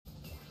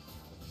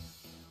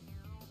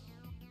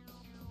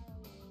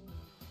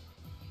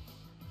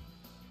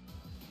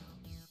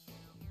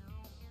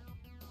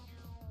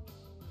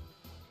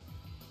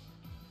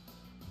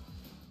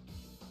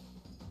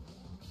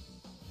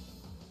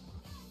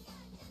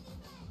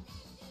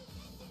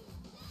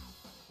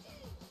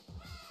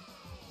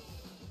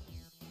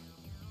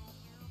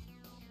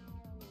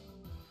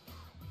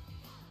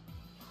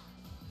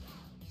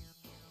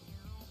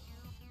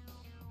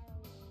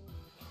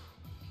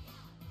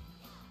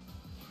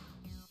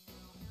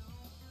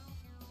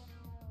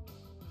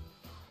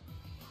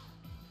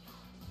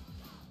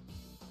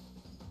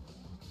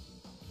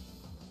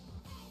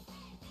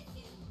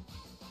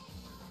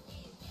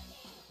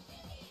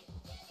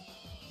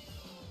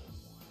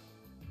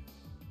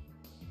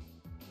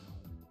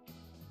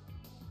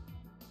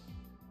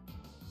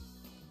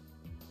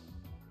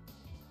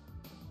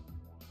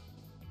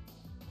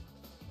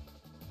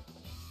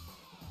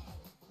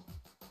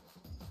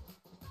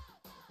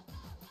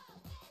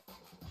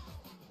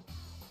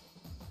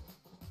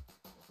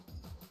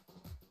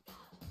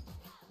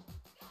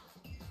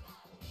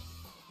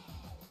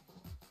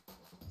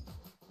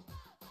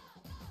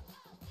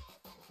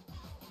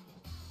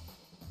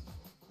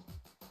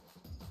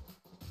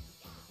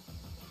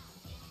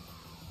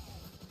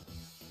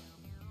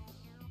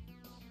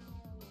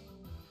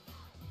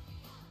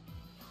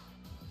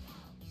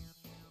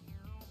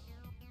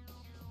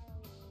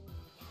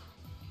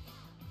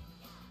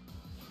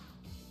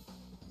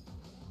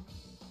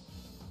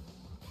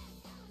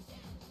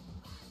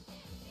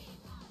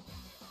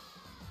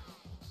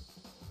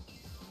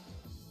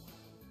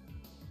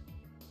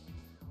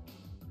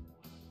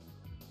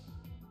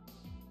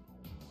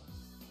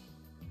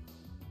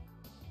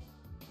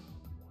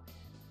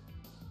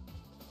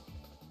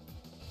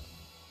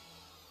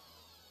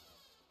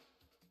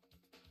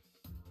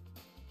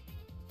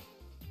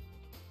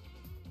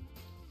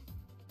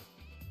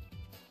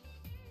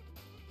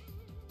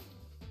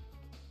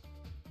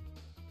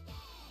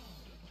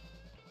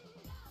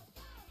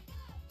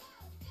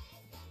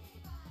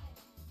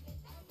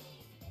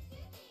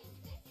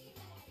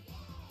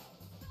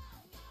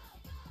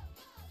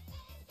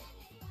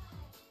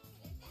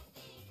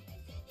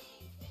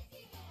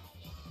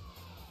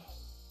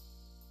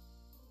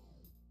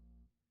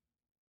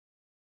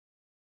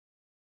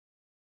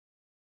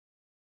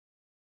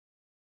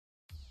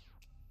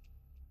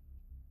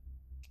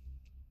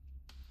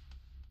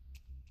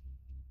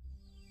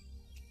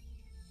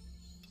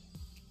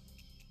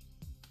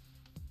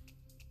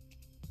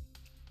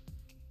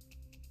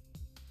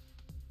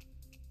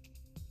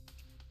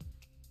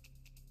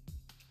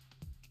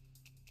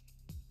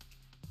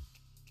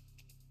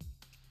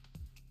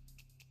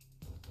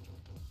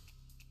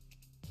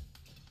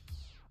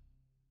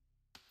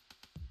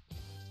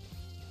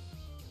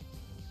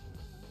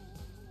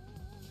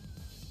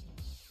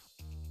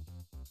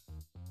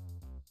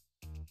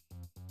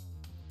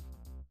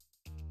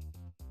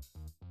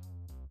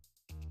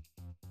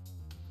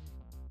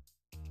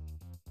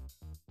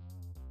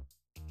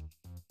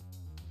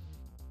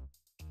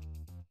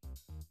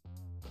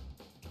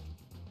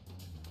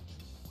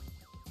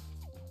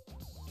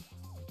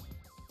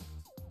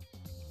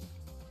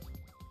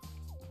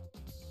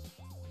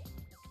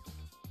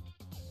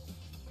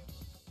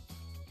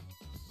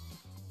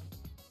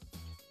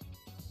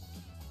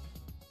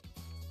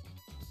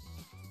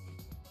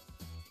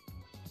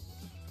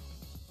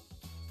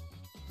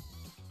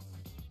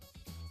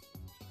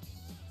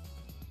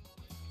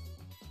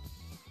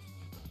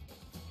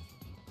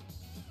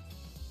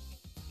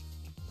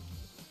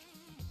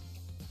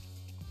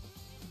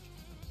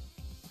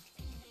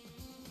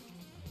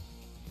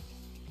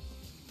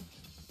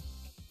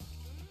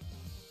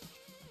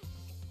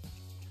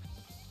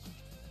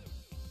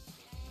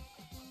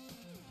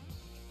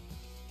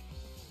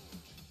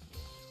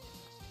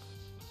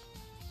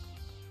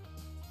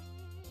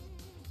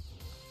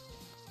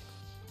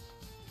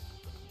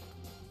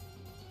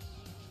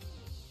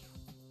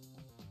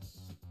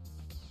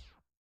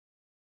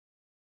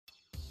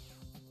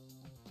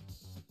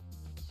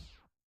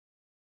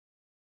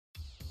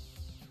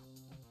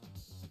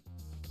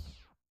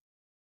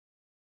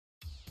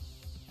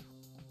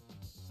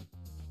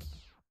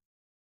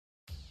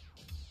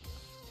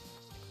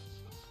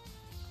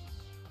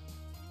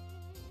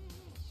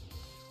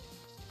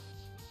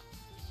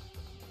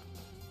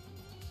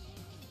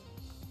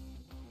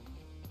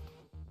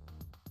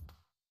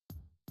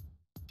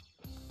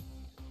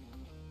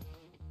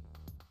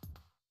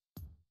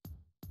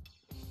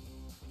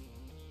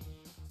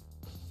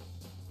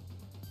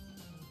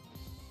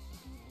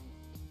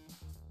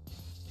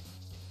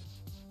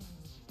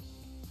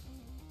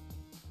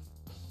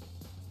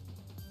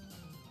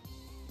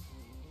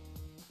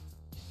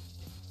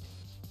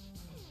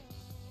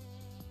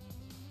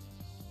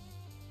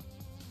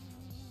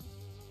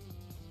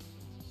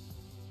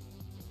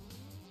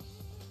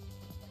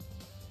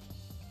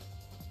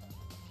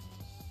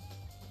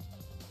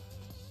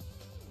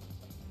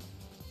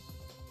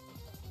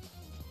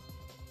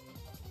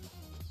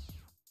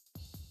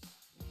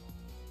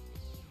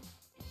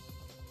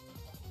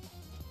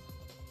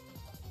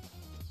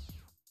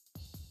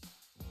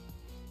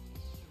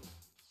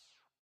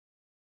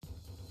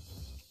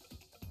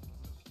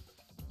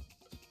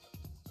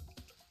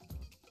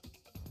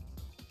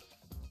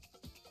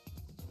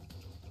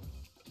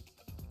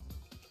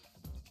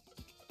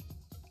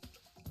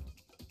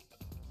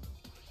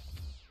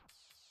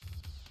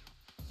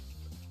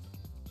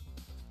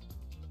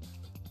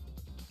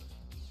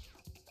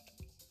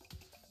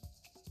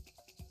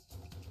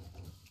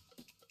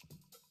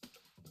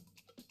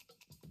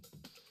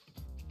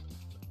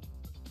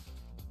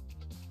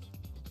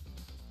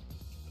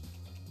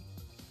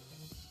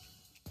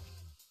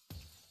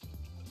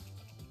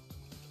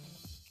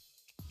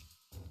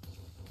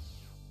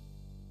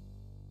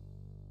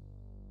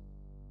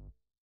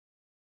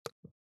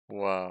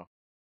Wow.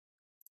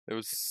 It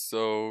was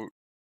so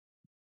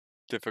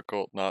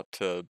difficult not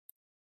to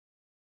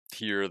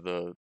hear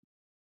the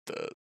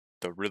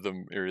the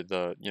rhythm or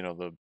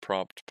the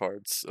prompt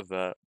parts of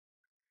that.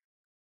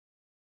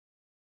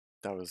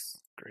 That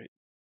was great.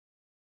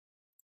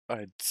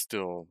 I'd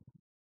still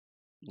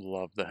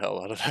love the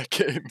hell out of that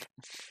game.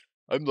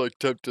 I'm like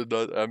tempted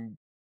not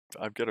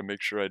I've got to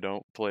make sure I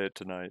don't play it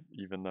tonight,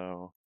 even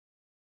though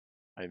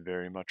I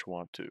very much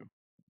want to.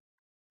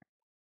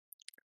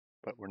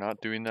 But we're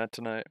not doing that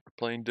tonight. We're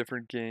playing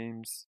different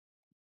games.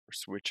 We're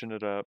switching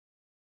it up.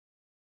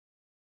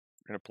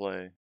 We're gonna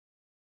play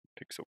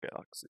Pixel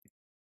Galaxy.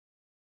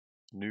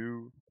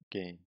 New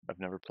game I've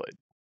never played.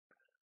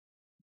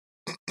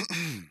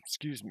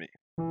 Excuse me.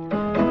 Oh.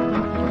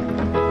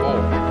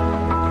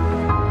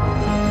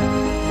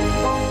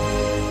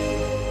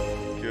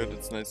 Good,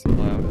 it's nice and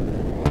loud.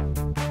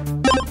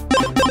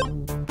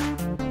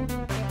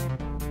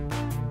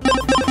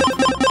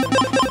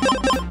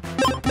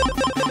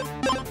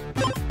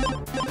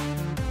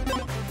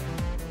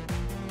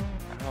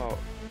 Oh,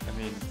 I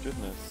mean,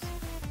 goodness.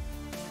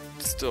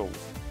 It's still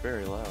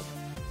very loud.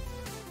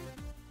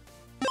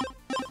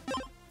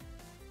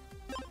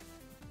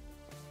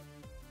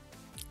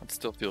 It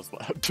still feels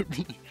loud to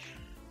me.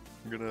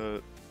 I'm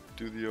gonna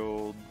do the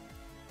old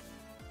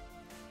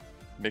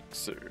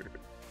mixer.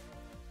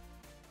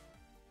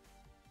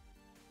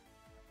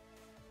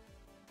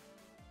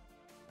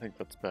 I think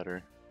that's better.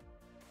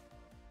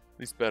 At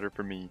least better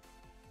for me.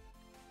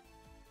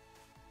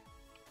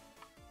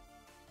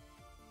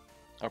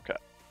 Okay.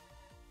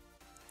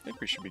 I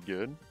think we should be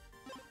good.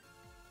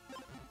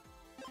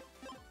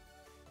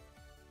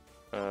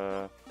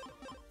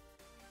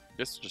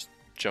 Guess just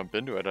jump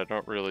into it. I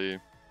don't really...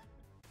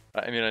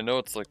 I mean, I know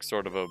it's like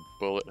sort of a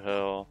bullet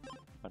hell.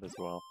 Might as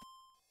well.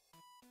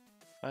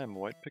 I am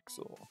White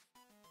Pixel.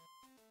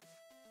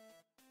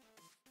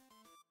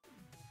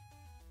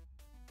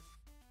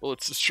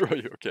 Bullets destroy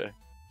you, okay.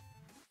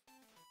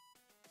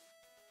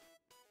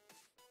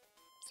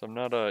 So I'm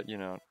not a,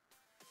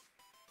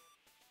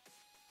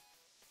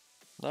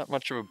 not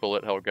much of a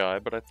bullet hell guy,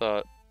 but I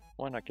thought,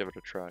 why not give it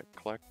a try?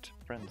 Collect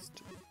friends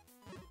too.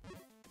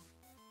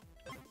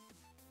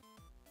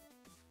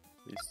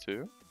 These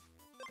two?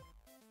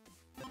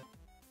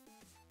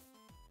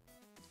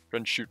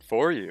 Friends shoot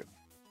for you.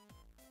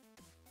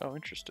 Oh,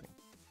 interesting.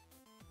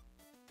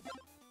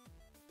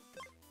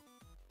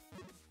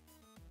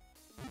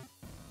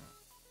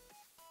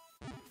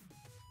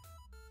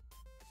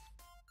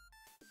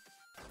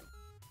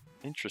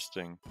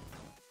 Interesting.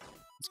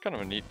 It's kind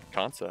of a neat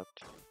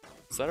concept.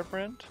 Is that a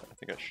friend? I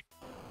think I should.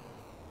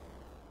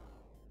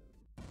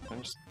 Can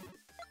I just...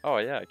 Oh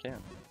yeah, I can.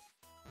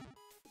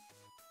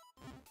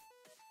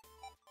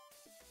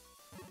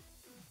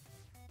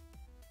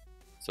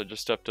 So I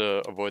just have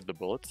to avoid the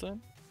bullets then?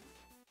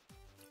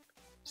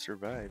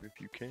 Survive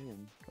if you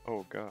can.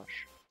 Oh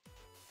gosh.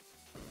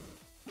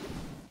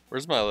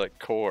 Where's my like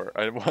core?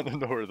 I want to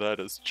know where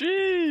that is.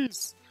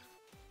 Jeez!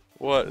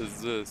 What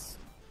is this?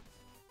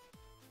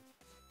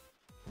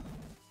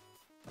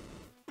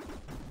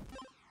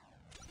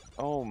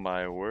 Oh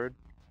my word.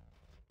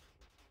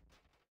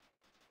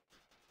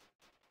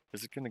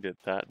 Is it gonna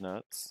get that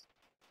nuts?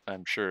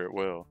 I'm sure it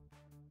will.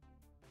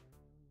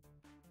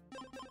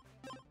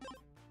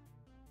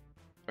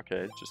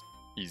 Okay, just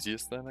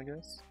easiest then, I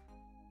guess?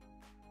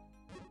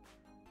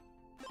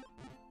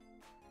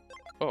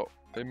 Oh,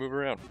 they move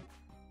around.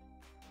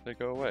 They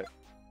go away.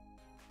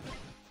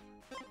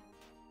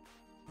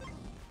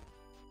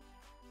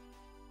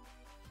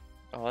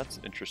 Oh, that's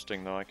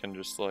interesting though. I can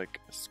just like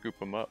scoop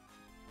them up.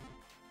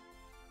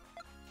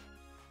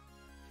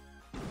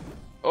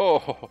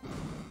 Oh!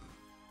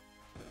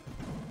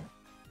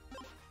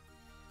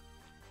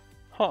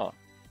 Huh.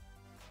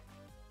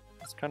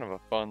 It's kind of a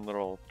fun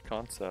little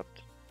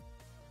concept.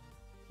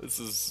 This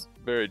is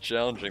very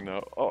challenging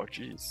though. Oh,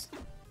 jeez.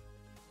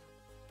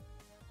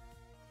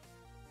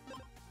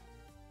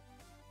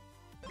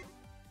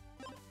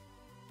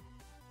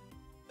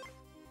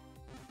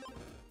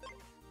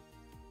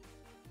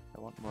 I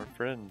want more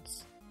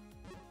friends.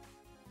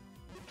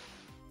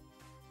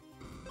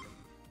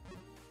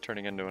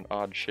 Turning into an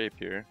odd shape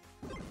here.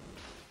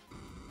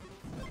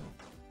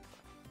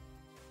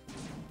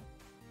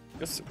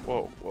 Guess,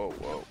 whoa.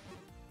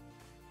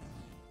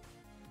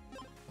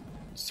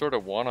 Sort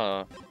of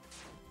wanna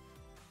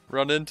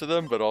run into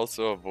them, but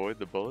also avoid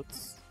the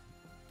bullets.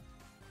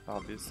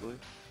 Obviously.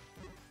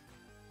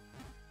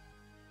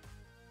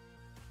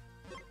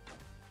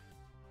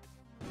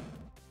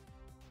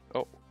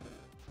 Oh.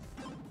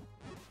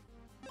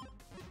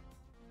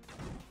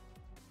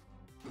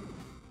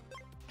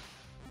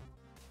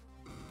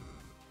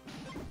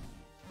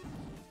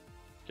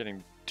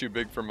 Getting too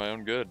big for my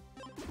own good.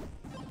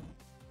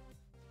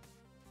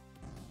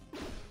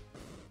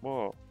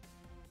 Whoa.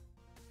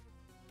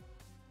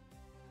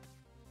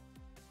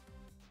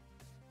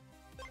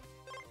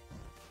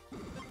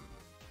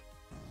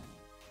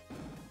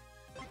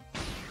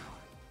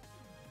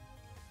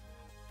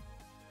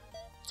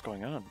 What's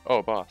going on?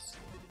 Oh, boss.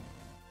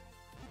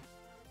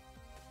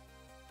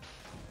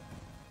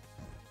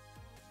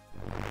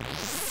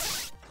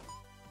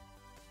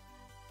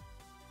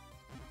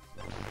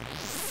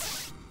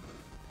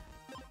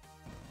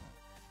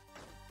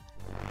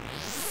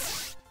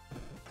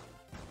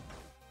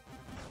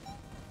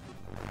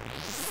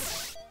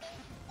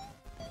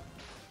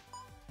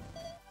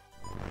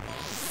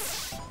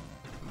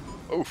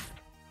 Oof.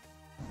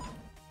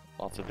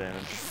 Lots of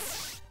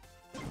damage.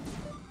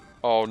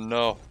 Oh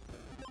no.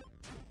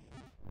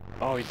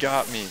 Oh, he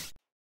got me.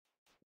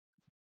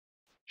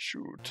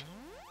 Shoot.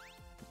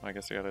 I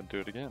guess I gotta do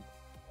it again.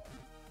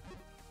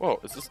 Whoa,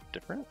 is this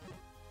different?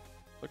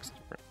 Looks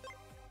different.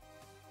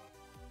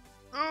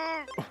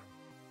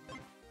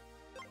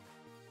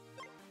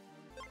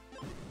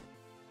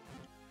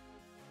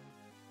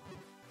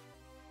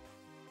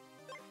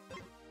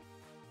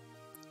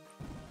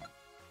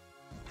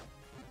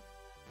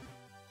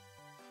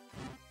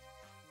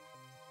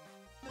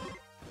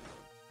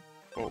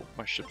 Oh,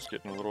 my ship's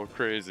getting a little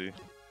crazy.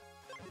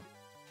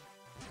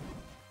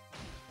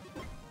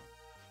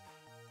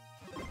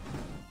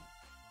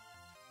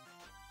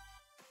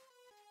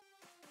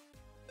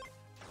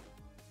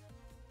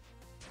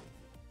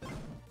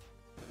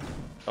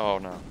 Oh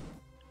no.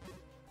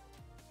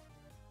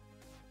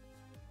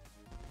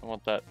 I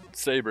want that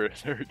saber.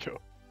 There we go.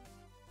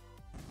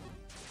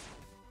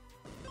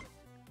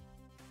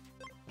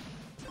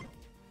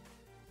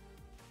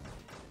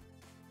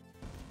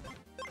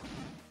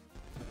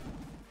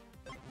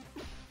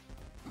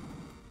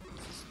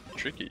 This is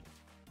tricky.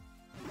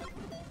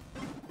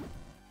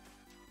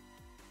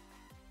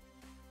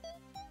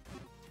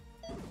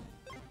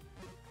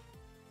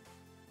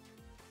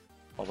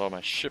 Although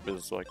my ship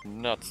is like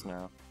nuts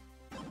now.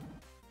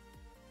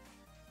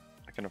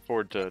 I can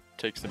afford to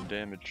take some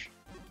damage.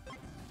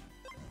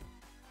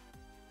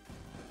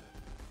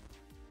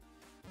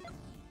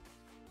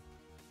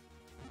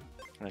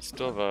 And I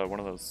still have one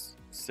of those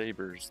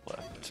sabers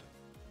left.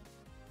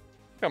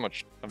 Look how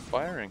much I'm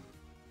firing.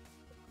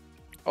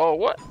 Oh,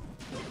 what?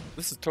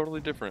 This is totally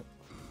different.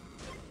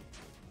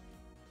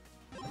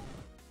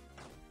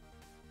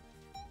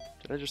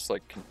 Did I just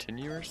like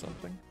continue or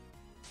something?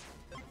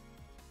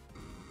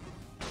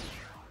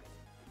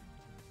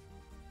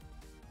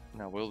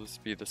 Now, will this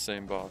be the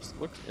same boss?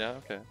 Looks, yeah,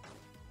 okay.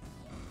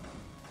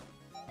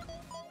 Oh,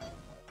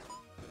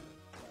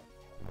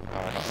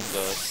 I don't have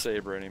the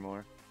saber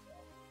anymore.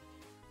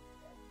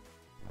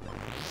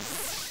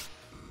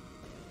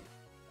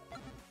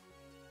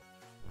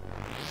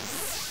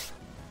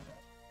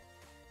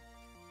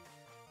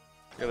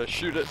 Gotta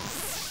shoot it.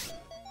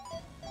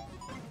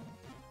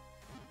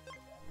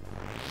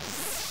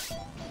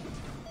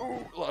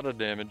 Ooh, a lot of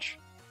damage.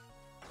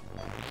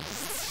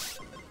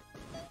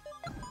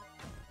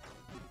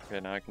 Okay,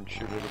 now I can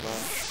shoot it a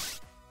bunch.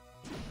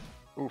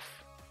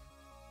 Oof.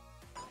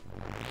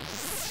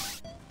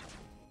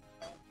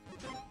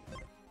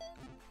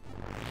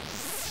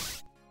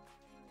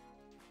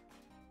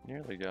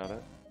 Nearly got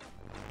it.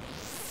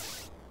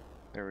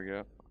 There we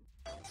go.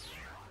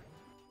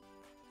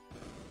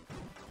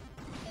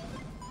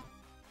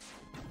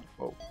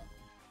 Whoa.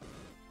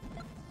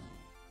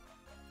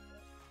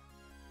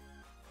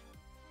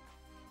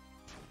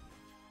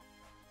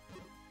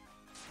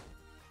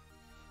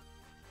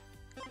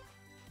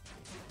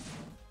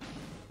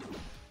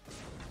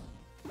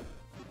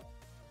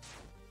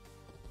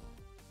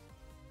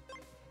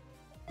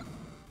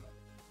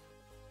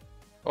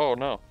 Oh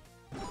no.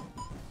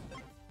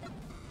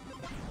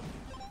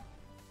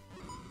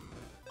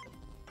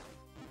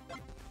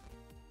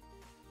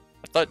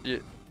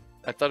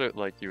 I thought it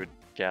like you would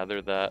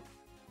gather that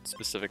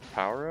specific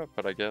power up,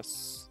 but I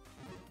guess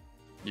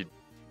you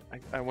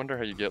I wonder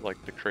how you get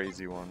like the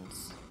crazy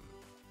ones.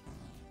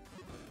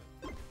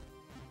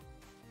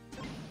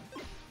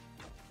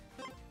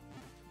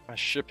 My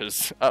ship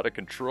is out of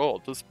control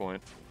at this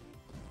point.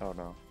 Oh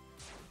no.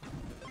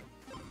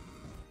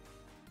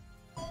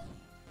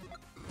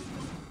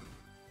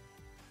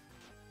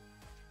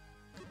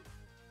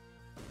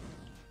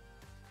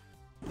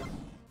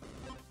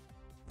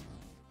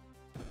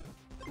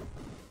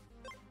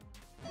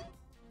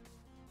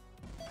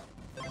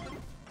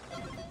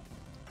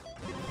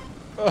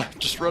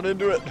 Just run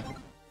into it.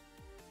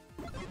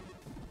 I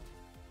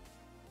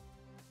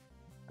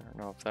don't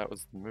know if that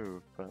was the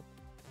move, but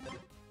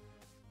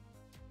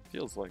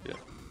feels like it.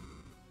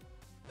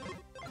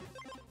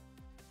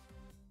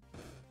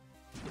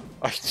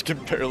 I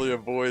can barely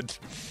avoid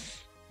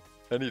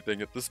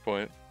anything at this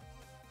point.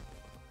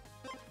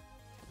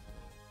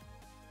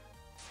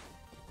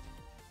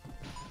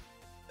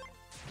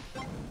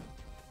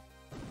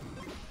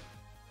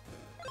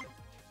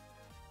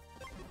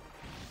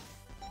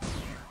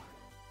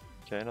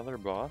 Okay, another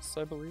boss,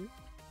 I believe.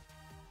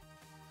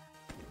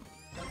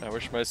 I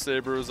wish my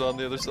saber was on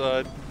the other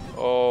side.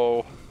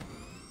 Oh.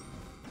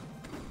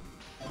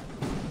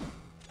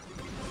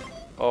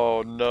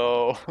 Oh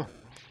no.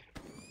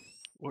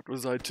 What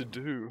was I to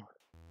do?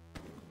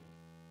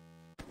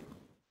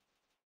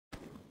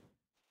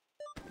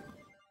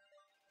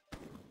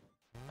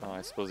 Oh,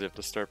 I suppose you have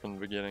to start from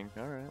the beginning.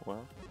 Alright,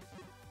 well.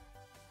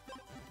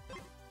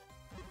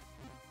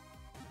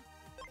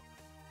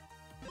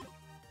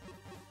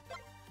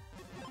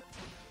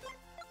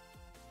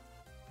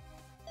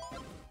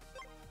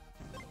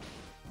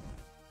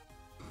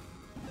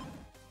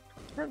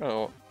 I don't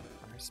know.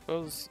 I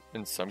suppose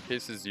in some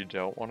cases you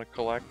don't want to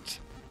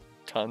collect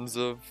tons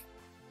of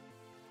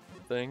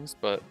things,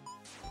 but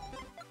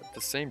at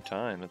the same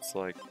time, it's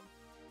like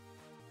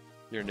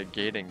you're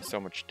negating so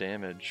much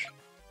damage.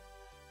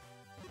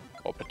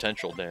 Well,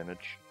 potential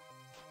damage.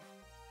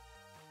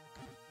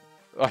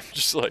 I'm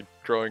just like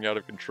growing out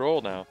of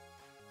control now.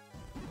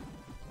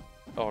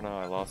 Oh no,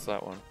 I lost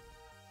that one.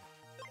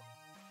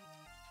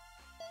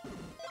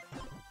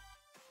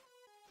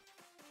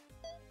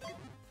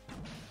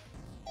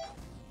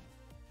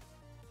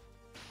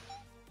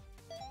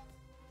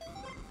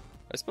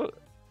 I suppose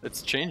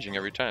it's changing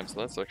every time, so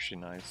that's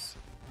actually nice.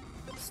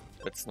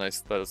 It's nice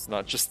that it's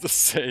not just the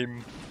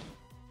same,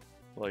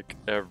 like,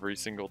 every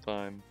single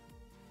time.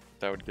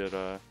 That would get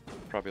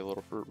probably a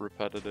little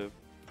repetitive.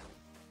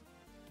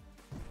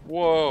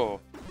 Whoa!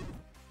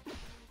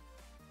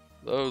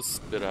 Those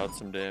spit out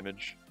some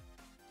damage.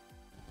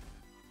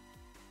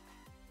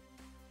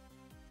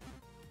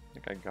 I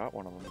think I got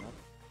one of them now.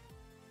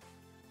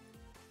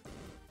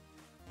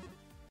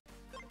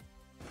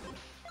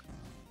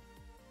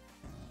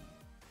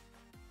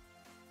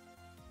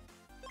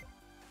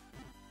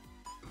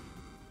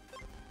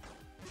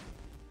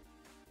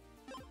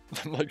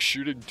 I'm like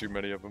shooting too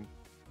many of them.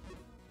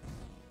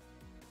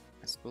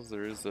 I suppose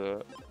there is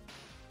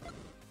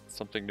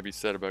something to be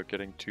said about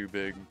getting too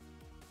big.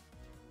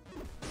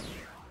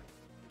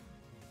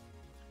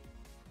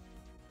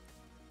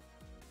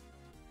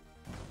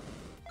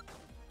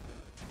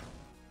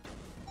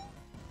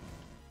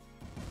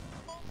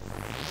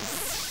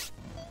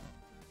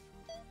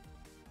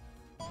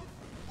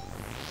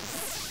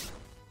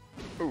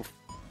 Oof.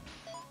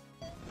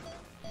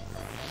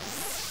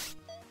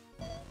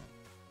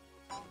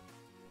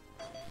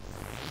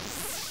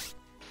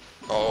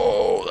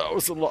 Oh, that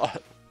was a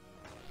lot.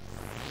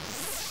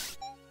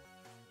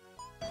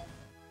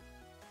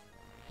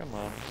 Come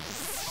on.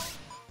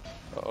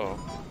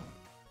 Uh-oh.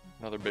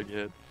 Another big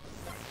hit.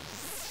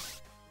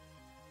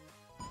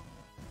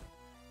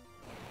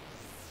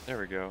 There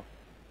we go.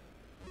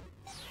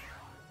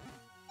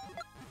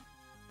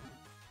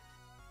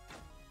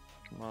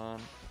 Come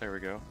on. There we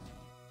go.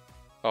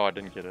 Oh, I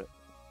didn't get it.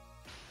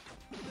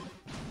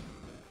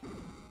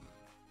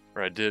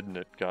 Or I did, and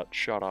it got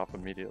shot off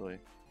immediately.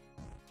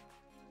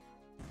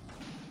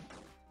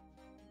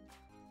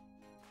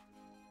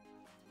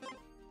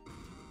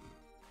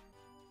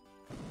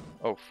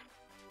 Oh.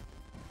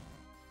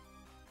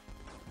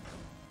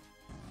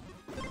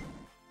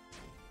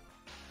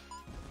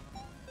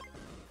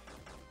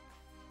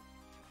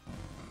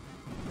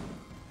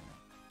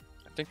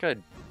 I think I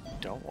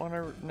don't want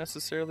to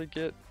necessarily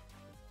get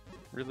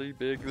really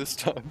big this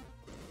time.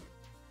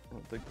 I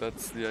don't think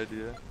that's the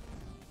idea.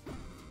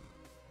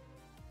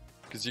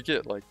 Because you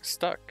get, like,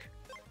 stuck.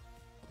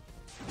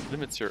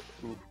 Limits your...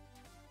 Ooh,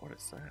 what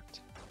is that?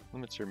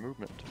 Limits your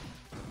movement.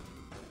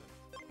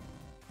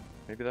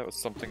 Maybe that was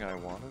something I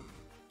wanted?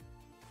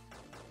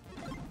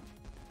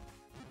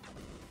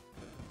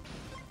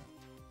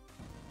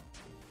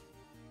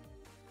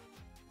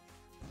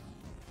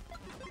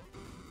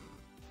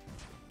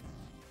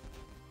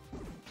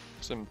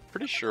 So I'm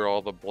pretty sure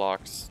all the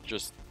blocks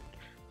just...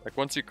 Like,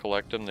 once you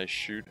collect them, they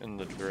shoot in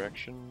the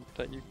direction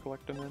that you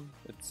collect them in.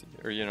 It's...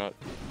 Or, you know...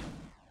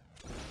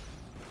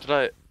 Did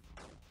I...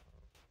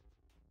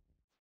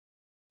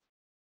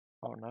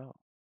 Oh no.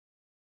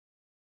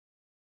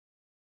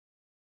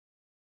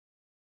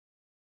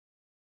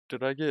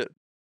 Did I get...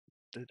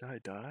 Did I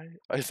die?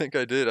 I think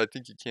I did. I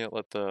think you can't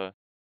let the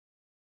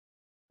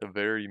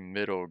very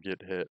middle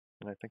get hit.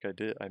 And I think I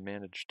did. I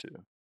managed to.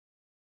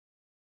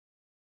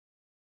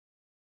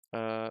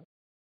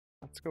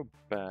 Let's go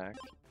back.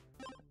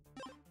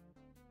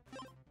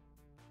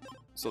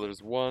 So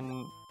there's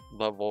one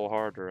level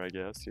harder, I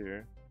guess,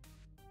 here.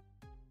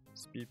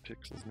 Speed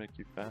pixels make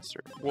you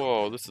faster.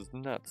 Whoa, this is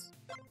nuts.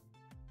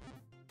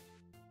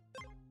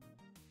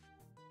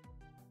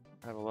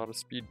 I have a lot of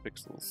speed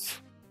pixels.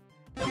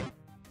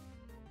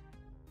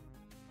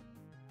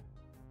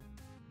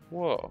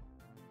 Whoa.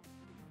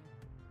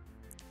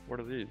 What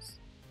are these?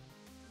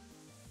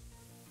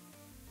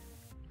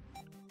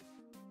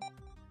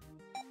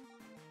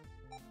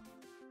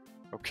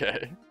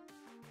 Okay.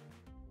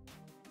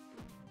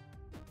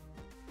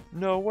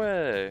 No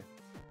way.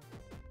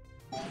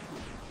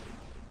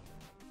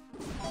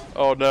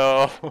 Oh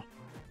no.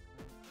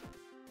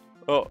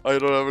 Oh, I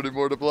don't have any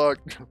more to block.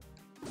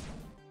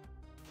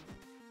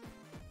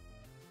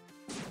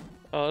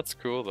 Oh, that's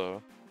cool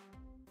though.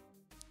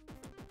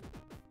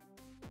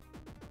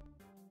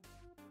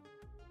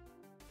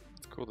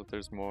 It's cool that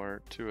there's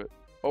more to it.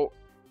 Oh,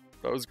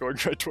 I was going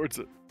right towards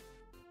it.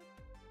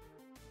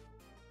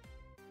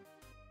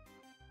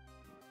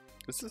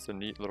 This is a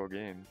neat little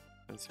game.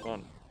 It's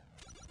fun.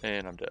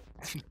 And I'm dead.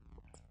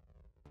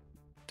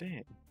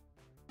 Dang.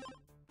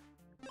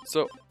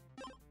 So,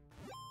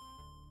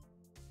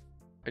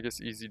 I guess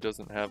easy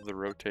doesn't have the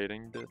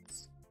rotating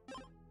bits.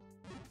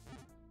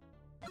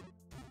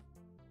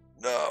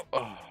 No!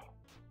 Oh.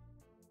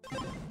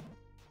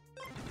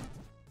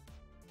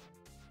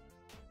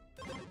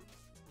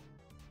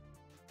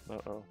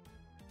 Uh-oh.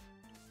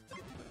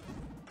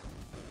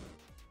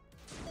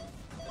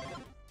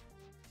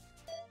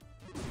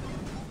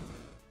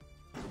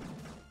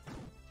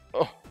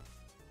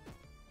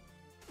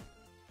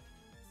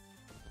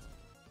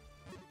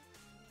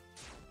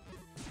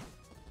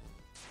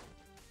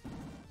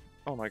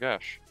 Oh my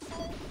gosh.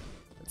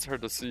 It's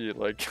hard to see,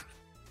 like,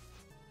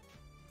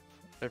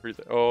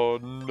 everything. Oh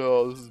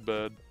no, this is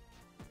bad.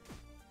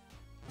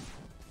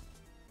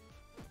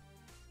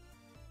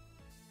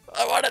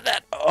 I wanted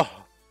that! Oh!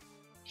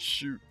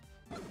 Shoot.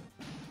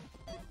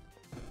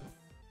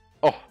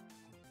 Oh!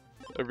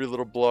 Every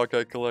little block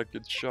I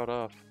collected shut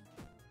off.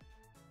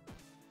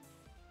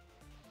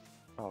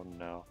 Oh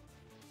no.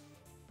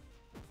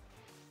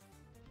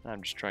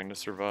 I'm just trying to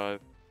survive.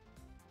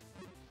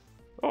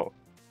 Oh!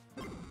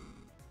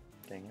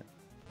 Dang it.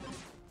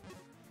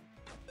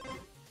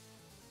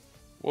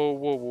 Whoa,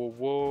 whoa, whoa,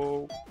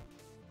 whoa.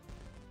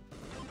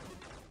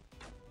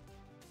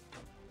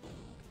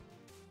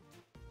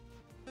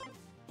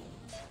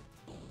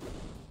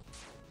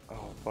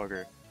 Oh,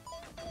 bugger.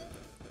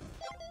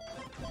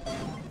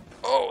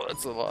 Oh,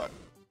 that's a lot.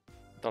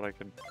 Thought I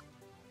could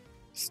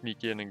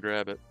sneak in and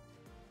grab it.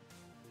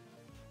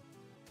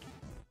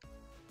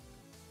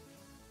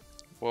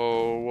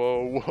 Whoa,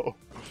 whoa, whoa.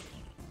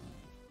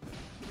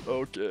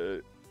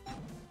 Okay.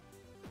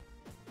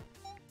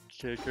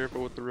 Okay,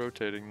 careful with the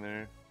rotating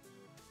there.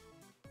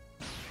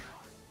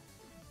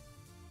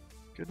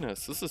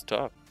 Goodness, this is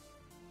tough.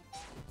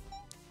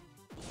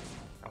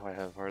 Oh, I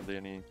have hardly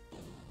any.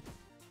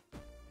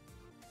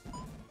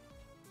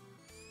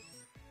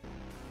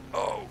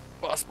 Oh,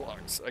 boss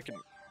blocks. I can.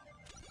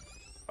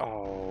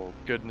 Oh,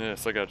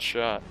 goodness, I got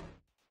shot.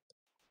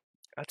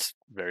 That's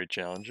very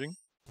challenging.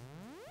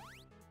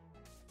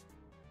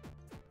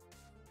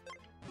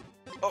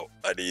 Oh,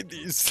 I need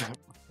these.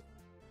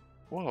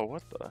 Whoa,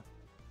 what the?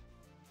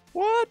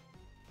 What?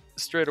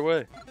 Straight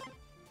away.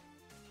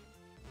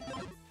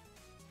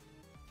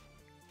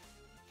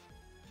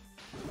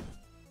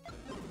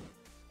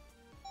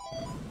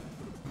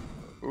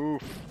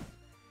 Oof.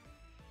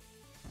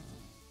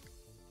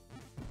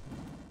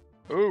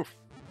 Oof.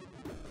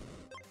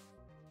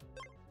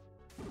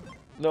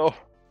 No.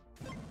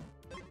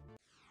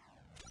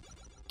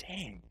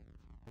 Dang.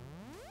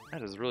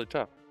 That is really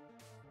tough.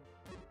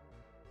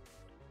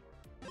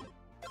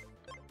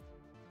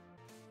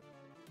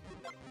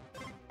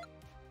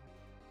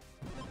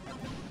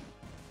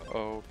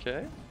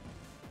 Okay.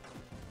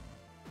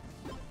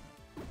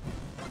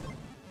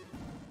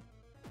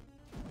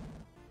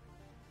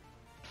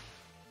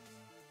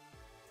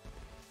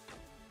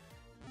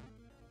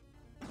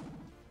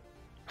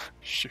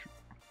 Shoot.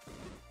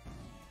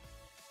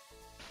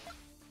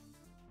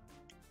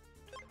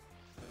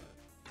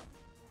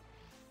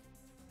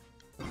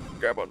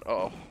 Grab one.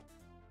 Oh.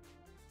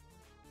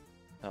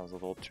 That was a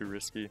little too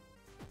risky.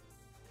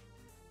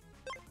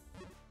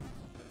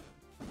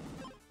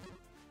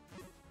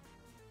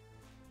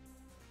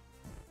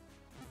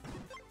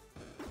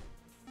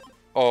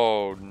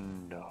 Oh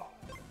no.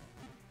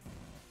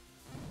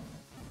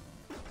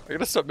 I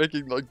gotta stop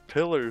making like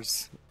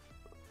pillars.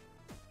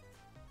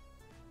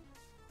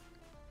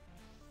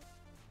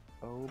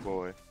 Oh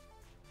boy.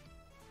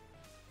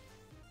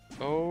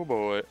 Oh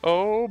boy.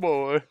 Oh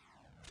boy.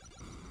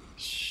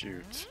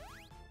 Shoot.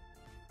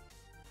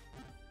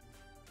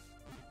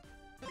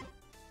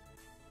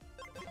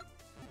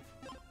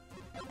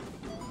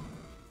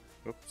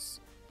 Oops.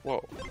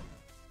 Whoa.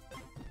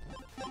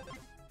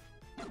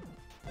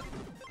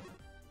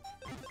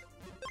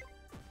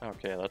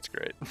 Okay, that's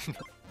great.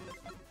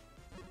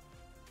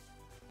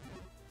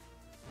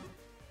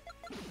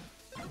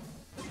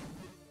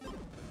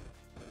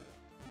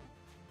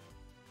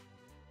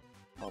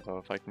 Although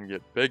if I can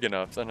get big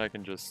enough, then I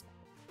can just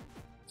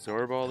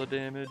absorb all the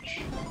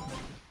damage.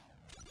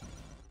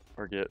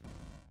 Or get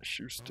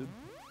shoosted.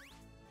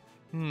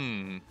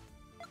 There's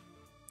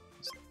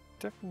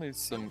definitely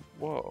some,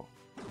 whoa,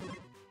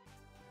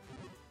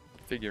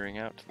 figuring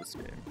out to this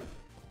game.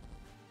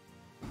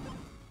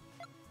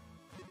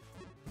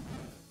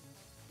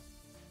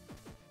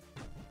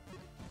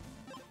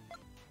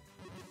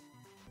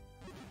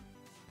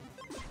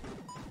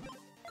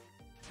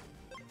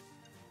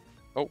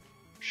 Oh,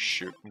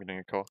 shoot, I'm getting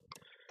a call.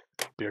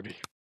 BRB.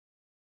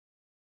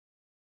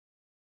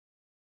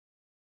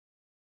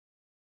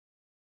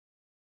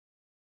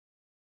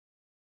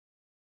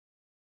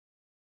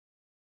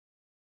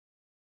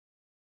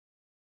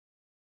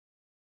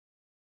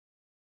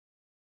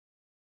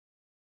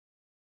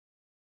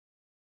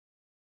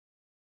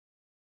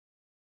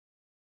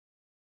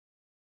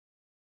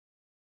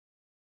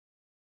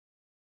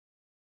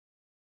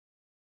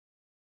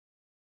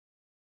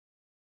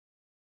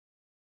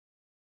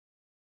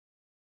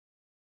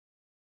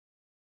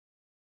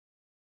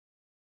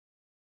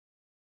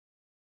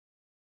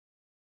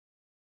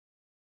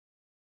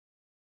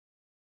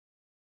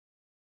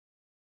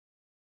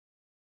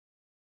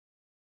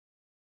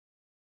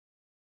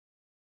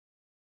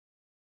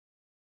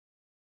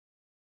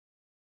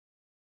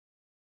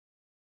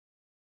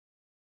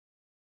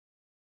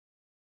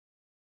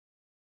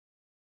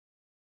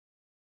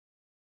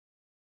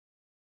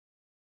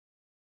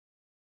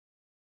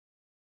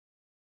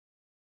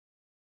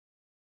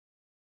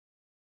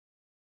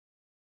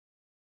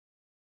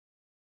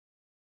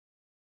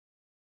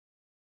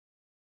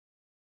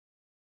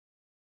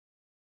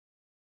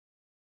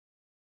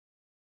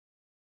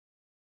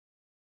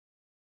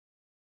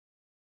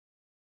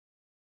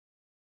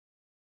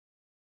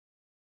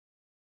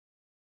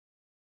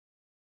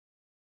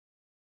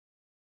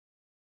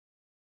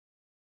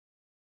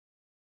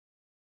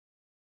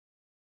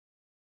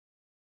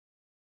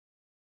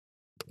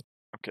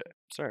 Okay,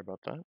 sorry about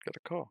that. Got a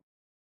call.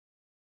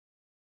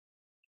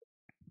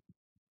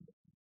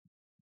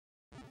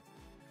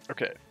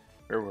 Okay,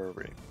 where were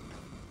we?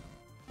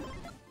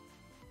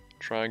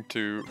 Trying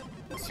to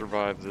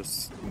survive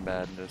this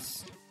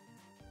madness.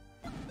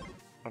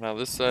 Oh, now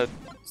this side,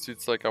 see,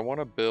 it's like I want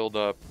to build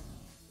up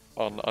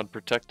on the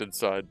unprotected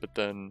side, but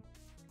then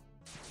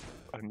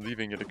I'm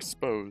leaving it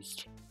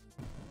exposed.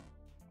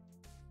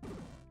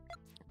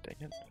 Dang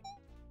it.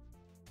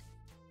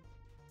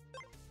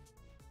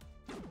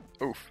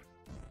 Oof.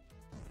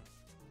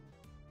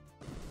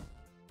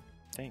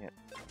 Dang it.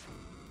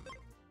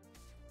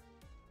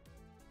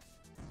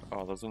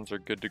 Oh, those ones are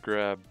good to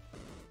grab.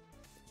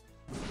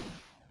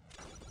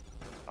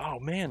 Oh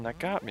man, that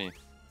got me.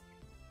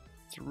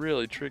 It's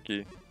really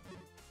tricky.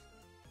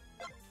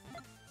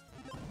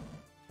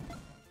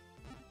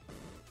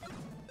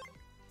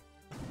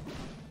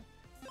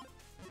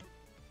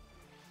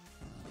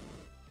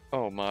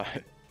 Oh my.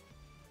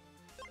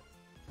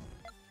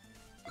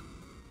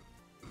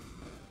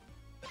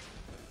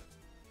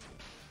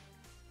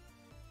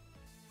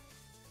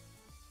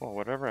 Well,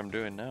 whatever I'm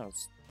doing now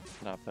is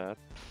not bad.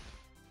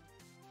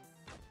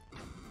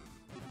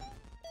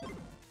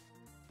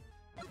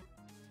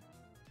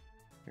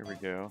 Here we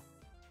go.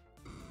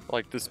 I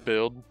like this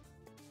build.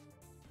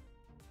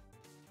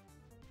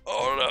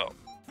 Oh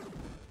no!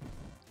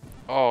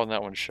 Oh, and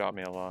that one shot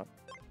me a lot.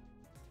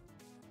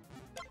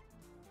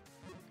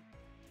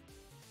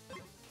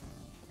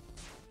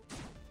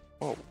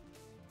 Oh.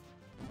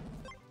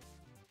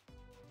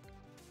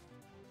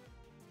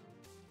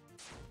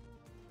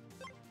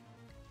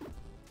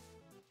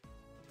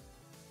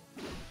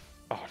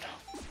 Oh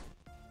no.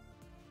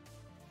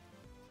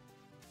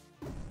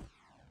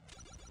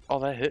 Oh,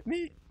 that hit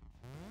me?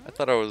 I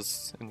thought I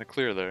was in the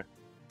clear there.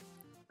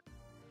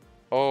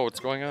 Oh, what's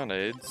going on,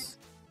 AIDS?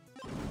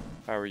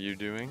 How are you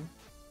doing?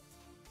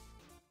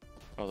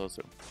 Oh, those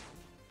are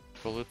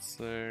bullets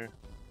there.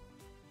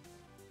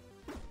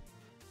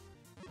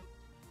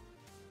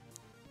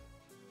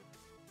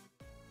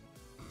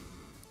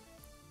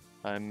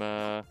 I'm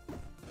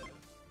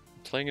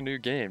playing a new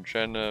game,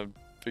 trying to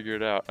figure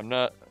it out. I'm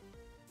not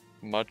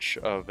much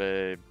of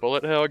a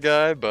bullet hell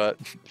guy, but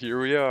here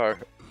we are,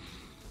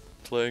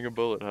 playing a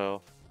bullet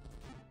hell.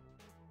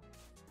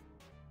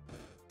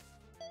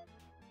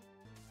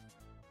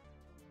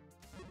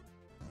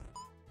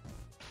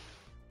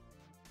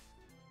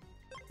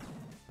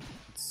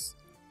 It's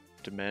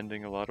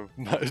demanding a lot of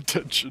my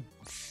attention.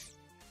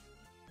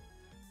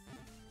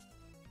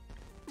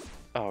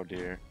 Oh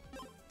dear.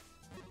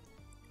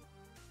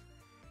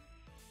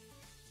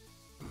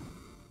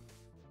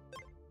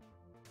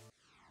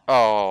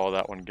 Oh,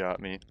 that one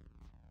got me.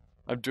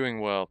 I'm doing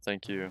well,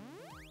 thank you.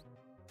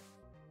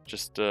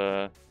 Just,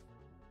 yeah,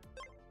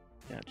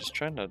 just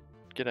trying to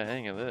get a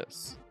hang of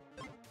this.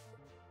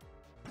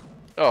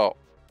 Oh,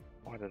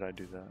 why did I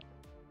do that?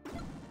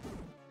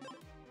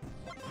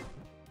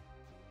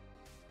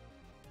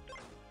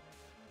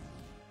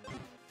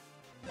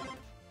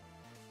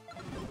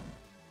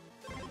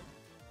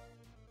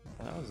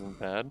 That wasn't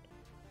bad.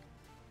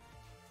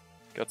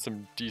 Got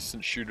some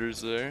decent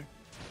shooters there.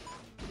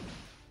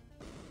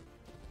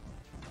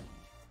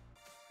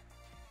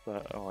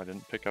 But, oh, I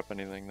didn't pick up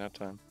anything that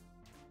time.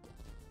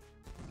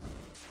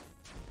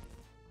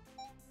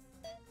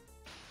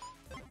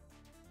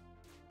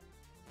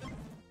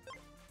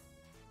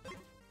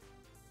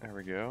 There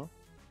we go.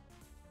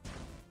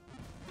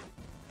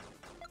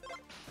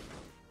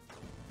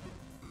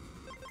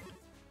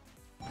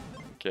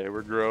 Okay,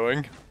 we're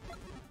growing.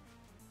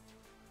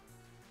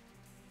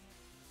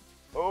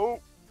 Oh!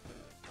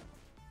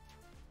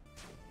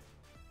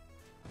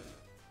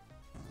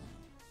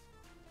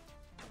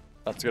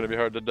 That's gonna be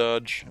hard to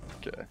dodge.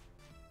 Okay.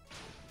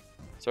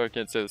 Sorry I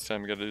can't say this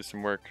time, I gotta do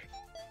some work.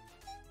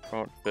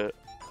 Won't fit.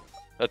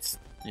 That's,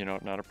 you know,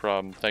 not a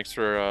problem. Thanks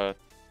for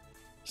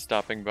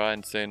stopping by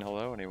and saying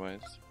hello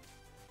anyways.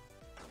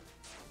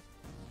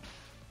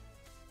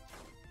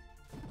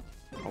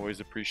 Always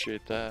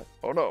appreciate that.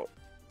 Oh no!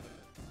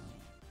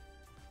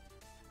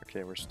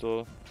 Okay, we're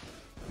still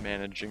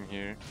managing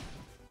here.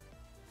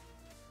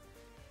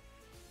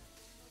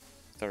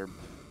 With our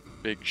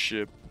big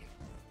ship.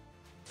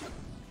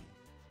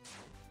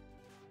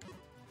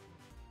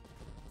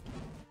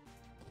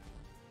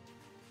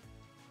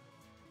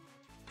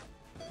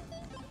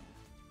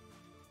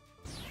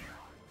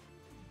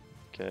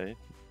 Okay,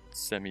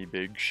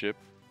 semi-big ship.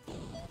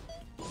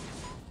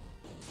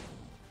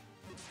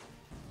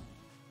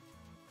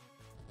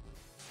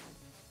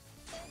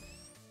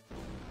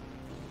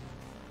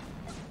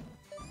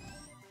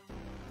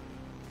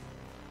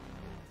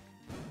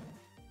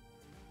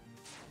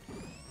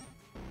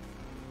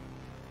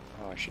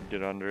 Oh, I should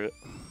get under it.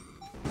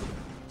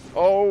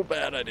 Oh,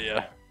 bad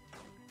idea.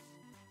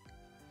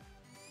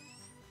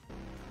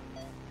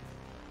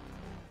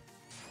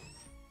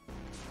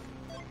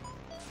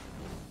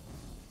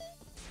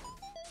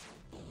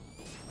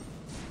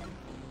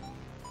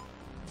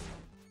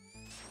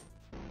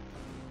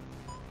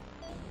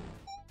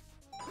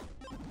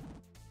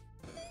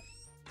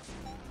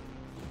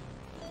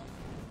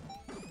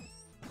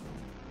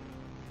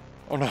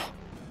 Oh no.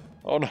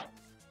 Oh no.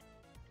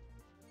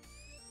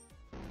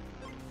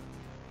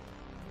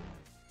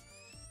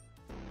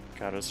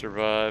 Gotta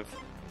survive.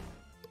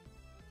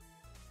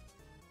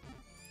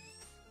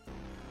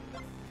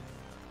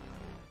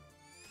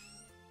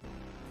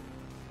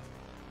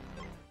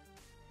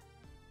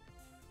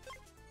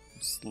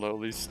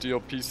 Slowly steal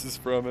pieces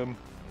from him.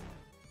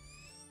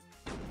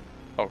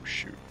 Oh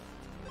shoot.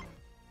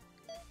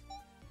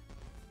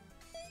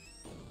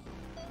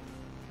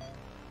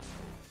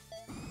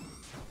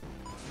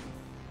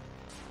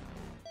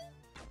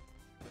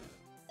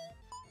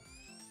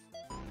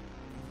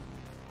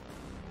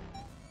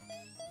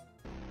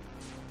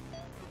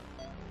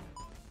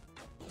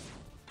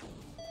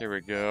 Here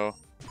we go.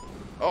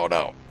 Oh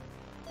no!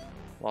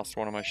 Lost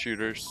one of my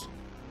shooters.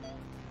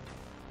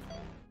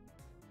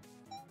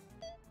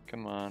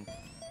 Come on.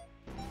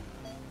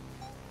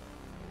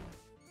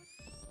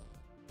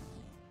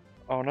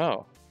 Oh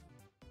no.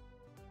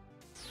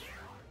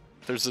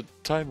 There's a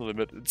time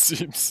limit, it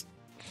seems.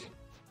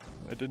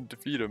 I didn't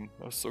defeat him.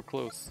 I was so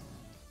close.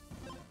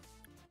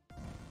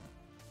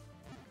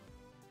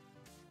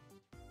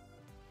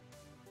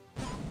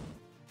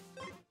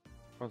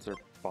 Was there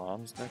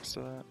bombs next to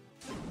that?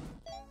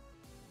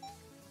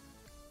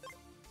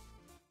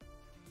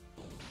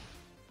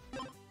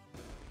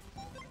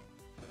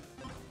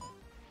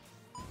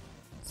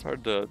 It's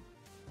hard to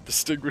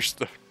distinguish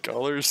the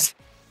colors.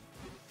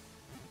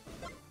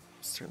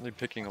 Certainly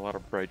picking a lot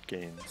of bright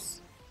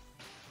games.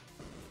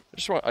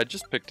 I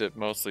just picked it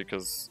mostly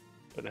because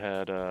it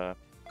had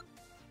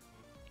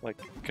like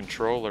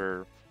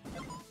controller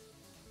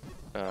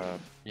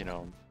you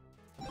know,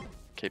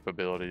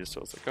 capabilities,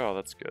 so it's like, oh,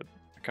 that's good.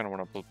 I kind of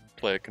want to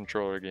play a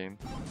controller game.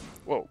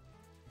 Whoa.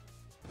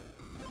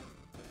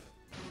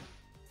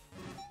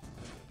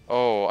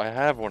 Oh, I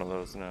have one of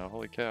those now.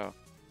 Holy cow.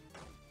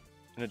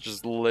 And it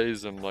just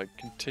lays them like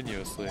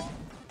continuously.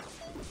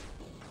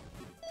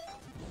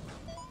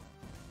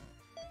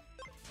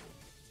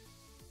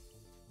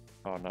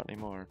 Oh, not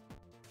anymore.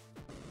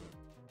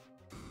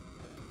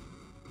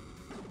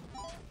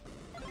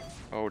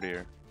 Oh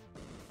dear.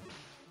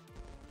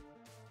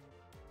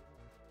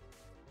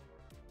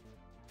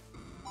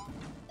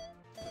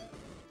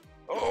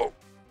 Oh!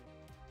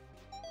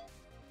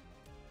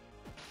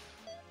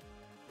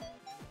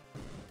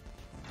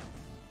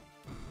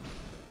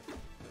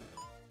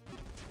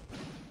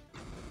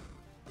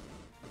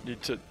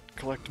 Need to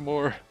collect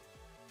more.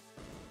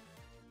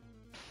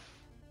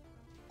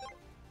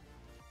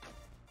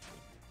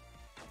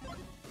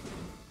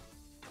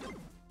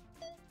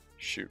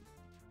 Shoot.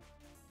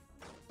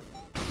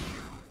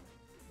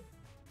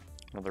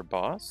 Another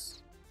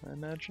boss, I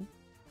imagine?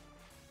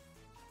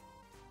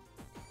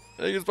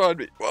 I think it's behind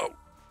me. Whoa!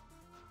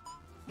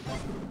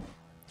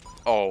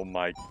 Oh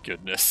my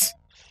goodness.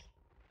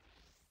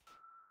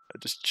 I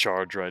just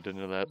charged right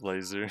into that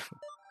laser.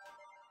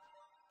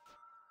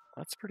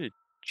 That's pretty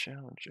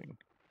challenging.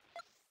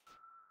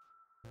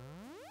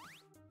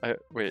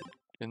 Wait,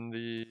 in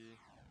the...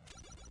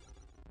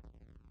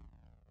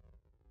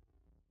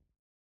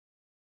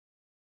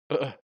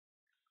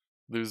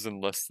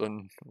 losing less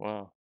than...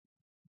 wow.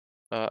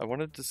 I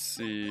wanted to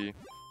see...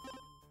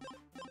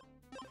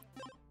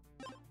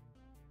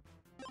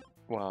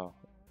 wow.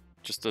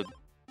 Just a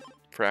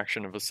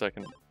fraction of a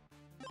second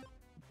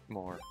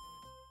more.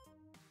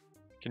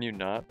 Can you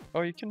not?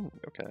 Oh, you can...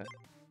 okay.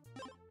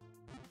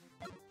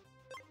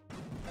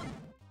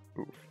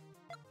 Oof.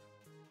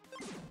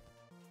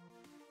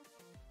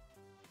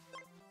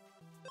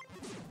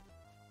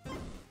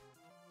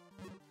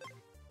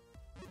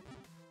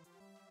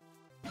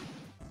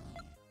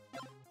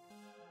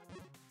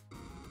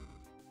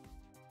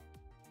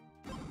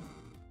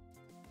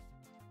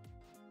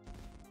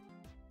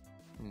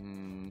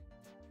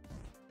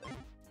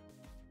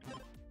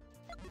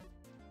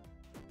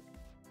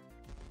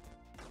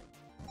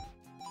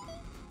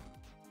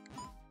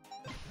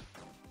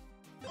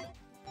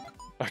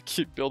 I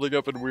keep building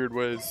up in weird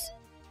ways.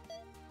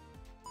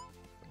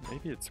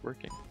 Maybe it's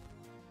working.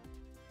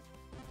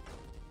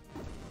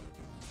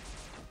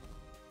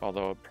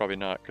 Although probably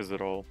not, because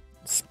it'll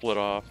split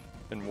off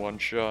in one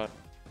shot.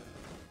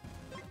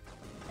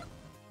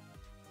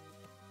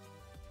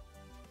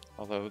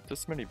 Although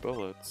this many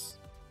bullets.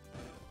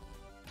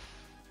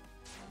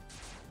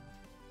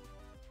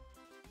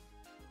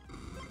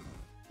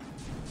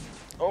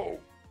 Oh,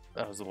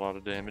 that was a lot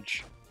of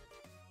damage.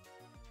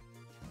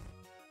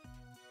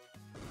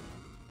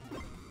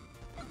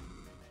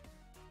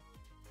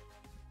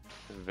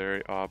 A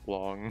very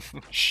oblong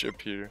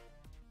ship here.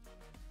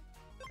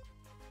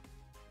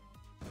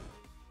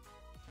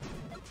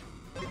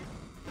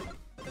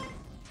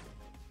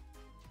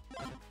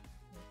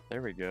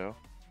 There we go.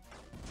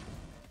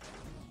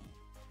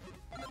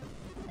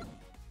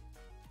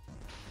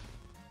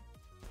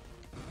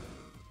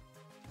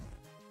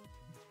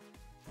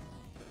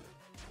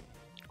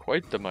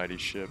 Quite the mighty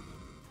ship.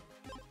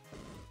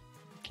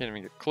 Can't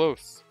even get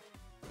close.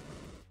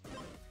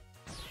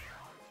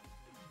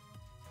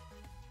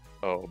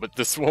 Oh, but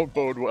this won't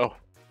bode well.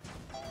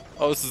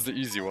 Oh, this is the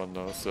easy one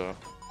though, so.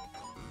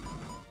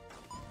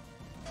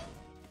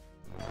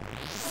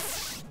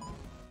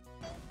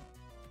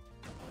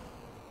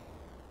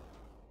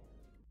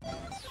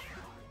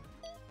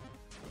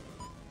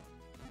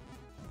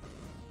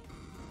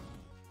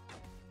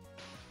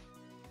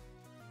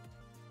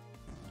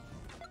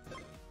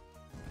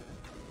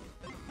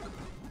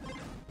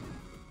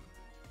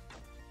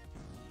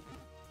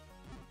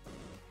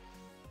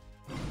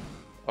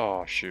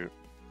 Oh, shoot.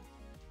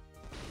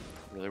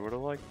 Really would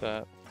have liked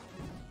that.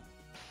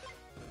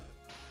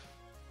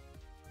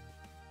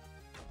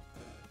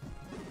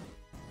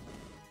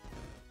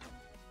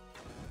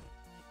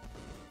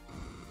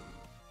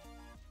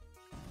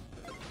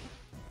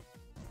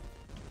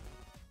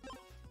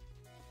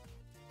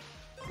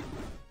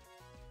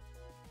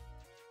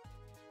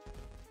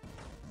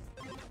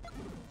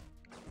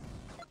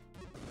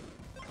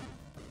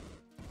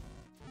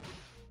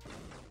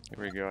 Here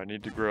we go. I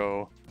need to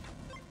grow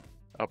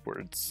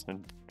upwards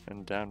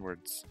and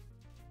downwards.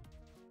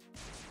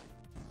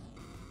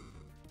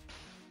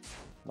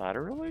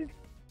 Laterally?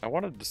 I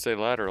wanted to say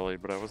laterally,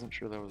 but I wasn't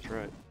sure that was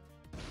right.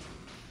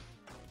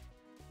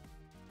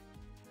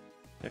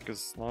 Yeah,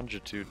 because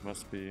longitude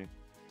must be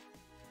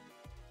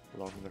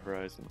along the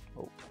horizon.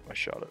 Oh, I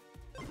shot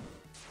it.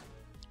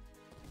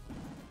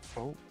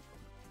 Oh.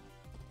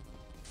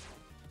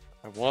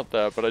 I want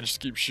that, but I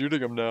just keep shooting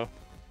them now.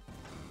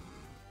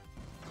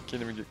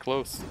 Can't even get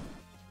close.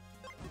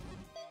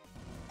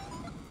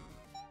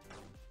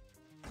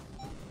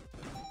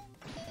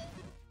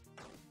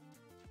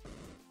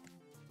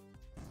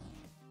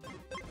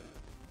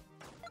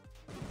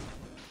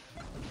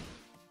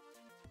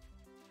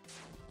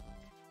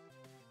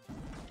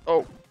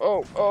 Oh,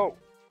 oh, oh!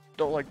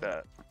 Don't like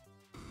that.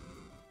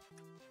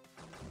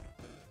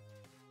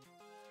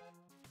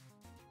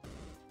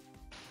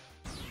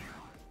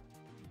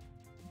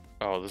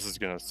 Oh, this is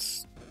gonna...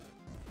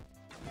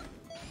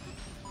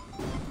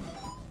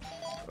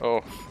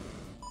 Oh.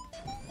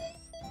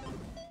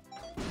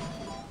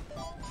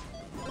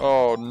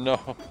 Oh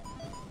no.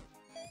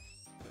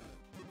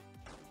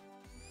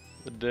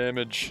 The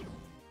damage.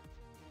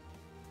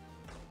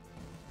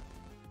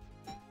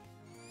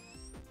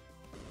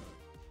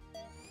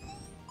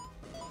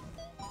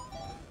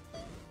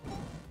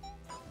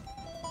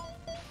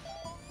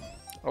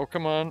 Oh,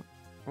 come on.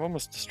 I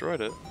almost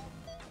destroyed it.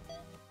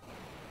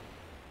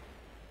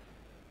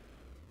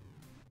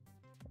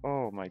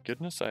 Oh my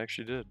goodness, I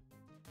actually did.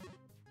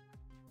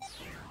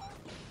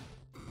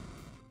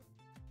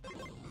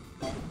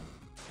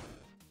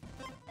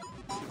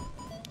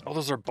 Oh,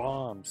 those are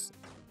bombs.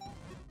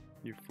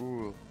 You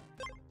fool.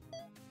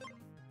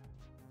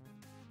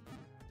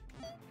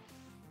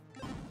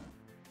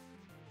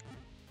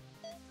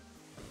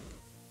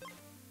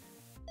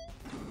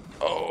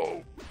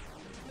 Oh.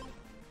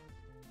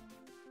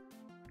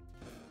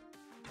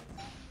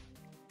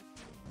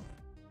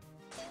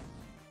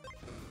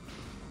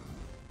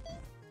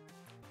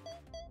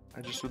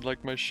 I just would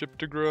like my ship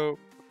to grow.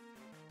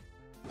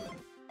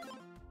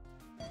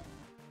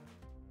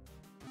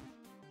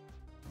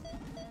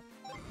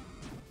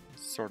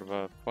 Sort of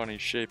a funny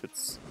shape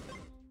it's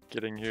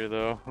getting here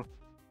though.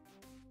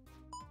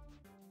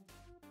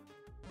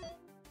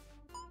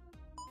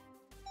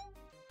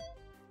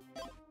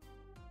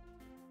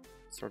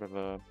 Sort of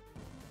a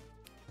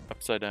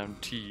upside down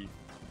T.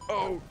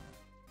 Oh!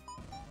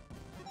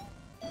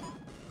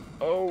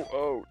 Oh,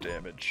 oh,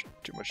 damage.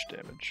 Too much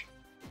damage.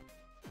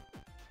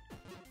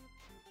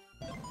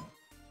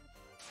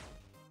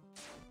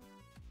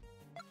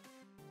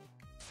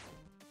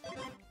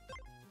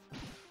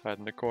 Hide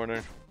in the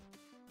corner.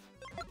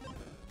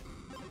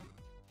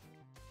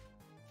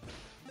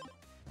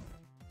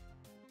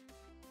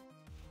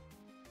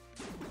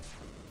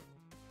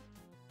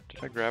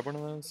 Did I grab one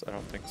of those? I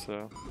don't think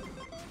so.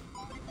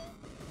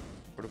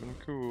 Would have been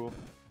cool.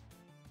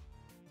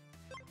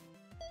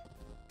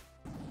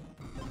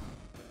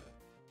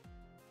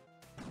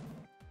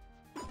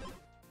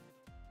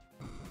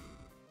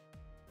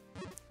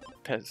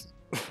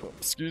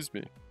 Excuse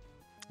me.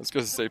 I was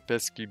gonna say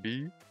pesky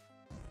bee.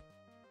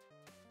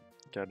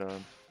 Got a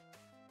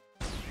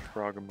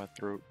frog in my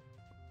throat.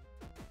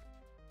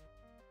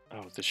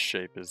 Oh, this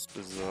shape is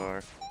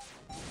bizarre.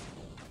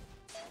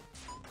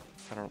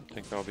 I don't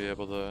think I'll be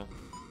able to...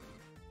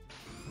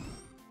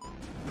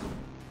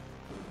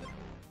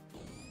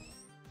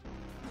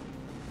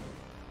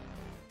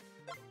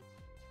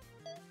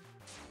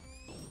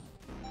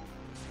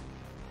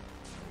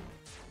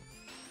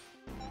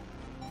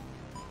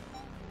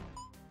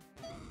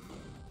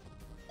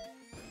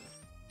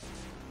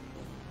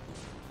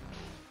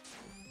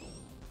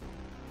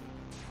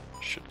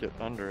 Should get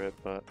under it,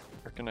 but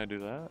where can I do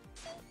that?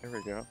 There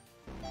we go.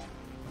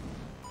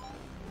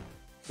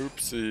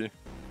 Oopsie.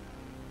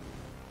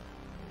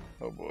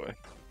 Oh boy.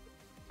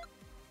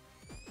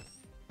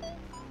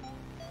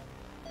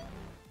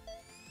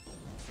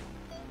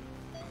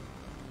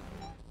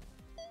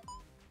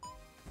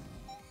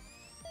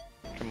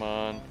 Come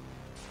on.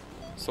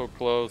 So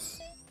close.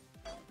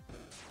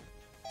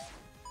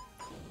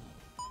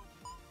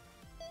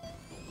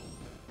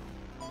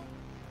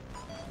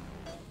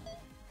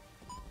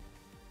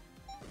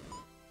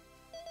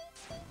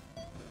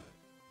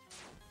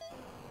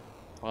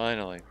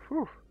 Finally.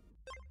 Whew.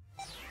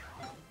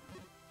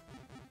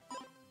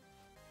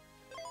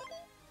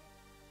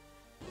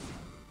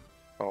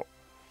 Oh.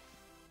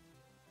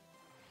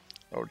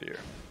 Oh dear.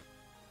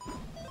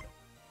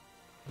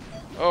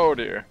 Oh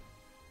dear.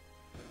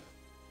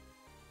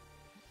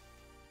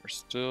 We're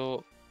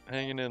still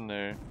hanging in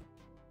there.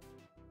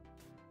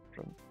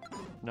 From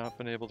not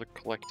been able to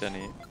collect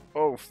any.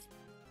 Oh!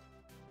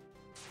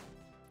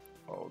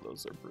 Oh,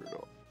 those are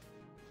brutal.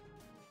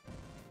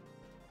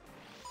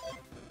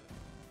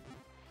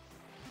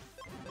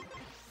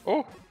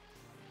 Oh!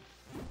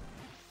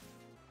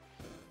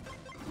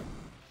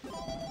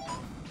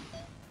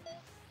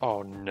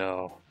 Oh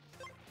no.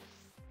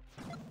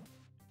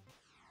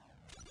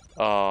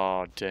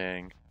 Oh,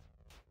 dang.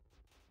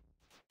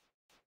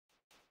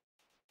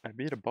 I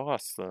beat a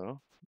boss though,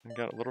 and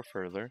got a little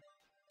further.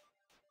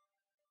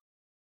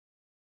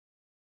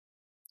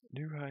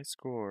 New high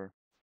score.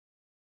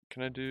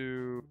 Can I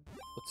do...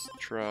 Let's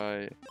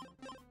try...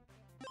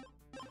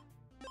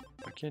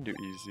 I can do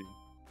easy.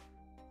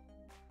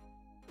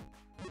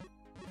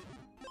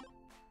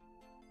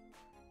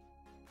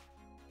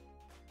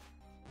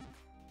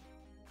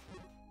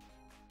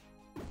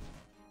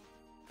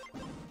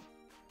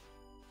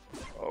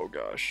 Oh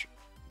gosh.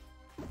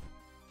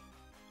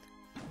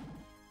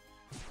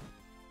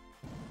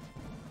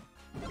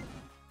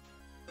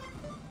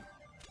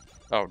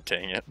 Oh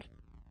dang it.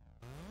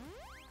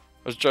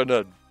 I was trying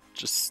to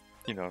just,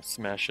 you know,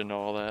 smash into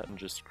all that and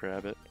just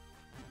grab it.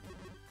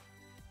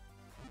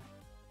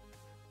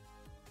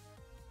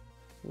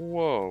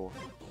 Whoa.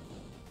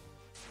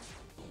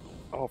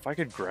 Oh, if I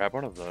could grab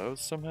one of those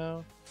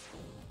somehow?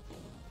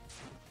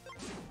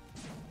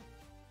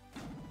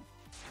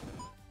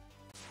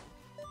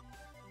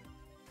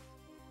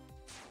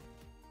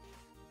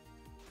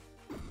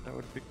 That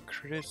would be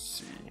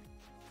crazy.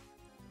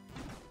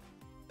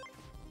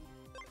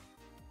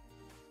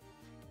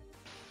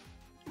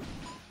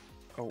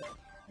 Oh,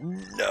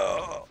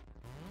 no!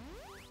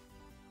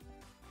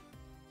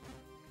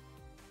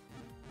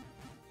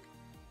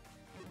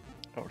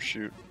 Oh,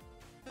 shoot.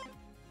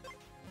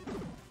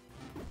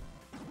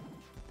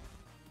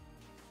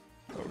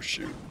 Oh,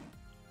 shoot.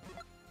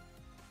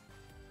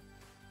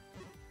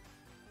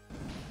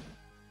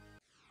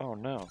 Oh,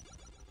 no.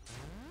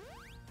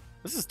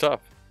 This is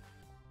tough.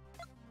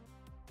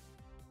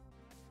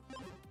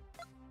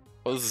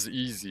 Well, this is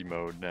easy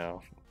mode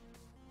now.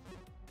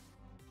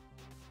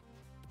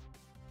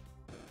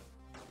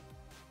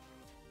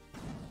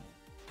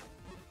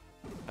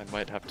 I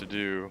might have to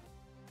do...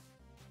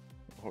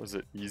 What was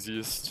it?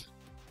 Easiest?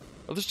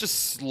 Oh, there's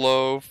just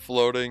slow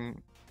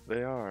floating...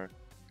 They are.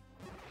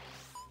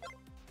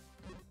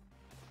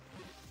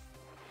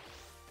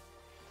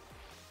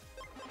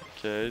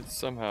 Okay,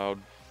 somehow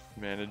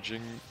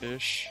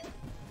managing-ish.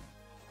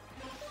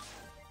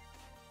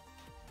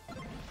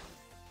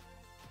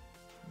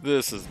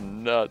 This is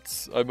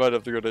nuts. I might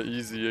have to go to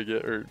easy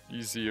again, or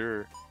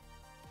easier.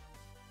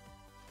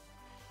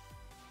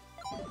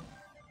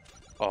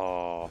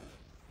 Oh.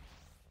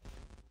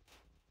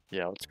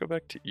 Yeah, let's go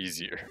back to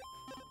easier.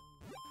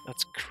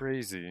 That's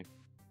crazy.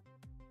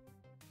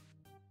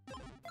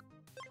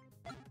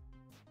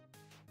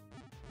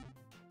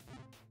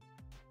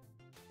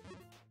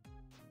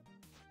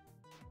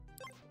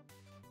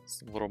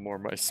 It's a little more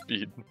my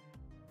speed.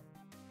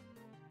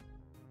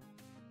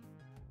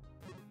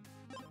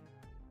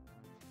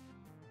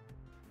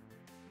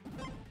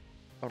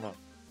 Oh no.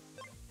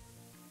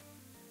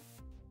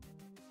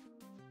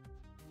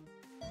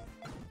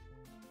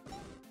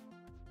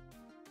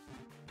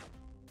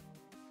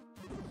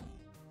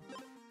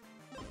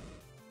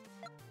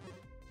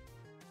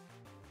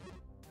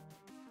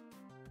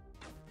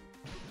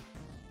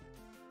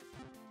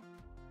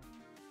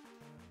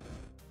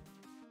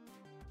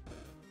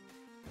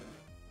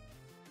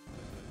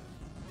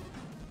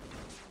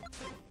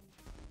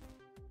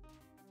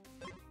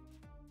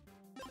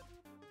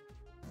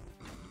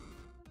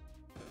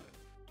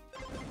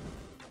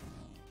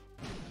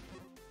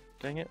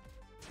 Dang it.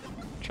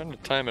 I'm trying to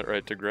time it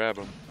right to grab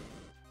them.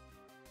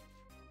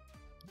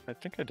 I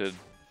think I did.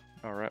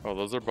 Alright, oh,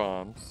 those are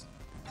bombs.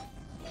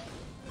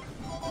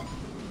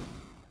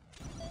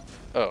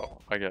 Oh,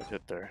 I got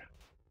hit there.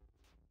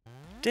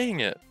 Dang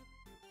it!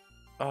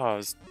 Oh, I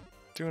was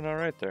doing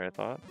alright there, I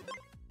thought.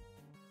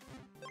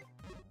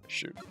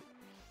 Shoot.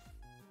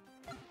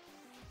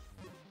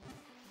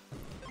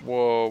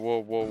 Whoa, whoa,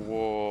 whoa,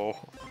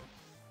 whoa.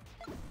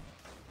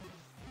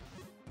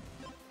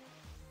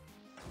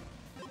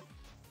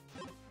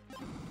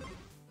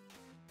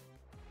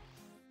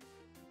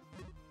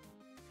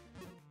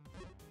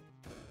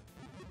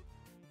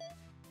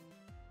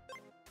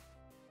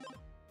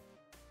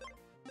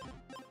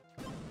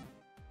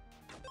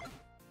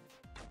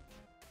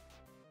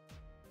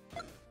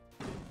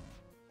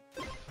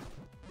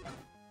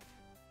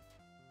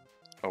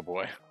 Oh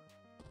boy.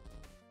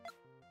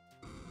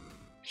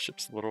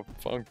 Ship's a little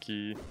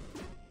funky.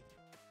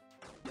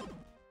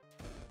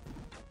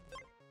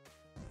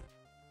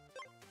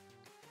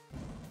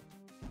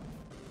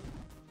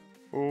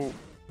 Oh.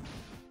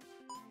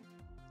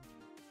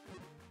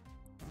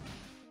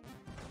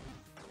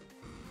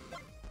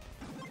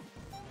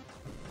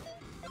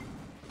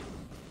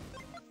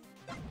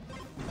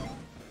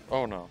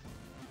 Oh no.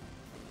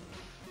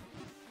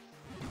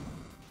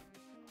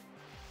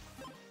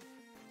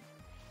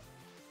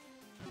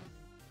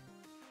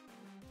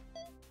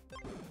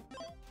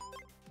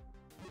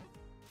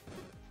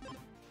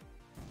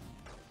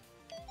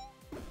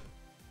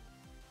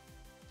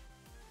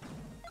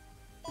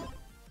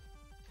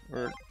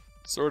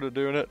 Sort of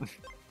doing it.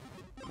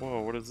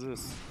 Whoa, what is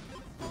this?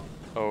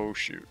 Oh,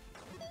 shoot.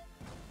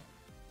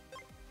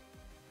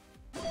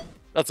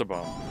 That's a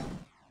bomb.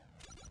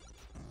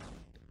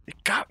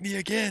 It got me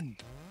again!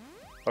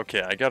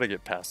 Okay, I gotta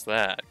get past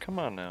that. Come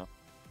on now.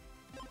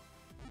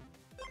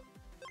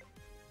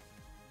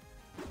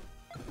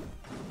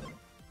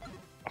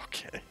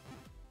 Okay.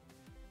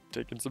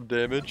 Taking some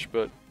damage,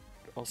 but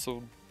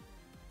also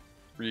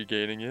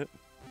regaining it.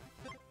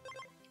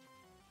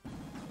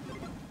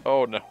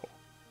 Oh no.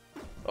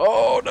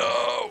 Oh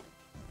no!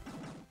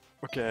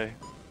 Okay,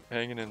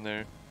 hanging in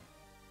there.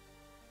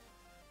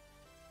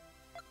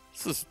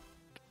 This is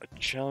a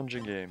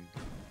challenging game.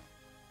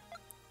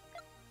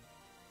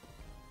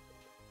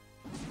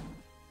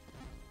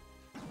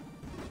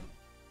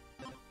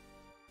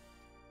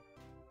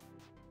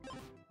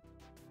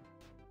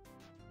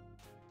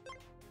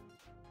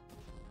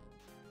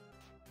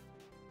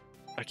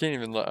 I can't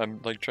even,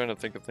 I'm like trying to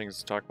think of things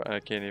to talk about. I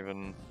can't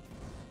even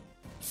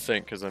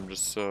think because I'm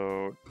just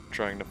so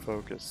trying to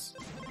focus.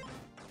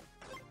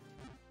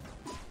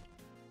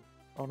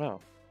 Oh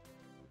no.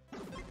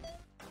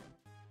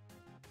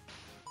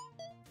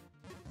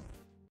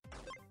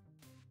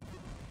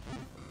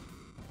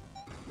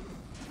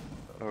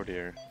 Oh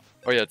dear.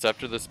 Oh yeah, it's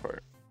after this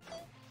part.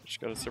 Just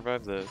gotta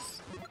survive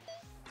this.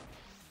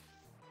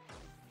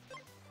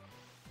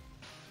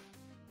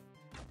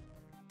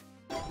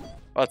 Oh,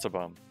 that's a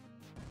bomb.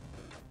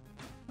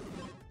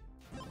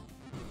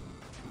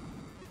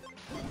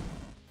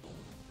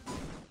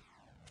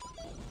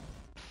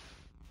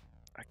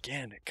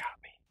 Again, it got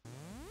me.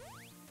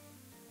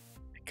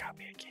 It got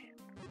me again.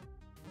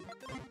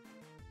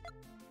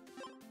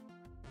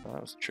 Oh,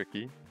 that was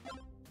tricky.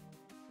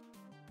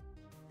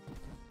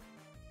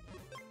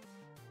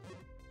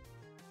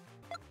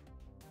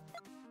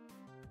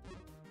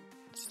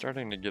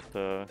 Starting to get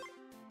the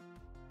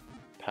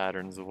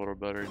patterns a little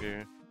better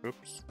here.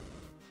 Oops.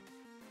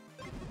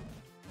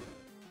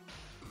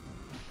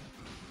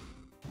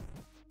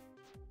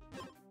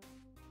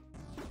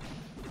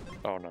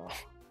 Oh no.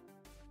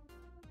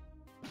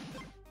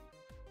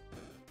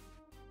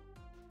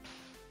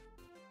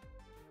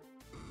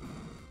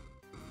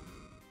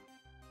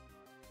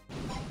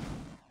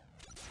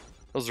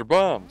 Those are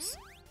bombs.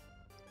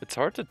 It's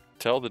hard to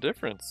tell the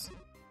difference.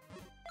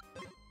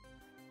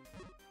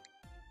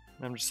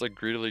 I'm just like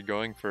greedily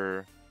going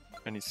for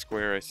any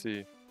square I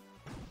see.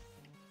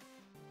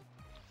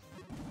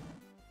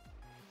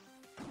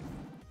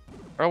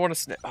 I want a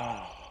snake.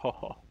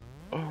 Oh.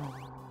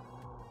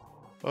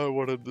 I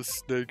wanted the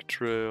snake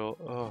trail.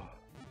 Oh.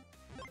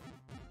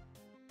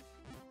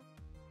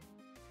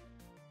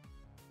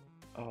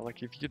 Oh,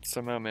 like if you could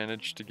somehow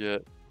manage to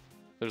get...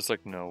 There's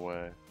like no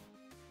way.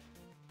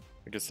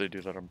 I guess they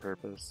do that on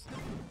purpose.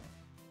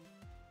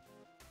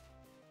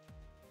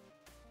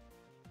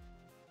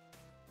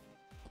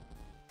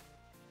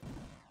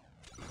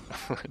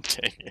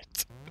 Dang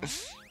it.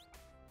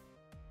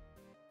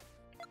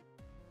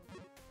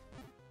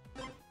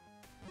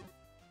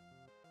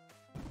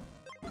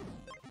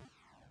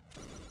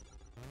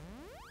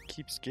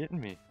 Keeps getting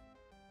me.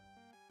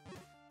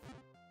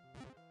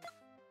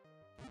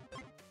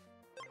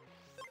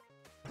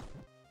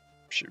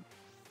 Shoot.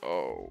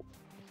 Oh.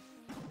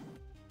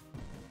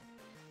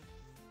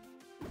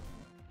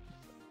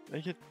 They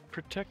get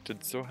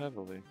protected so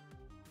heavily.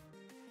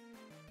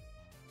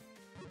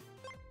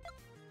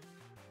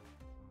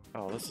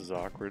 Oh, this is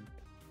awkward.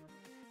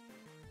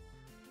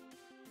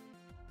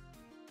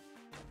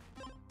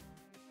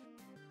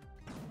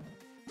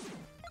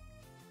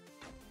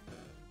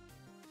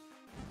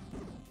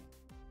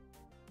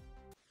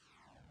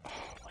 Oh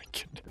my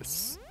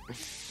goodness.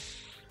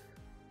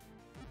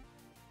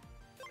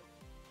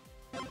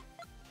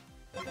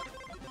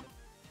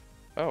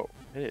 Oh,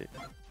 hey.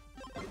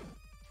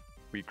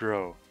 We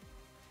grow.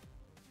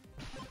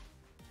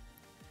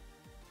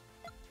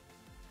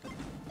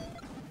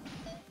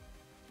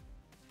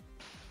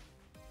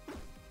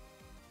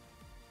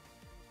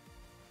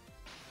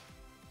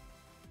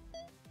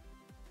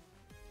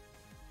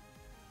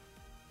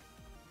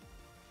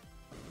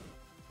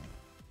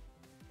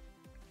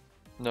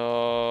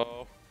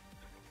 No.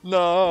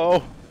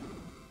 No.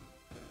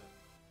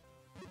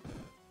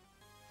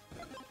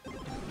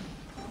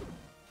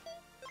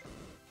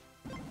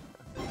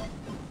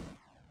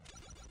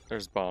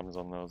 There's bombs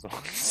on those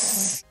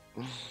ones.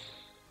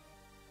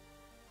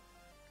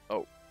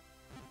 Oh.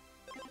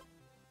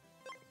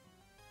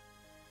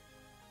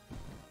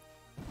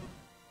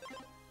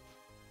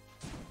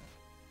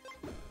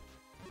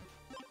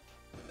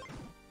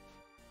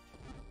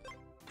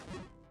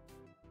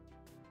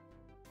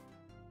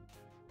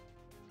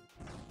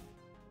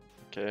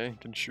 Okay,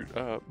 can shoot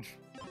up.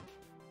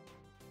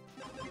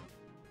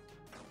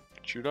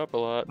 Shoot up a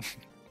lot.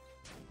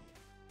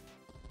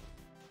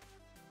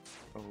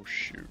 Oh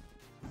shoot.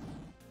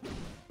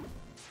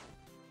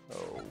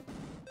 Oh.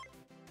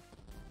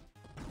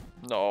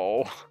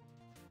 No.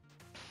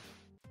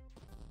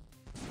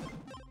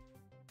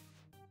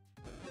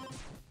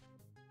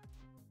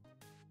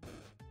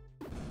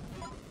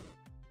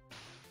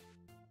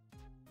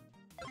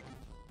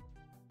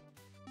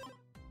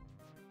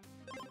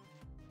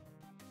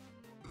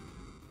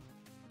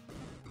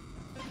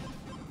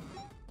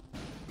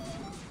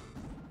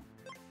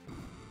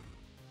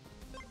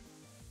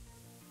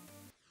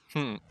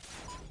 Hmm.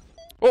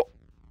 Oh!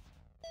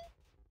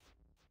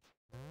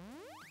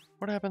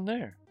 What happened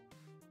there?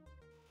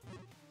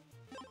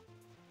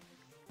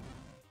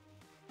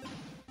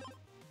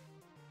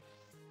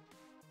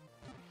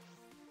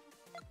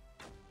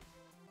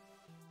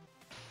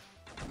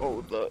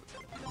 Oh, the...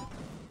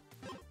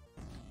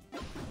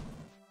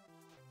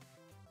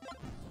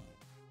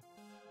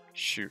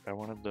 Shoot, I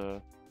wanted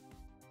the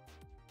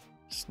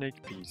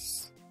snake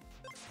piece.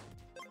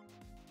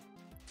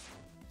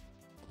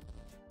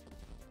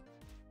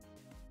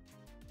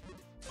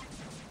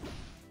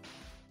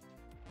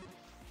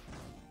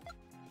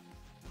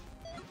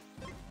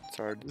 It's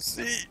hard to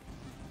see.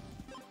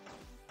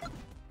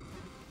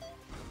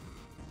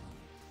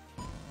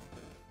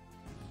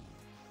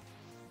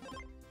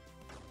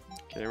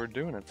 Okay, we're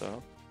doing it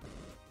though.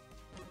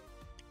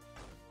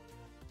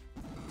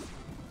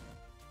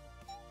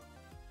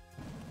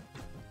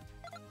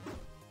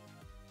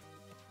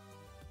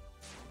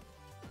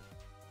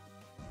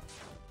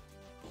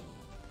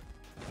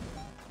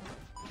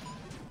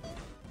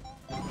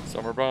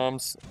 Summer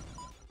bombs.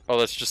 Oh,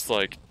 that's just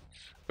like,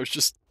 I was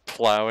just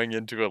plowing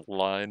into a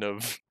line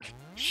of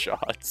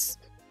shots.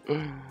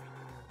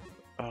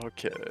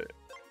 Okay.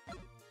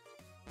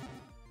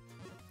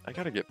 I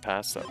gotta get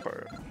past that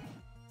part.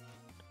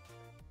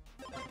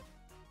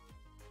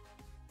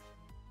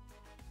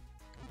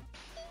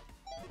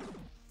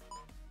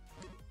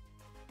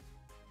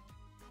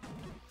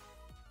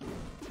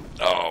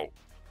 Oh!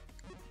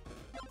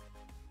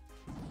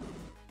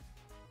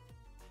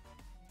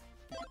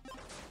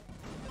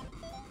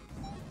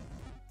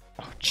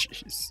 Oh,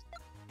 jeez.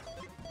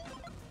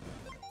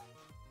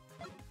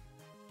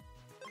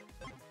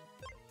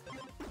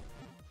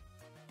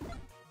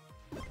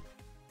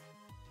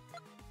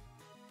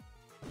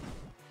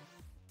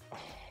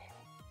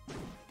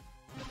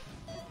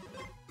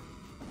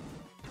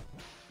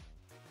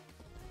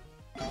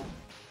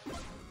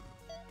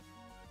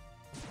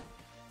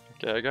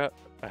 Okay,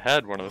 I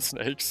had one of the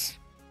snakes.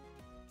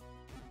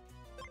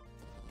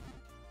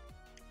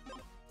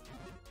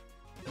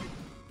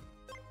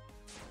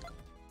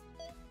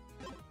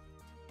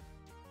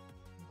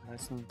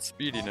 Nice and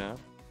speedy now.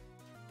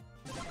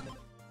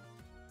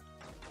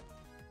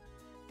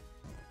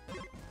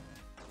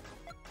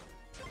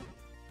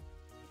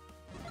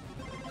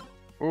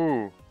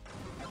 Ooh.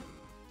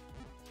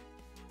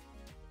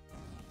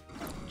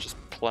 Just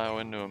plow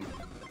into him.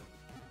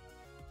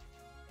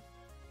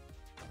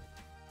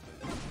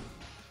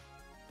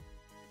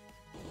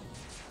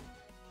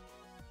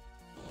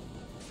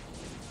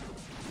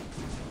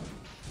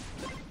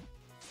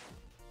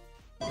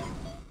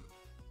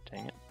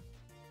 Dang it.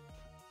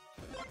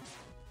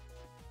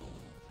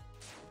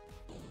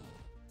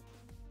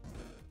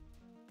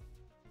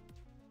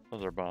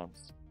 Those are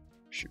bombs.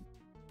 Shoot.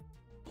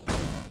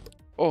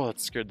 Oh,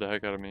 that scared the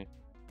heck out of me.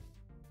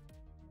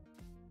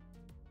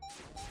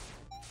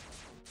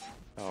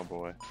 Oh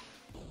boy.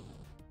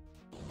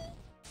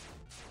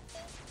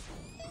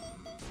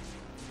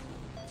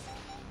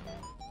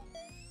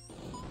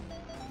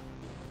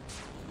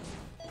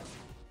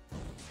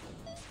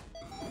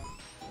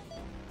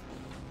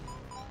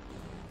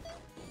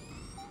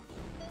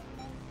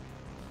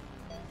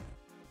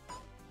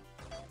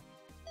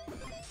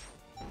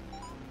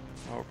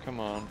 Oh, come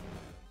on.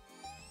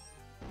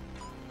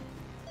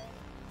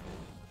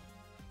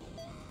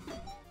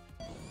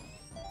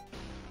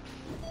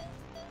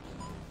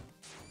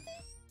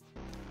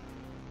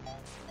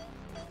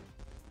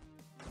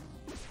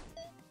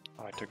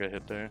 Oh, I took a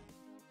hit there.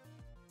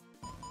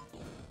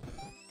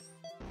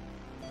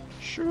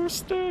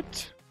 Shoot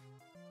it!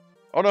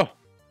 Oh no!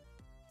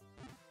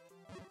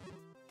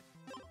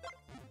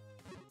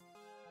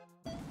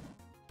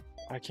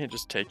 I can't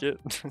just take it.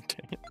 Dang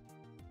it.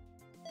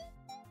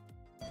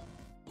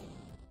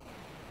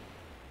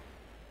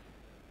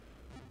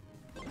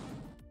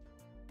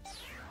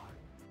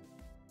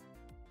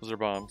 Those are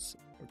bombs.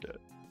 Okay.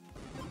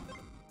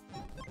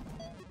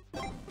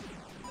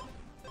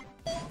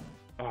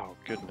 Oh,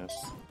 goodness.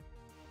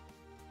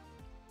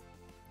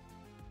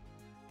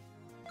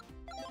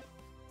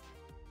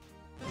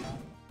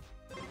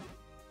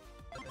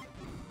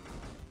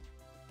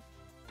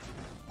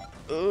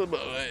 Oh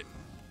boy.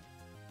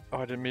 Oh,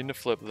 I didn't mean to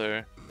flip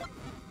there.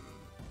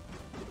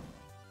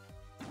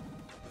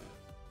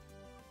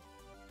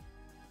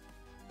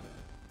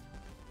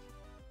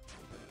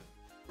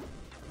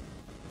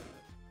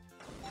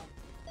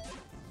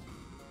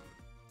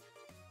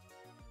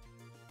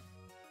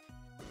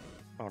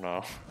 Oh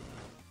no.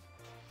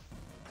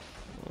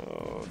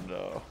 Oh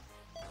no.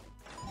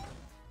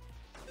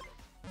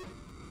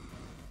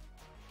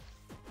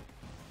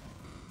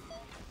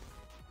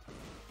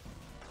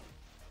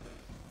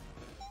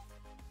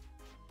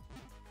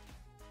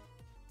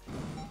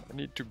 I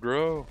need to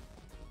grow.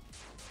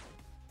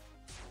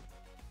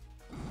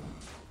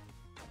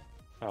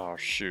 Oh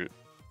shoot.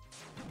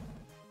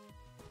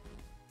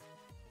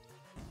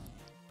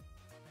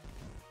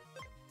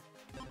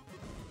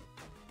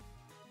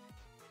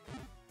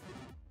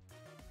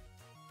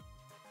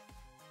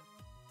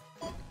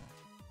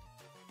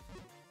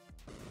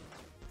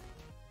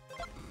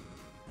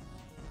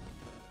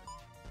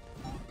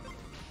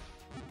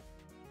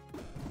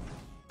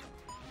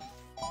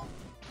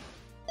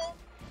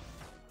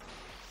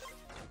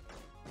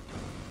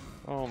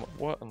 Oh,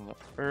 what on the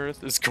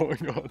earth is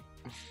going on?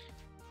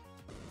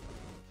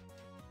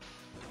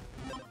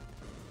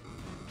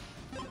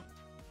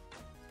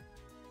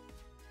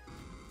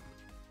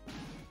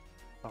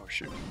 Oh,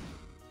 shoot.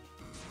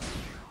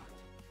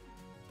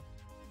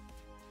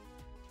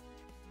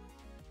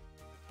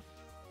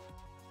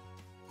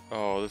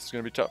 Oh, this is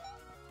gonna be tough.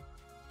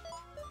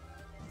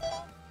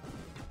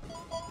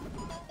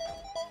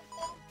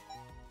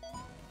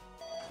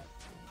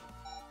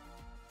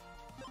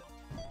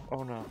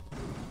 Oh no.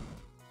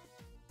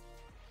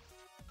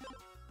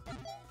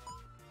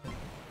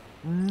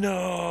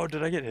 No,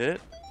 did I get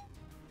hit?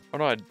 Oh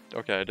no,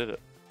 okay, I did it.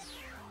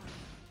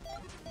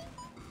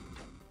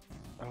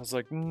 I was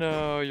like,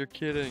 no, you're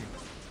kidding.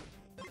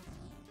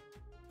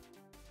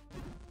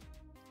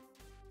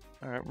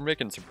 Alright, we're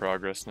making some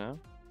progress now.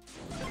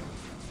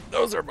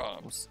 Those are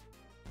bombs.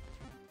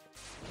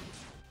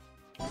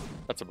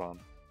 That's a bomb.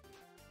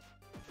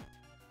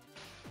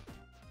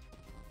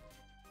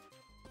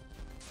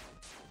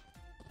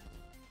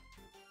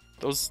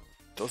 Those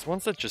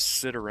ones that just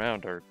sit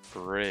around are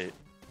great.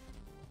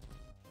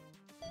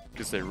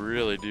 Because they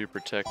really do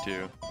protect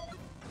you.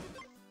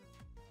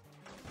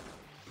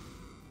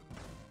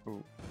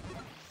 Ooh.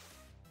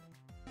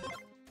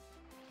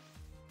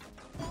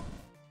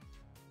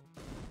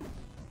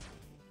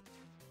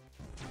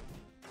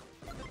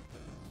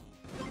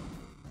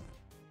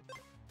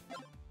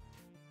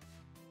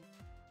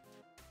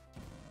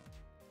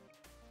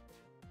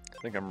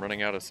 I think I'm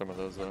running out of some of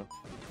those though.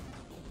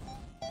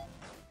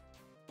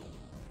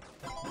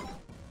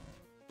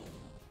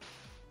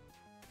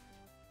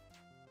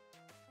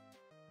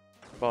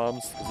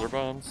 Bombs, those are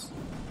bombs.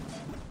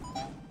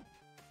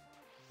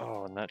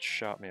 Oh, and that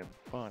shot me a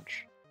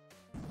bunch.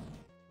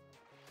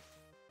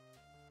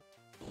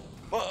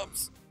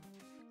 Bombs!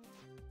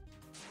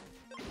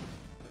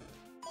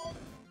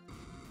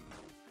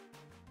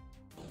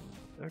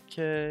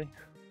 Okay.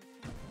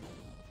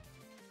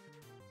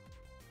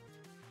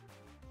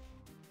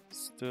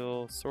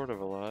 Still sort of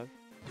alive.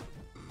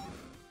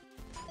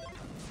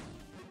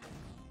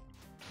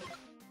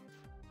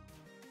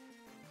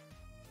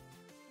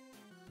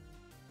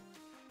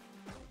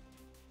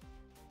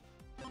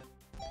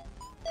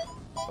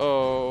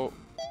 Oh.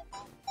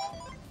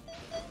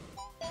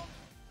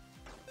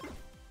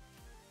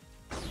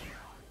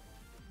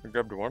 I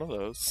grabbed one of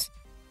those.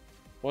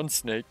 One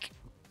snake.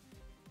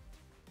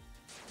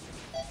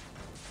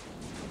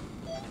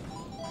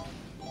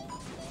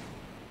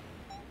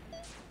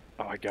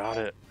 Oh, I got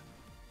it.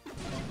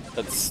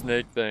 That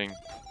snake thing.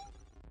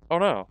 Oh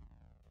no.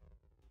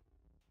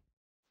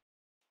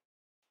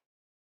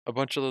 A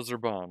bunch of those are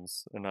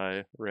bombs, and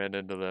I ran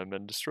into them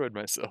and destroyed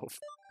myself.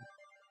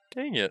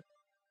 Dang it.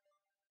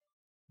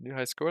 New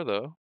high score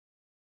though.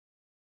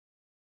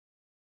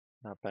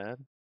 Not bad.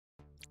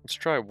 Let's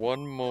try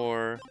one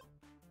more.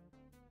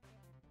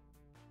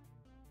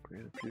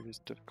 Greater previous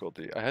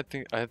difficulty. I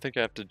think I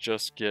have to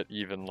just get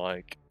even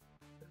like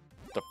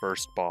the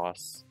first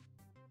boss.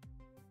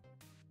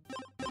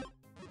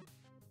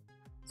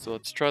 So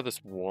let's try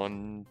this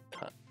one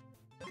time.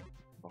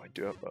 Oh, I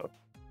do have a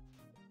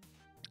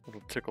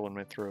little tickle in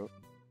my throat.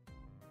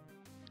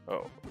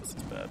 Oh, this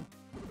is bad.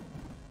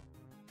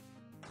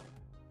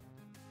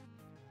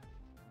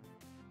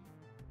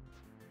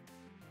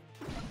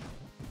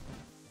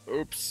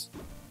 Oops.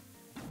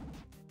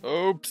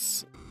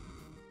 Oops.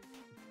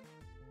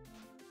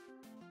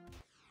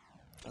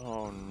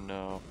 Oh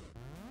no.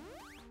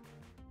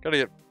 Gotta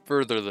get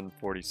further than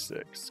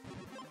 46.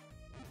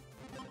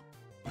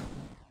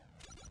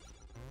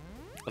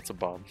 That's a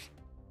bomb.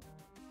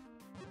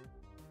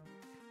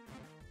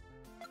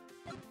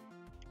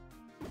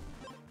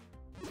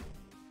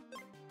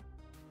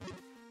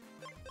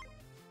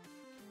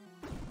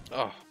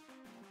 Oh.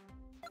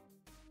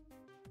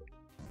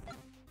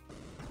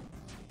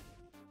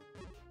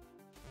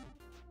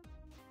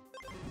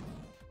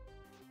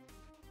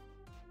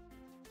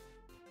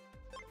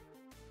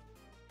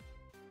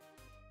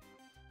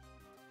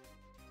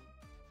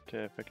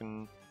 Okay, if I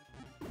can...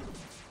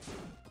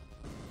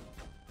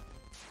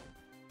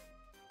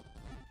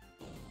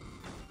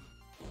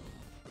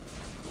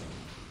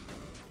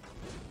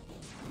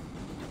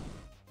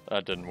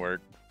 That didn't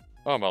work.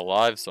 Oh, I'm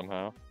alive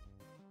somehow.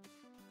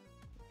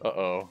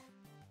 Uh-oh.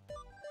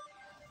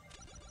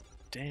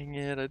 Dang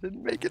it, I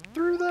didn't make it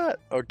through that!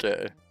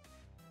 Okay.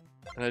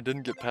 And I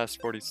didn't get past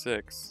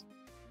 46.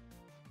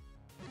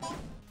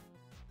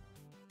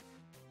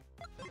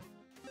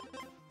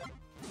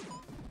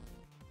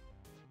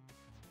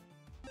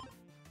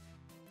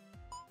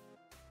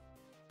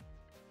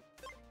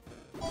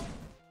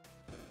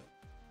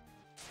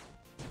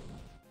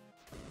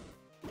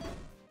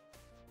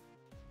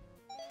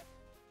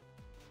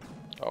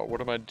 Oh,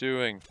 what am I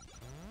doing?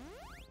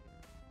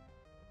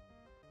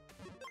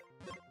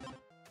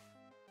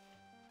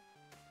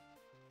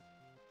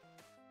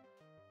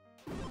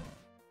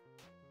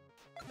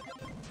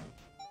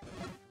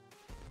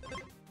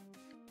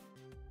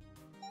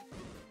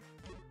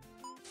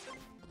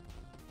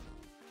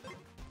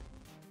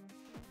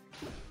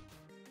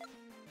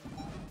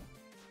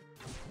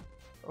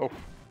 Oh.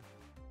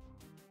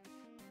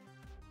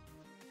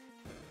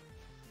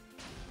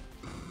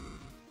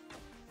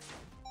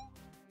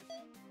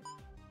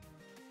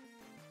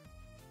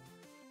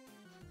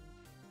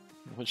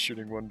 I was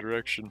shooting one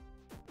direction.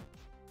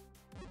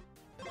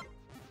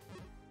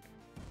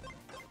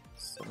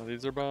 Some of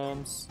these are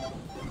bombs.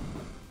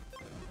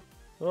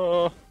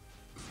 Oh.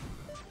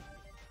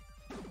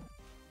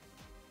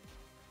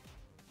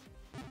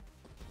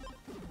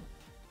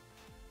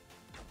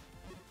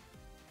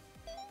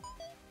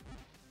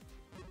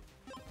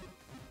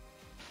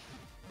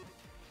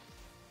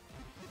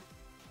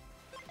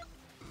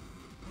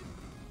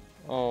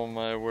 Oh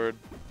my word.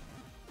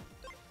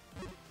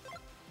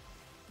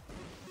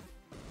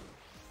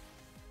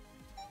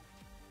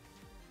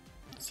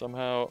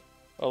 Somehow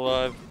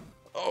alive.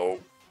 Oh!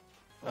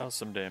 That was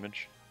some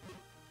damage.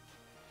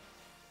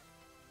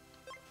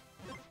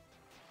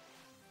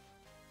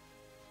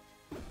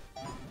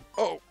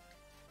 Oh!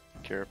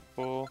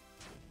 Careful.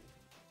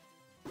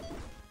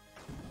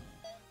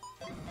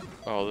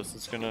 Oh, this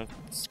is gonna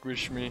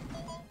squish me.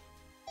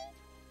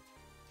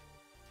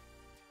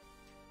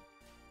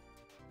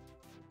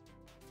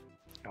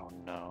 Oh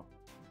no.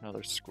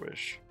 Another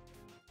squish.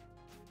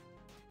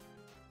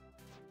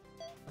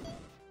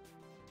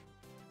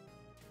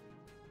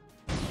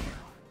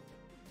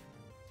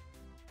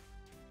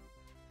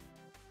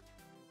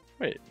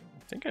 Wait,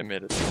 I think I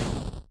made it.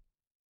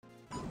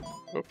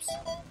 Oops.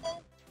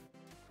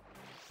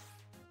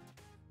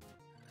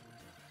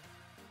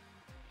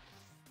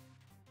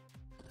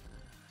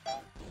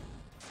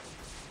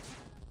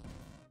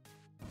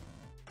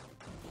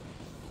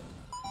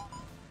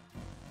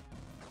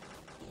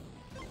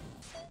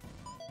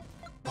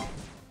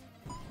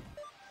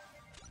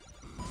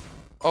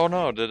 Oh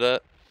no, did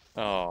that?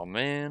 Oh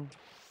man.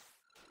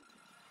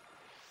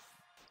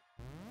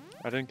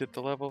 I didn't get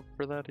the level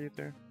for that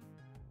either.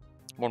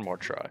 One more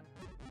try.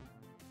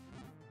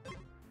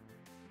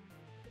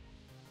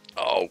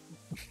 Oh!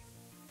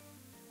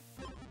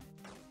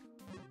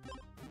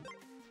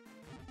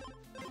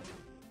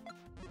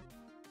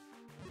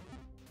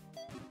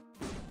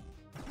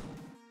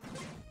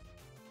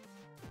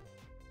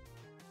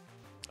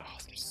 Oh,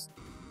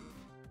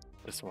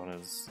 this one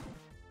is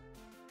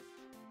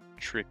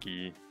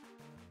tricky.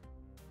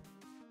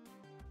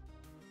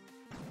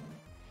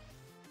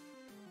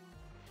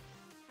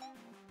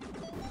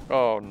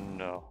 Oh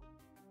no.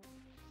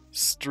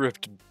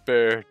 Stripped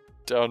bare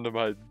down to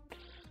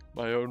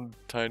my own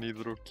tiny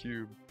little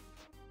cube.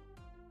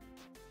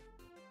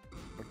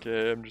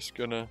 Okay, I'm just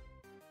gonna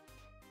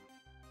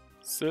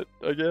sit,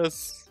 I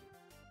guess.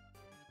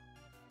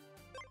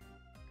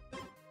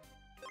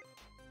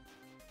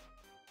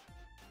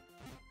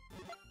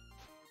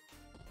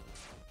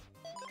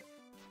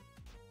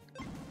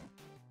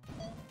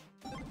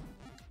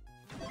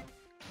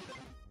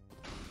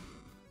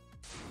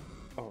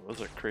 Oh,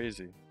 those are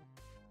crazy.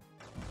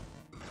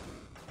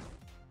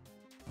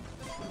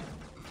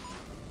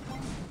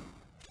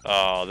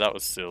 Oh, that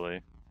was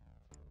silly.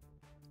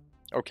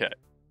 Okay,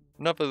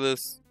 enough of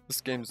this.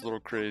 This game's a little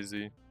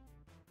crazy.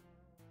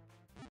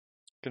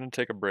 Gonna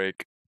take a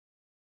break.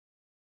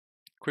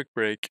 Quick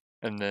break,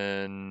 and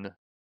then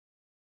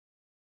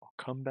I'll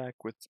come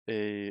back with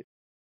a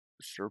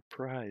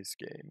surprise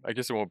game. I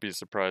guess it won't be a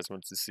surprise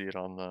once you see it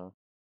on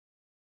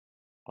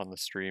the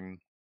stream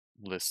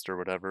list or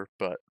whatever,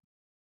 but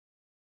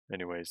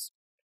anyways,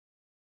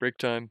 break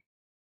time,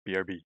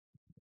 BRB.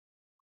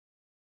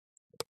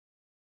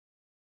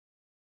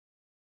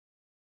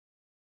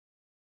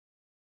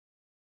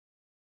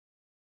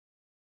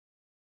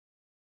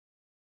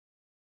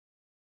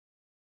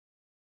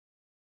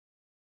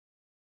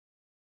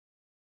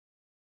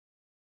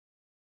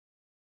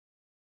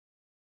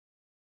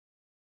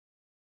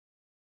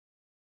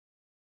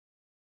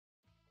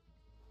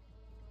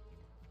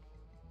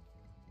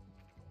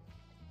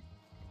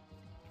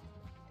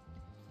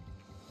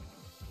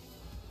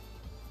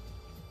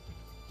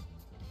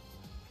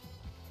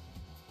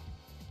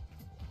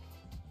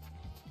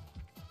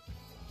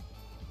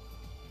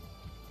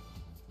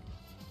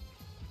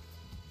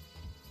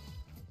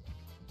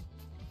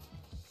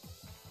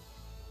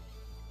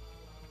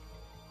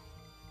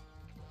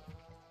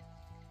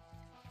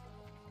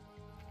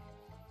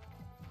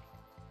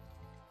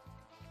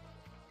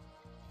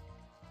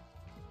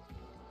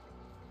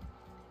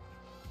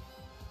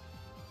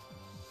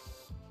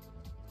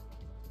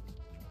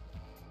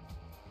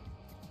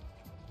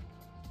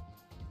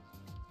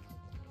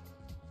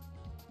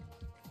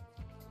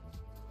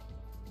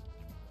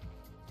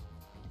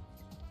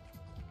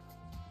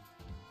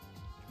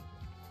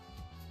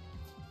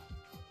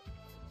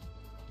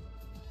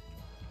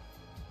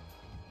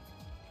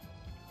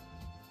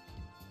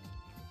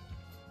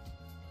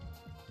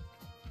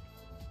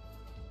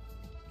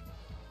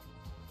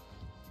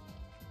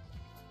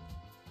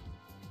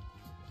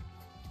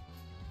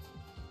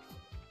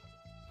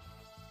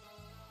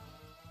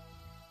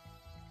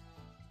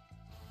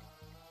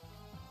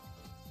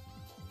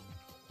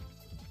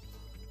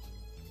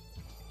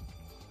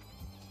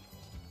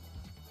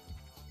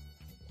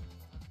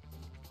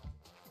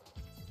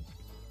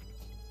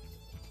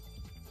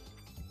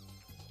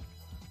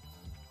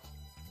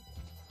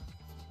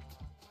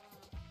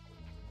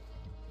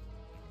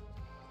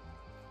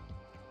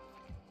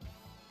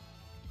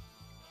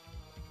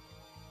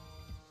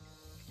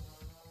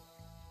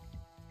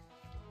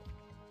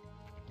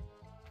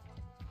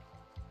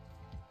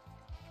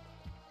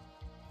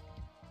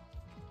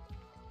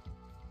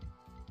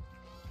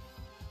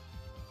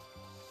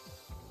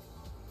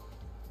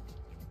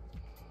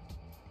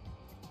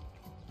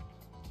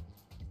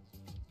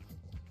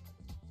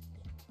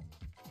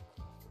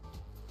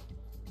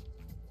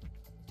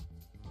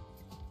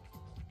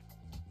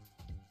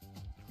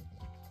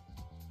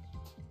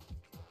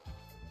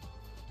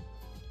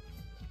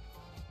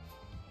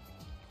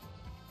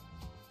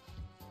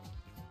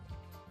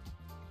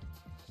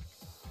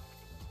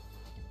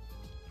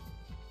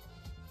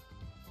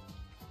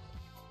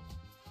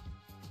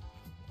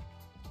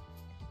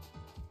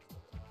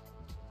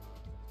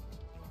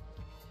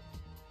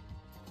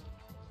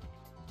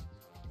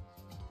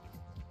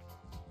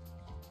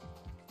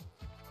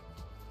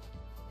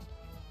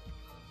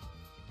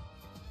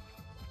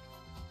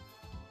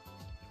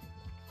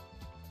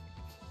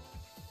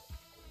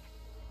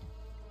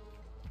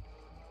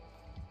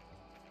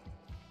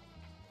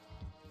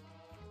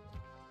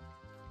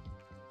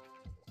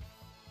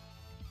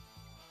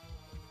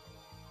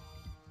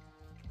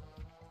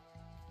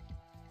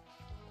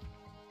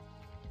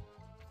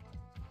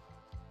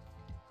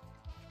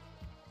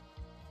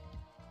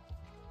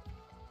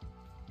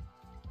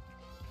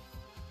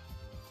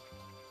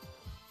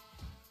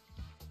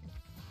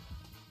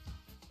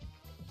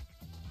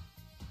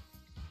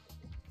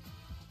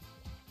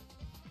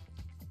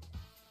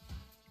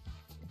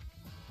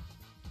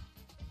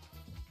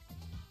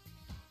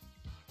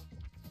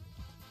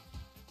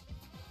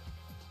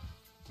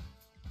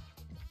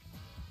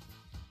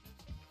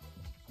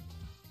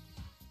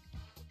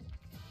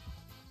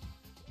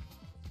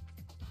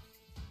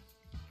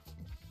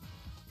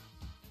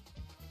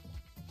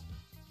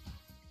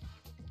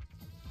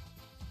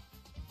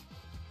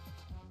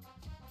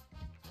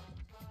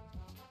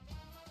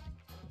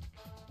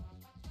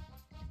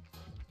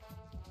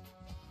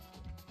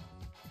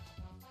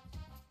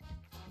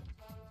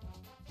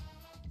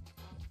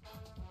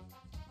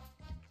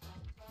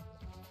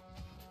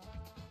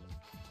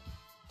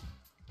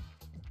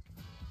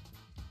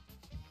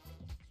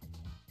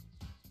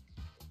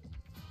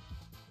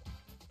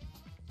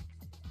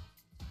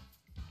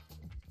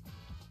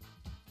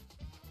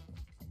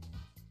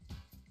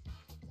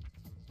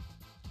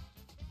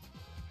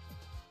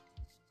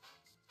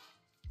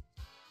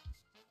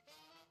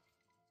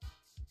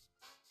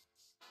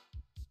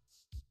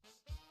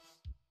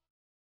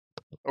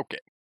 Okay,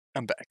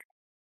 I'm back.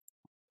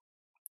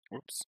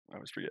 Whoops, I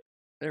always forget.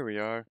 There we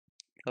are.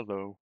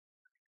 Hello.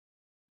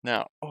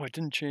 Now, oh, I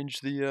didn't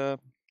change the,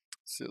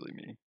 silly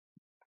me.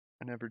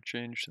 I never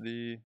changed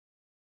the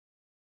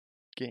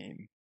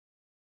game.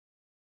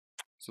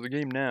 So the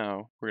game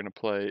now we're gonna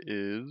play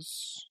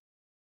is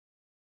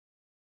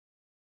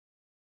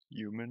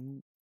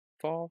Human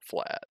Fall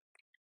Flat,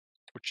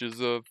 which is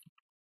a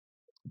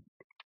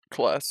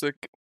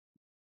classic,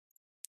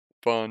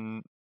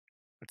 fun.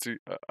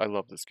 I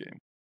love this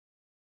game.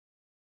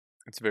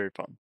 It's very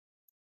fun,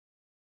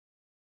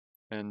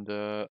 and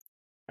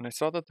I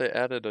saw that they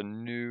added a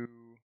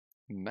new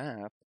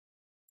map,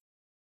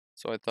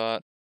 so I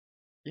thought,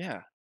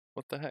 yeah,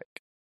 what the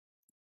heck?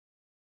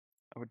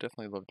 I would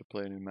definitely love to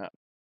play a new map.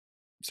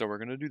 So we're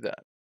gonna do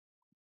that.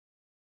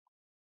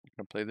 We're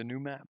gonna play the new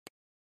map.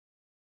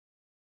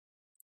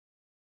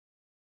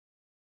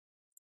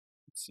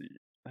 Let's see.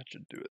 That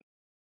should do it.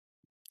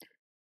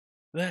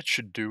 That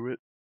should do it.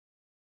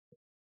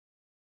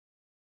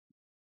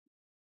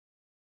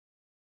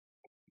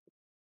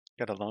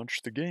 Gotta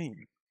launch the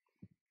game.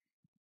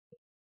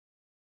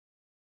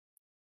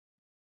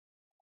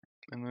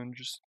 And then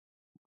just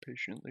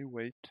patiently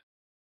wait.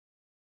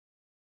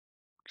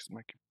 Because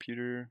my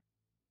computer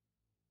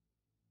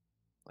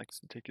likes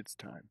to take its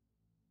time.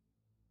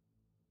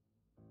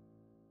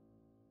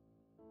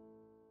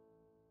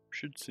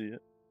 Should see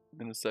it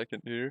in a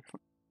second here.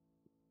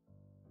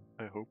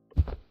 I hope.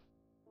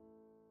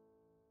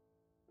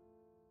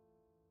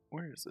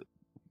 Where is it?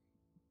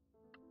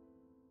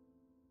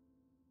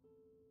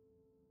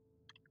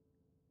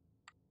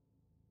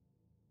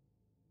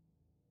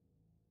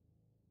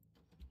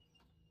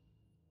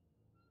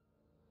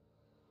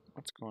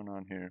 What's going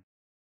on here?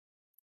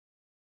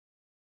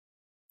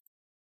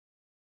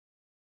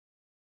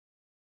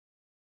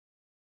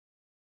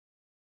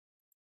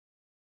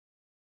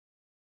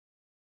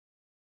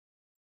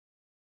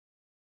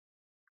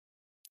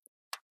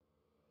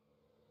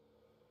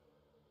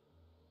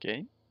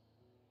 Game?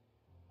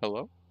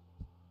 Hello?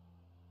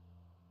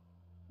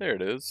 There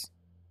it is.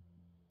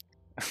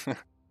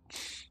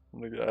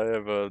 Look,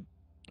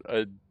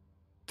 I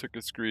took a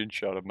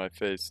screenshot of my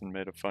face and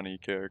made a funny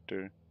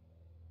character,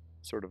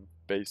 sort of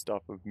based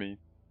off of me.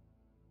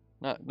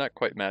 Not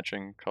quite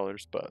matching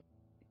colors, but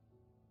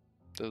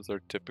those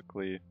are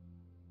typically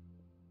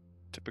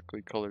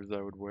colors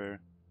I would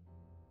wear.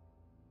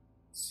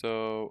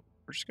 So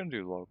we're just gonna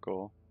do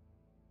local.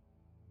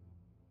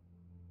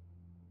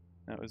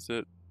 That was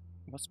it.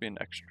 Must be an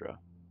extra.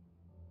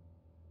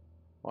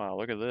 Wow,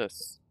 look at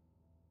this.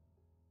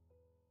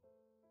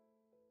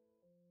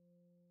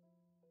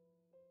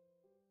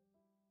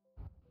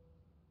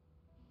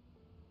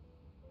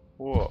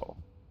 Whoa.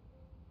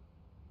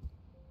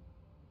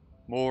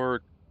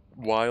 More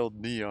wild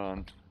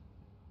neon.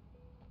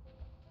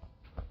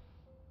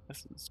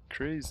 This is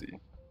crazy.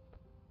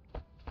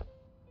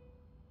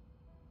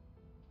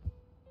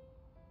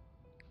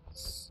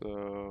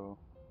 So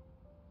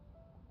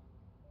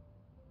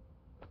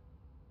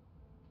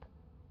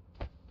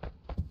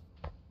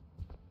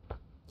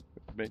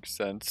it makes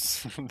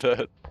sense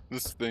that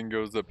this thing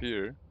goes up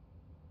here.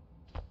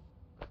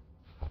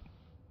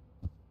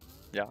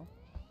 Yeah.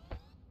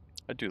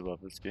 I do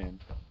love this game.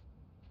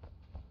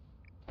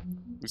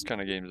 These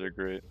kind of games are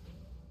great.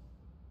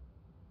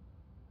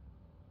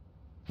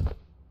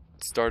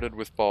 It started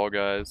with Fall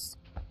Guys.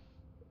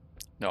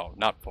 No,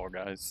 not Fall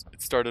Guys.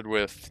 It started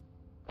with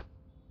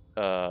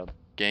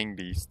Gang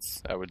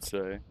Beasts, I would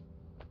say.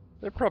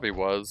 There probably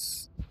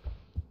was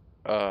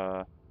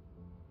a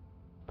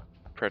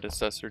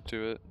predecessor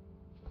to it,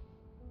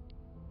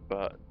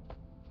 but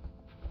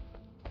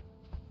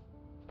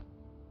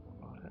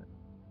what?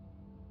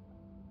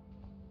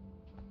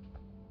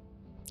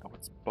 Oh,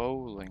 it's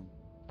bowling.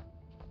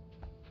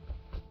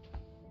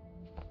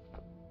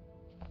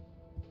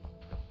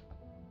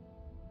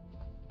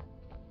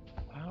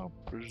 How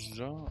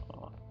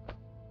bizarre.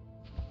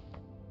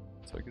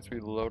 So I guess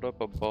we load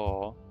up a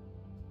ball.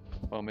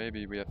 Well,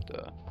 maybe we have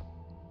to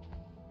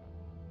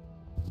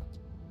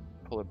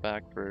pull it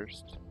back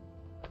first.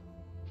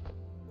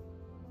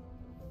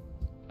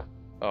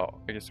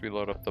 Oh, I guess we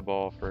load up the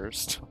ball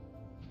first.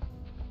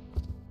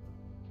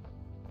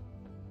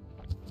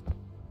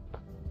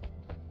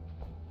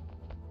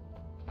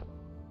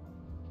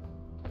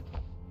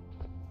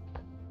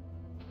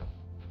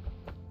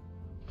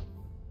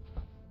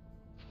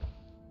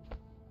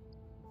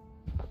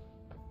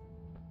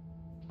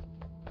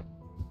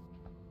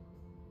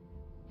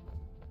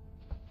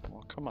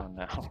 Well, come on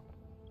now.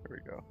 There we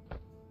go.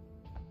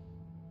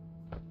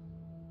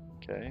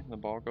 Okay, the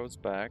ball goes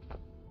back.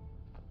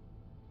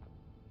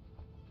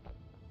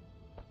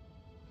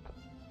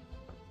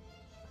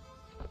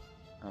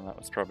 Oh, that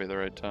was probably the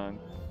right time.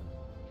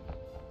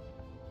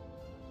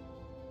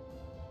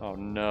 Oh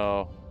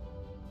no.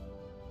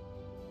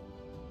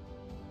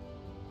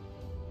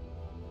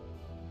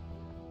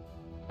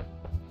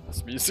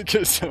 This music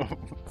is so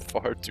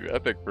far too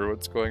epic for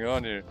what's going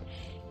on here.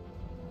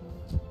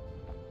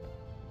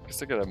 I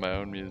guess I could have my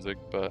own music,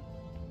 but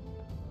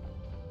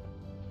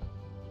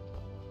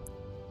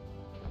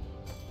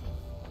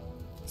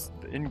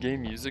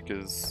in-game music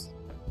is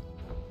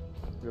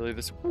really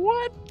this.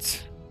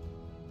 What?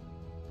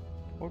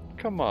 Well,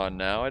 come on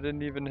now. I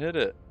didn't even hit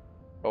it.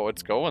 Oh,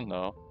 it's going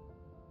though.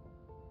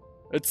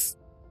 It's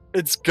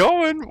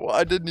going. Well,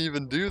 I didn't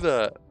even do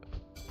that.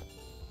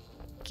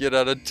 Get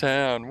out of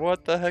town.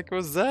 What the heck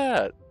was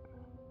that?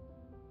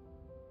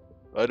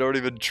 I don't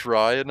even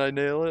try and I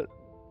nail it.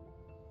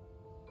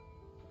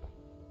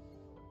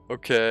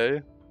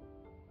 Okay.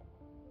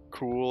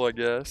 Cool, I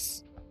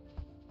guess.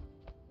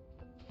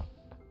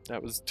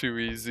 That was too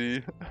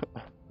easy.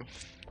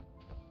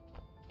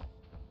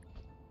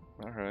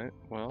 Alright,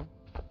 well.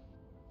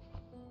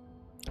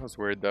 I was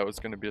worried that was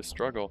going to be a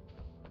struggle.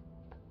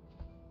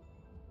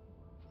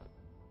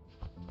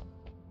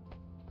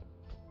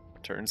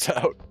 Turns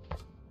out,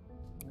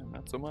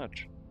 not so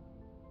much.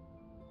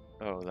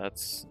 Oh,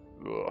 that's...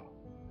 Ugh.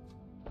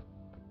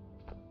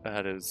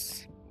 That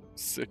is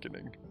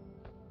sickening.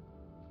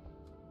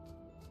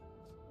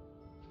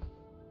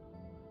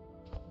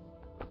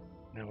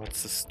 Now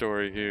what's the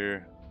story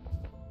here?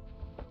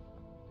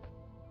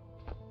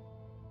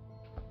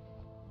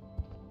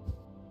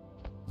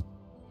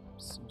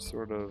 Some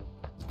sort of...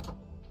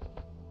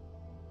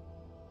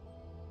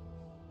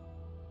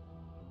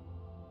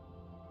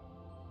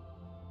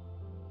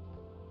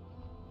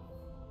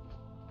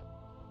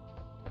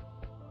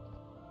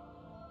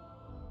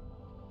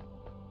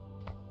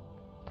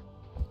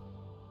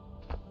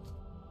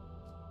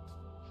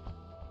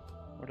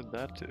 What did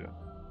that do?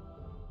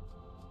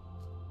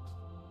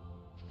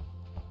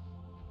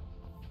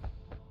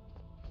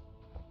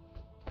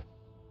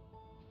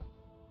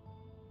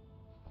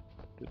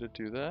 Did it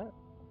do that?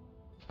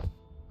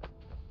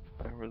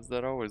 Or was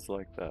that always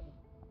like that?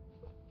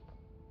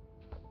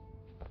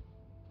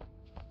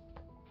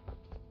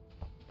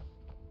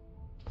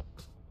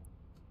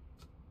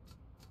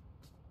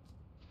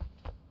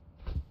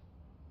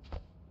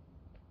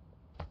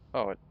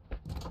 Oh, it...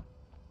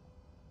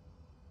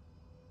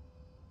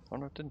 Oh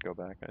no, it didn't go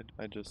back.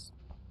 I just...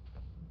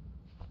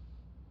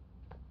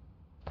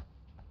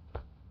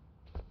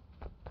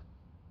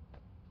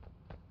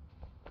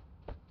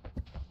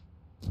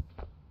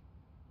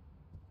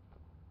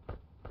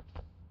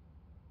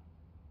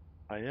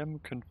 I am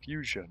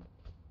confusion.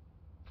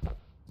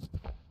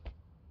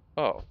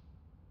 Oh.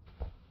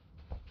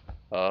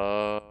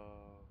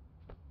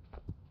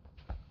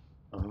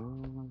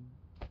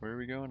 Where are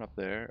we going up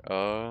there?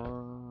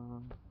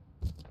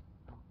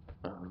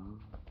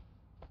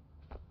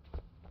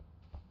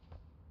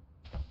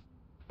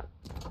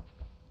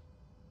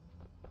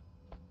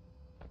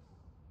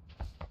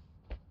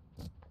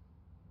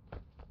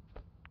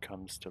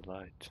 Comes to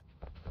light.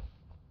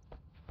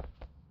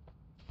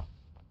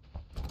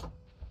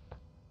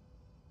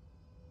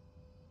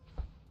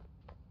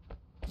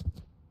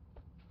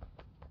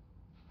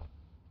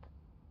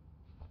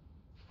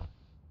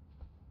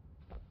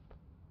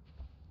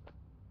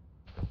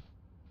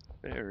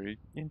 Very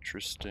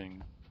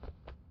interesting.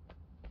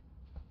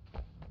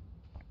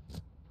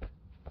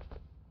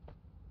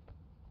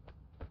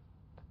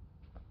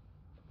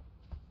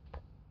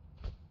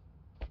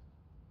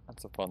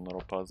 That's a fun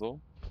little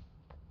puzzle.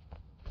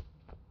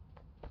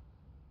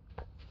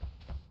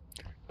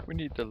 We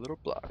need the little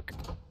block.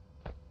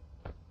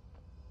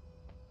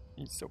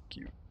 He's so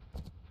cute.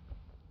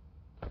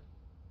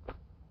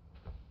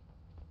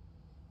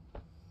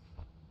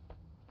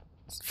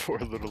 His 4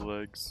 little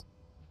legs.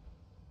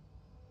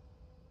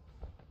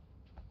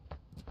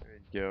 There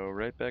you go,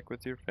 right back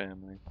with your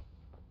family.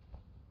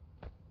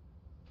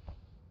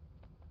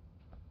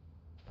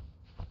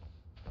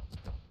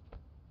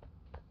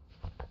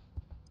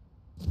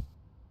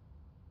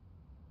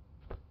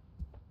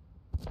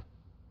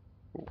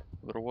 Ooh,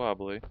 a little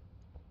wobbly.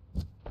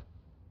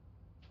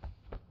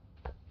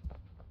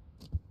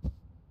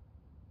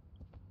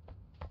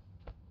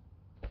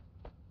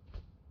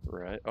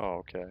 Right, oh,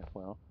 okay,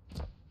 well.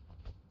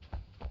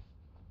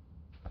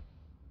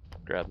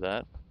 Grab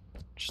that,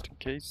 just in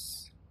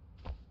case.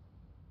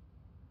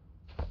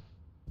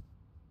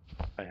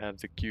 I have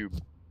the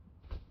cube.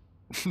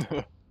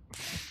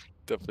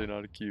 Definitely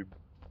not a cube.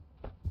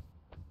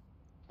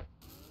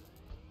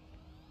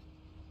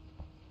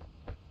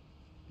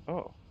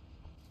 Oh.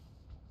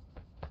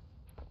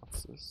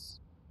 What's this?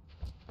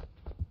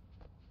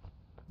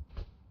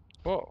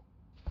 Whoa.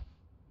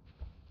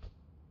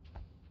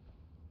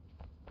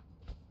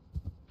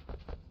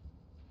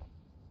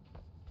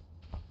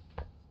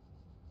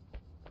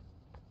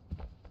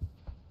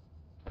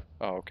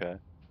 Oh, okay.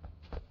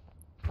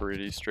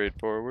 Pretty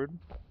straightforward.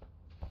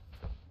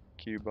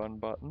 Cube on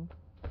button.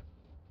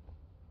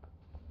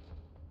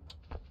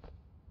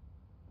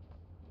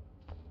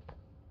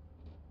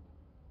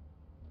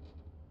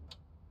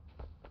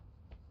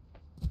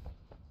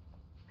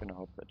 Gonna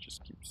hope that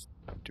just keeps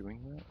doing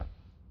that.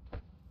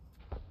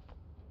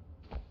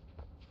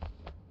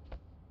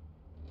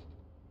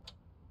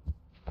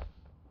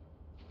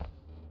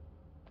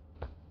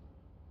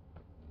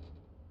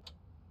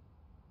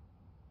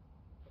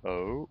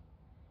 Oh.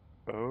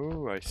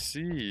 Oh, I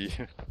see.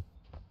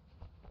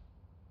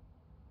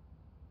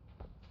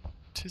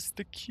 'Tis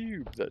the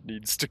cube that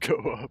needs to go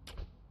up.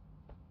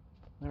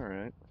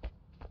 Alright.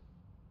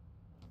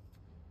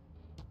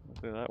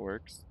 Hopefully that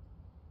works.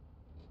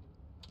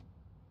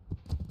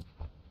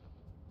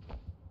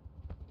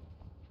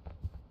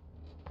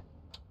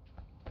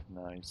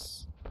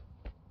 Nice.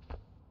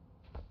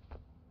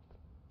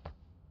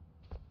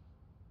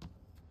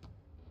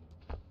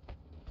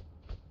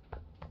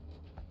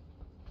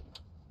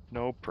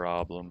 No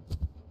problem.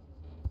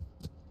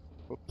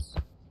 Oops.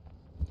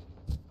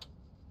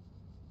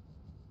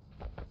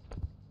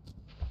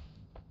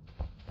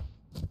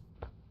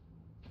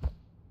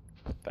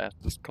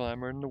 Fastest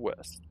climber in the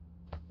West.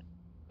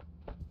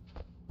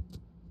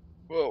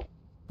 Whoa.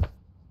 I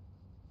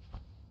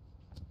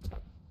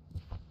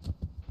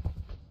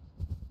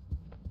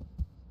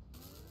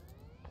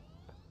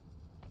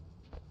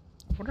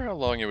wonder how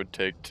long it would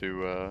take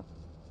to,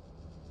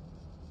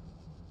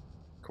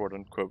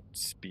 quote-unquote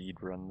speed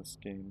run this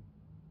game.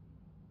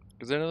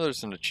 Because I know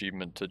there's an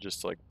achievement to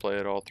just like play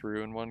it all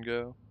through in one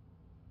go.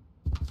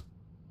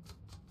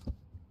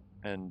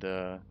 And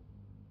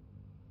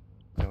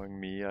knowing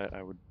me,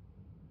 I would,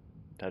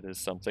 that is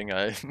something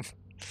I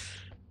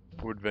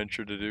would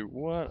venture to do.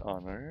 What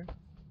on earth?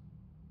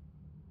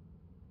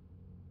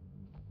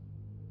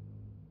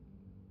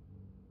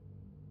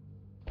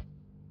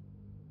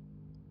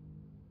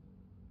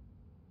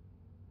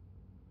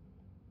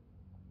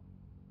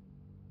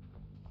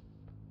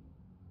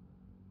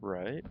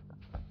 Right?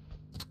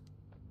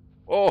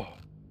 Oh!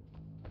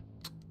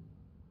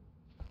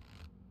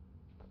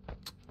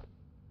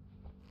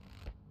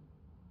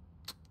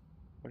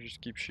 I just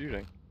keep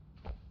shooting.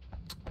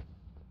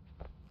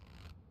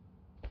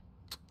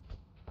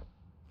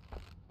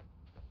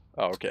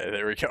 Oh, okay,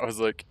 there we go. I was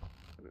like,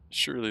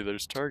 surely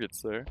there's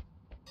targets there.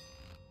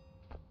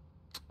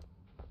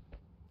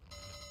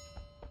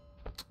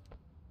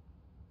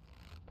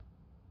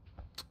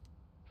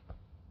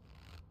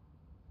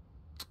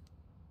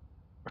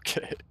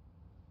 Okay.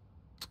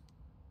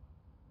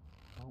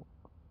 Oh.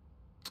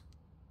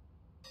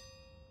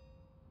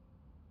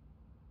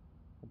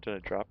 Did I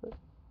drop it?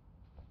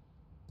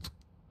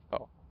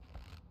 Oh.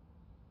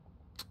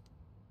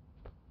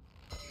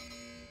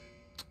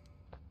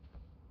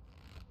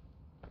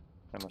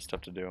 I must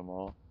have to do them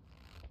all.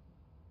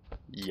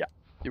 Yeah,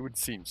 it would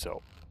seem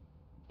so.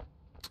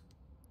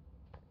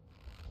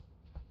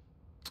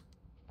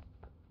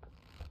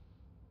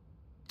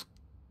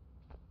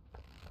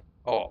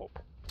 Oh.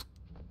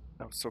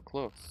 That was so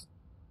close.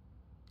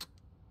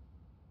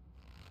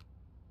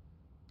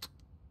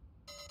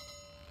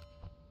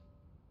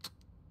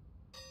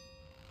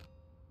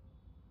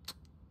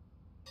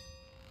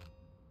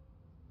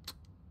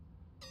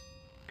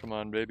 Come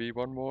on, baby,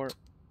 one more.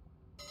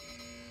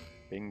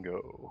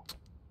 Bingo.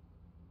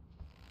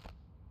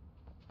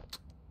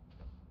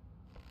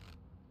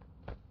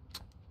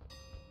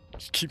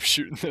 Just keep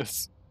shooting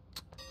this.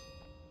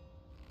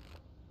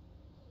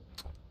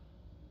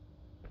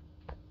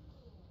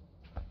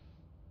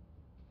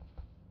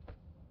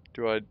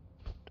 Do I...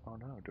 Oh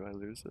no, do I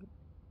lose it?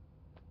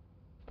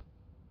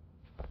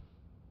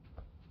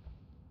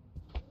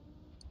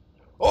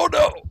 Oh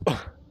no!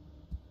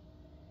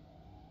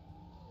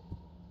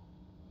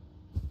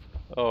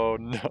 Oh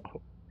no.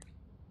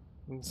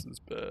 This is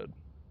bad.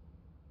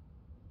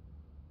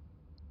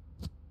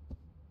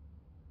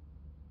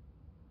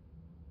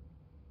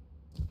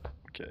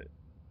 Okay.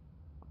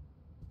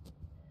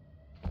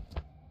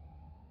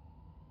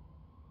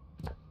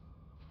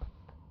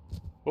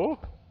 Oh,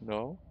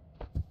 no.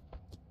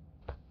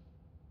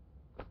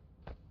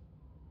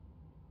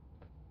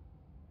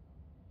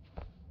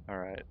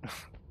 Alright.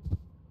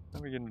 How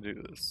are we gonna do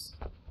this?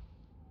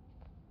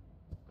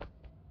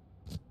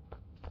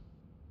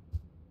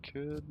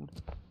 Could...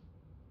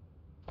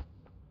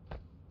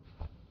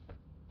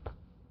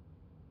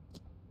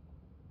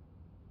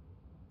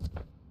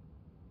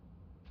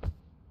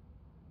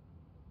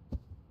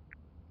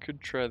 Could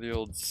try the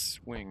old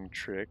swing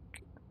trick.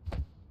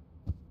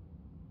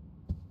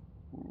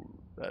 Ooh,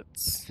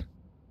 that's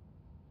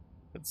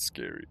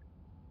scary.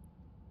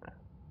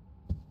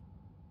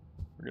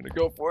 We're gonna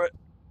go for it.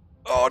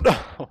 Oh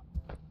no!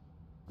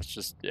 It's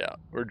just, yeah,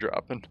 we're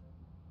dropping.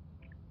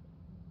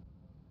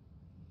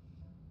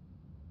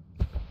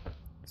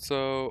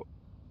 So,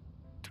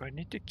 do I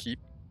need to keep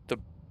the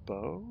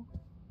bow?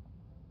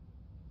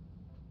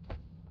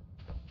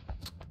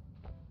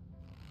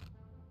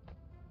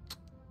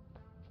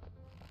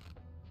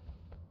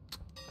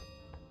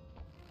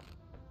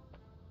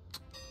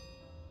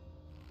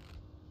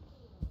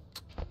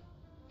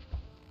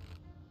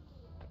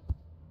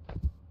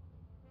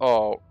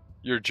 Oh,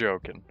 you're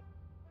joking.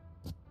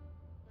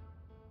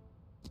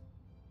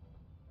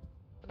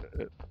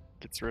 It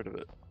gets rid of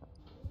it.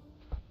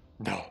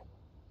 No.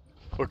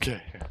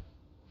 Okay.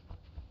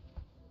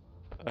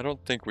 I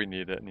don't think we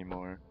need it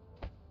anymore.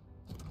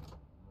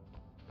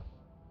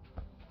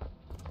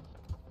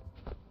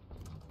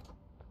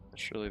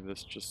 Surely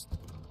this just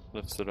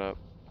lifts it up.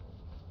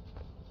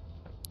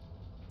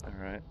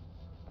 Alright.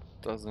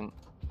 Doesn't...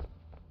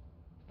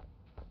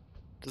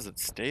 Does it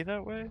stay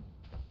that way?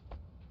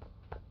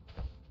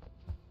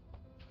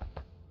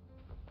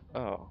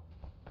 Oh.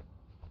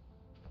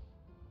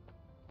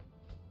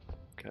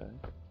 Okay.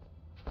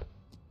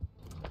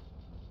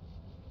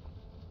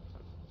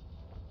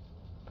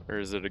 Or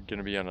is it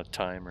gonna be on a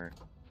timer?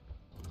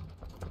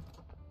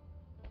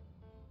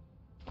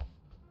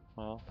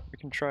 Well, we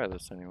can try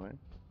this anyway.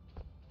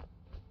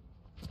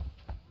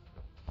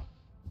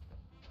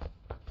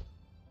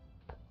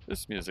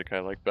 This music I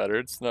like better.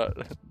 It's not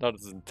not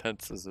as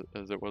intense as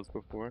it was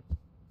before.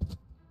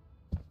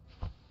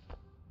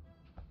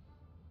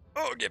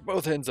 Oh, get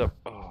both hands up!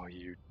 Oh,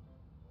 you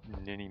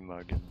ninny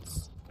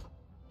muggins.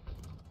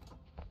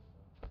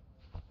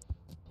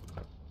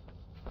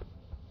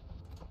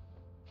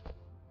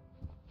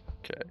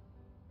 Okay,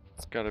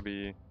 it's gotta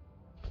be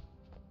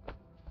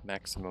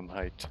maximum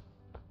height.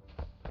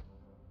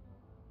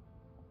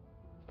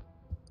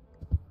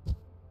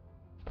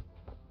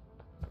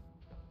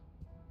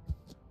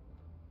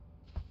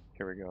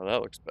 Here we go,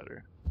 that looks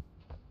better.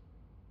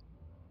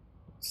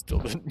 Still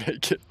didn't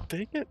make it.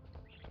 Dang it!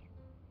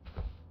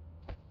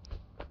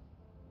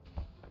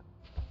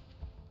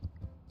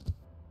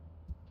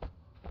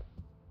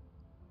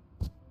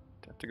 Do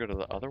I have to go to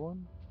the other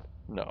one?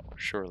 No,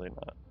 surely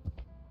not.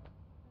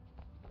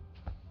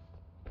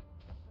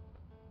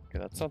 Okay,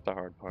 that's not the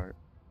hard part.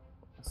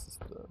 This is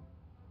the...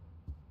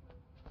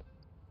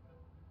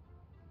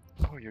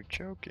 Oh, you're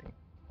joking.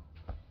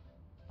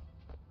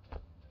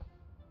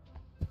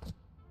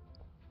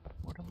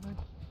 What am I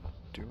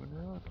doing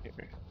wrong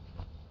here?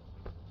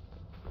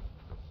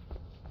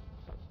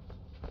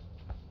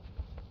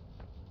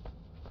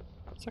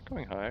 Is that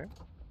going higher?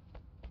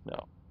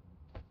 No.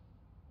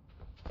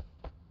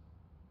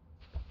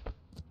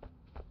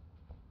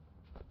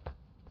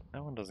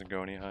 That one doesn't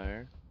go any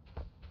higher.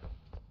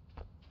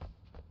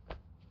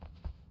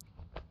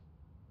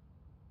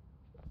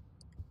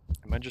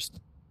 Am I just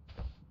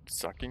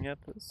sucking at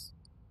this?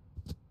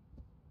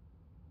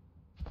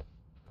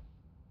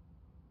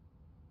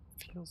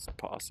 Feels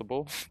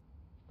possible.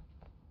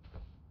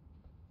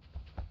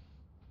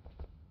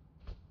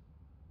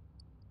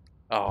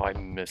 Oh, I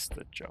missed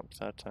the jump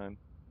that time.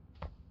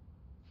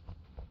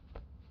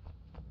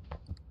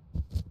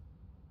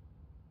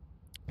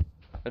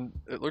 And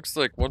it looks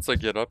like once I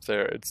get up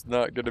there, it's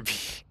not gonna be...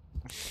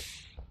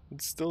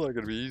 it's still not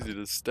gonna be easy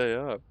to stay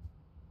up.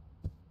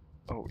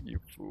 Oh, you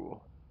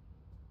fool.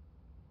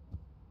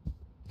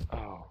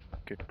 Oh,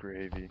 good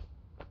gravy.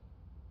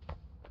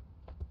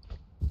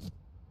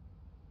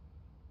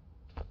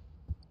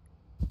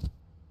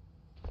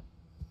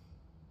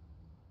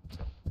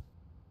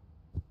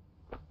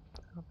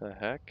 What the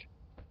heck?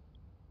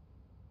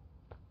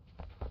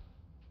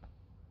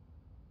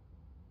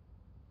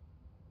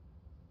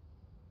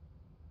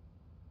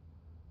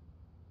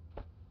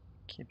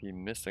 Can't be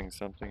missing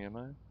something, am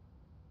I?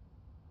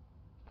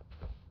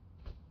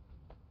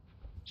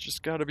 It's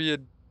just gotta be a...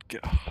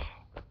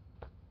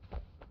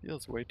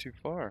 Feels way too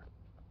far.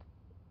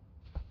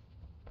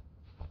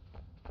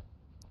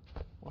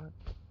 What?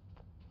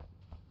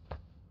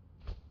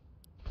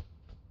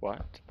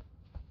 What?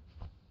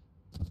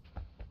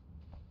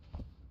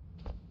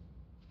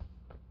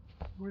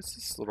 Who is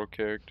this little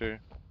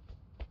character?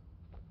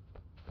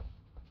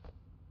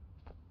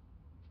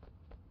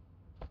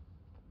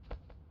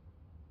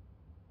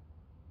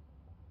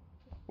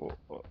 Whoa,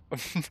 whoa.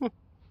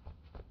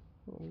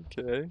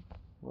 Okay.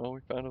 Well, we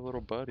found a little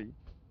buddy.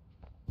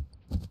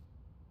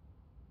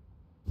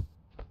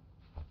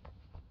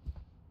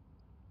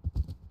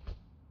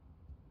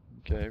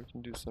 Okay, we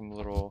can do some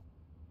little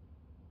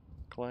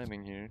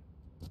climbing here.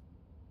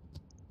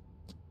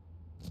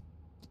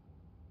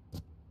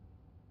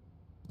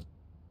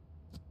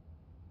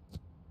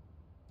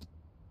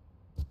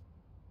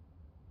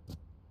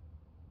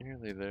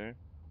 Nearly there.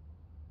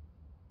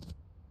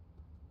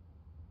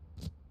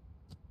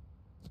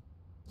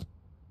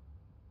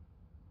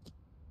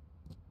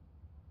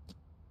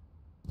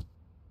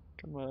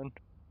 Come on.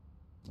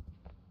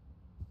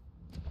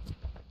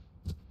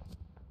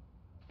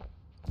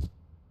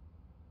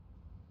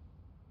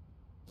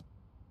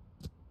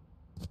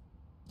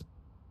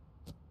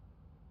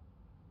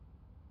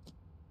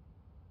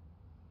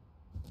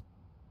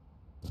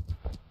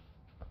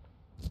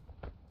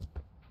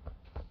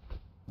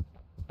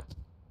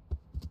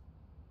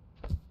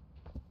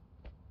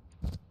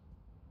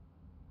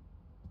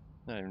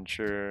 Not even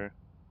sure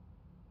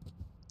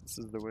this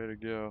is the way to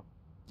go.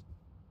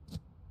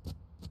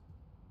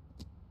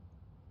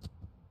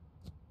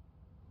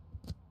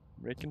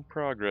 Making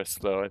progress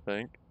though, I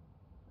think.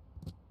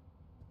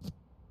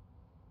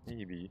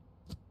 Maybe.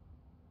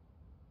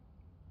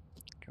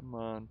 Come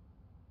on.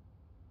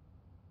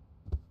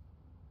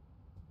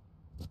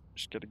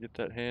 Just gotta get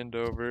that hand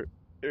over.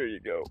 There you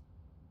go.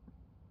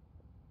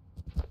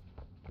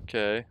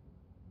 Okay.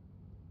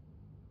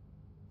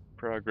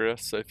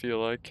 Progress, I feel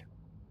like.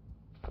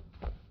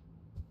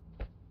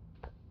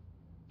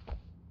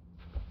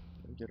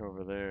 Get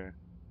over there.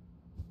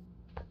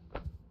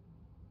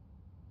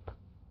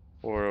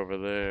 Or over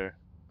there.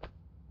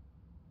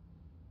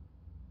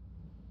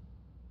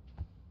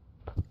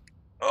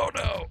 Oh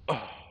no!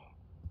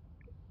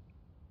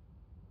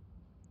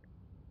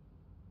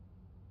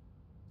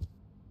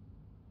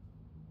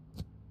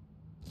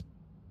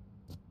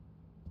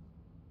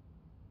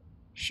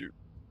 shoot.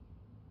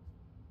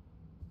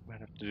 Might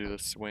have to do the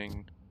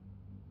swing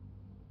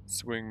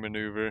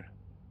maneuver.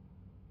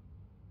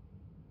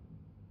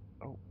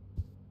 Oh,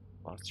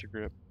 lost your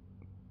grip.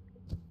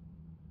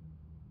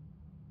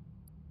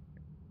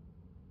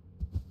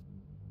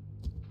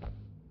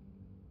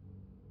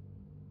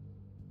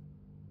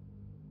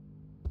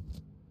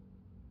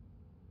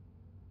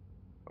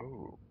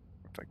 Oh,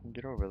 if I can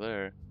get over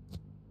there.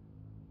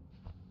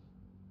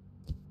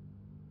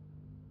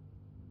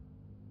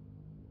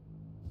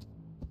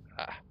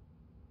 Ah.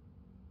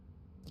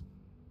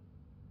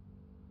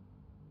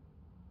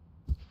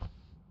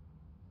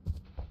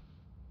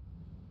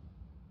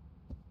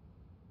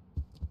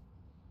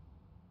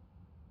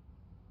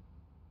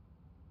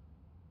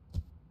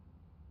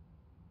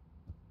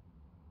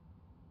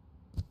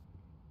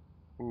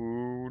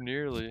 Ooh,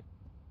 nearly.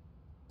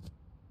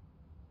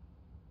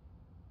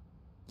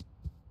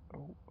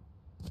 Oh.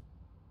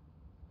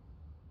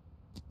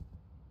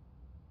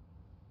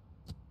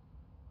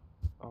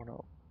 Oh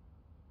no.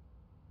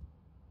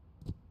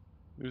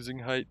 Losing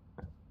height.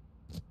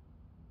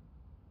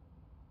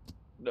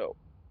 No.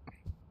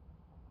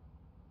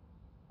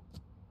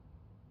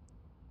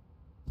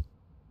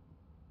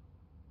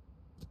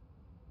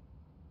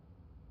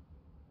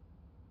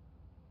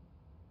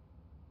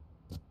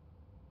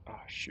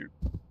 Ah, shoot.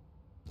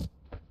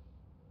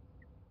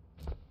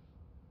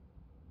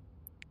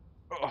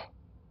 Oh.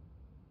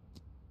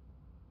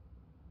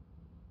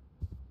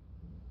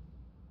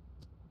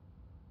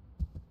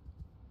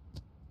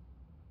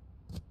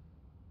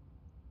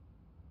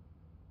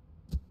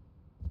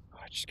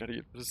 I just gotta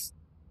get this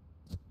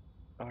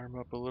arm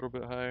up a little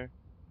bit higher.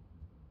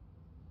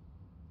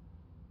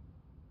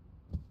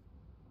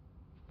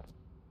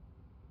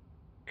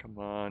 Come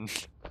on.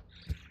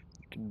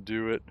 You can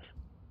do it.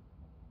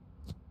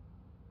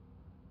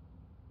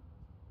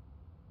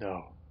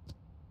 No.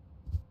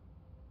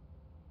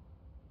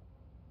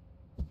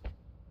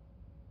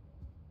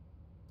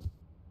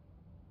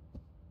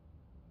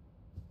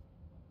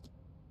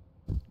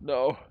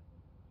 No.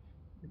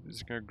 I'm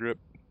losing our grip.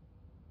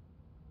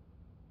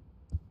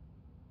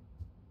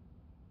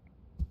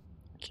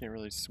 Can't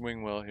really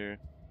swing well here.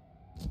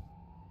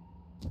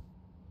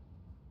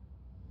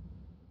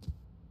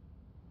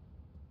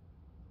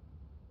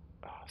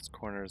 Oh, this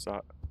corner is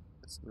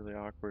it's really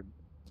awkward.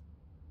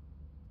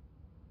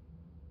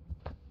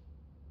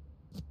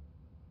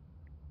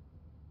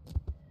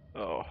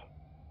 Oh.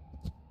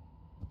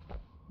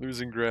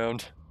 Losing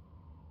ground.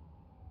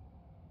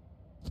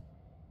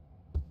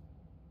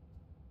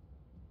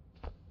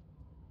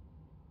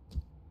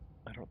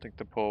 I don't think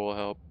the pole will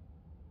help.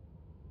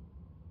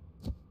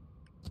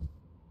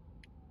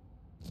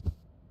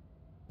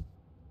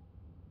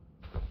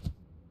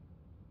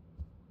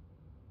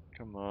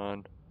 Come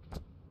on.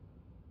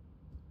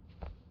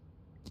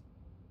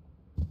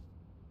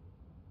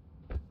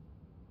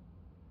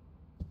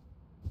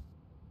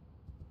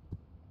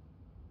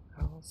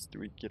 How else do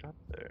we get up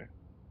there?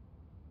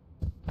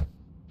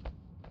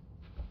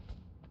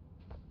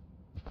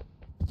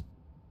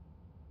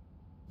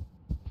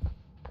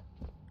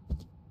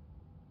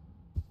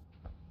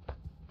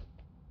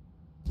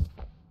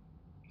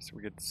 So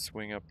we could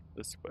swing up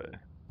this way.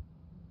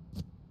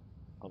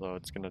 Although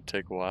it's gonna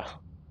take a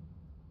while.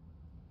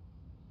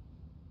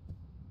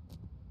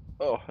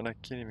 Oh, and I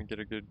can't even get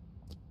a good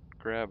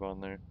grab on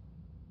there.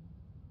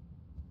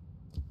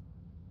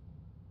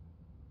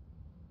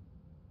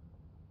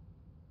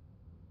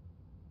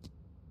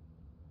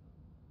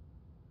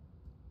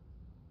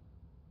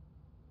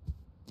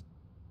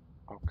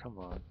 Oh, come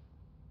on.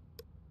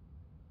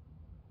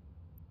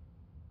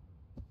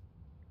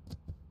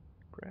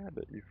 Grab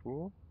it, you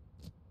fool.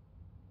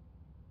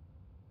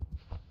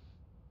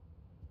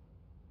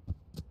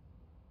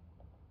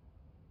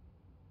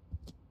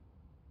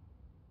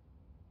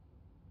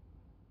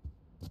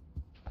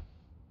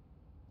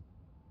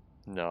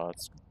 No,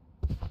 it's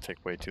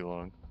take way too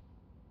long.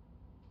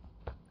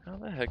 How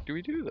the heck do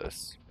we do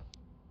this?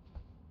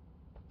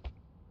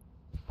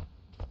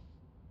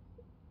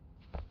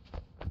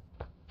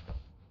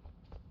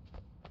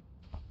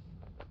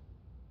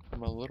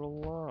 I'm a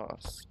little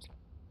lost.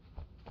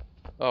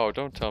 Oh,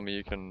 don't tell me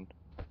you can...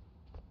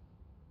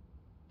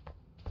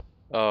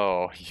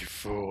 Oh, you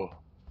fool.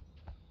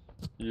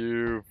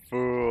 You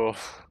fool.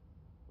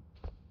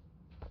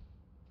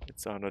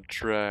 It's on a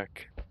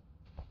track.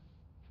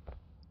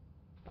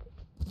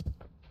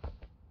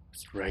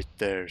 It's right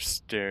there,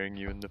 staring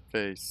you in the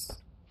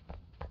face.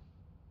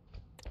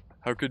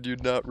 How could you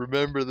not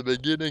remember the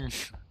beginning?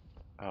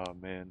 Oh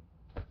man.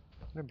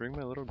 Can I bring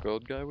my little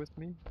gold guy with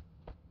me?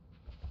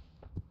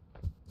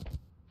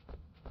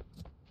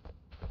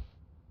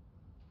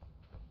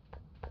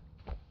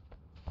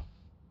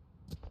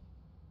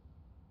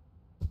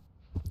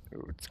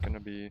 Ooh, it's gonna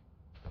be...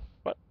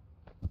 What?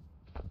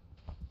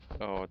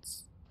 Oh,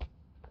 it's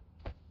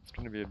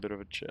gonna be a bit of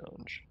a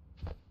challenge.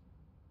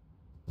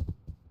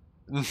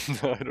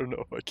 I don't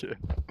know if I can.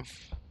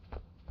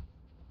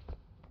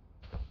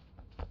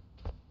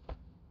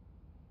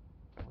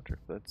 I wonder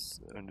if that's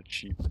an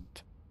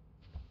achievement.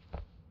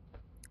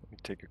 Let me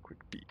take a quick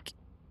peek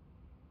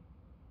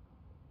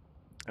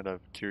out of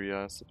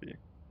curiosity.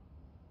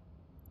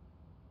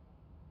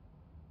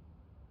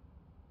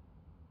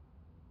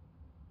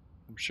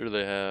 I'm sure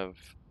they have.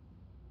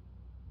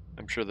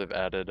 I'm sure they've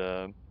added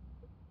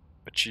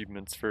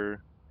achievements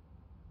for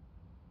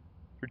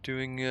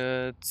doing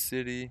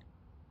city.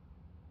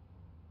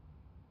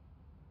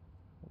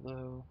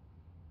 Hello.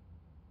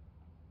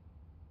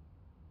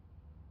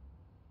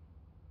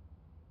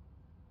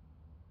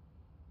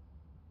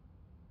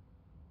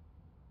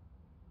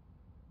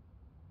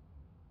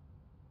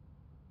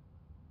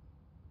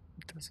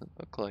 It doesn't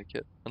look like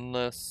it,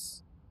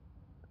 unless.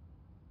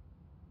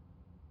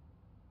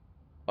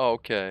 Oh,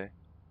 okay.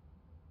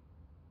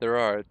 There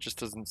are. It just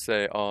doesn't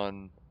say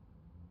on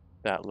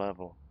that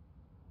level.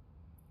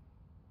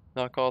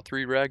 Knock all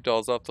 3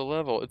 ragdolls off the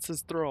level. It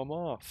says throw them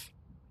off.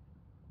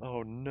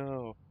 Oh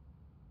no.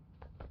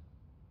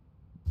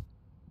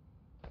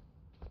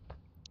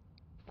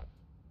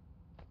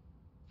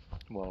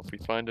 Well, if we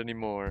find any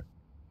more,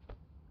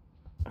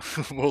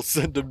 we'll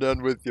send them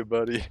down with you,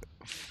 buddy.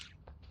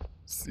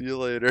 See you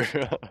later.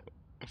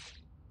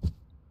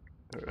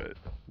 Alright,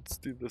 let's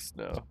do this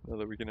now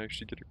that we can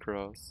actually get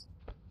across.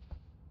 I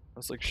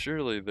was like,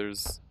 surely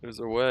there's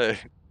a way,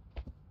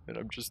 and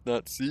I'm just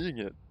not seeing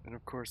it. And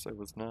of course I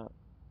was not.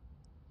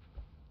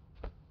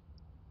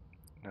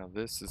 Now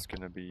this is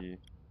gonna be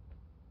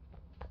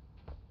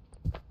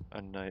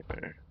a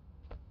nightmare.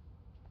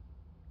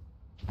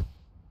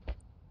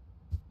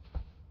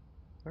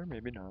 Or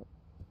maybe not.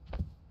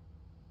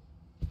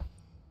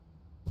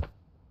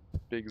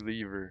 Big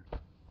lever.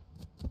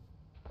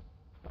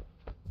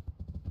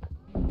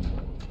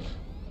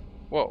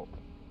 Whoa.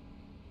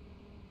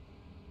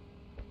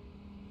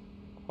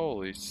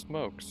 Holy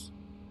smokes.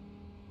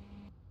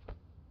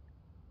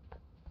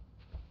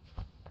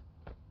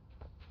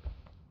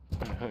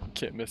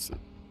 Can't miss it.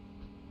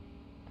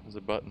 There's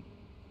a button.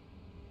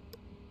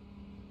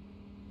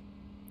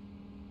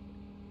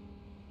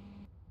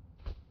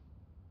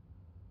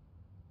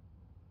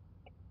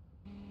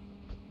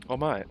 Oh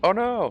my. Oh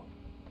no!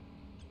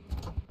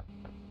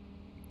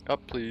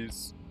 Up,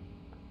 please.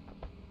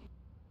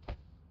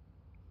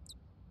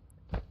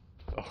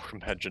 Oh,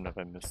 imagine if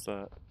I missed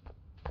that.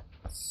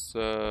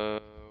 So...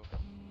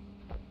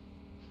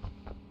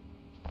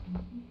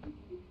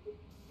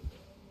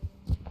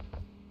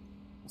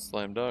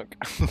 Slam dunk.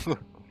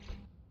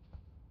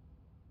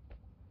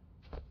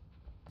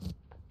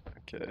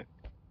 Okay,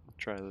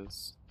 try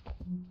this.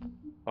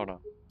 Oh no.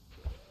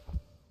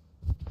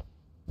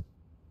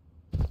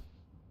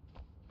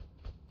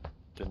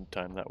 Didn't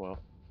time that well.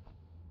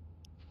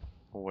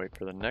 We'll wait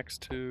for the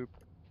next tube.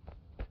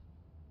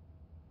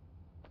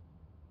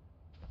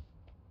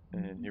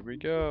 And here we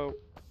go.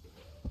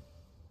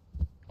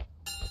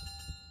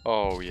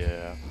 Oh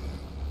yeah.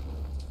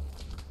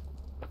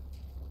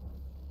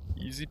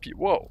 Easy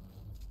whoa!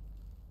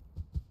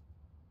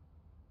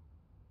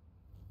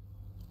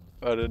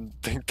 I didn't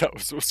think that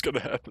was what's gonna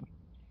happen.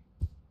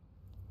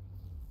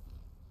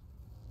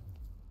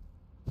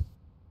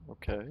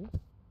 Okay.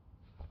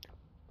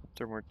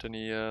 There weren't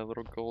any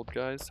little gold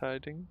guys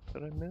hiding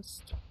that I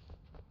missed.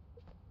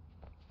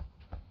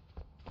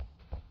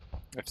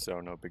 If so,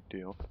 no big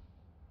deal.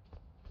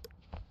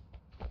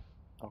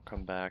 I'll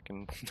come back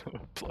and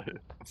play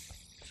it.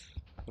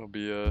 It'll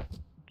be a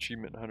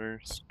achievement hunter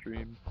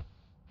stream.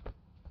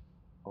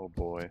 Oh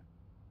boy.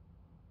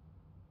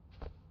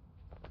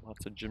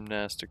 Lots of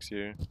gymnastics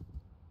here.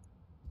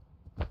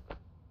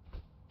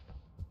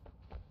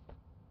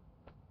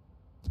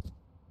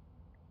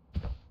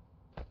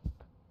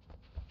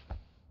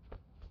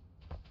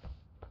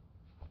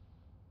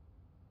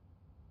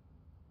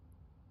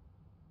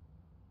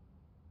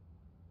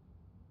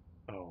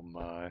 Oh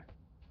my.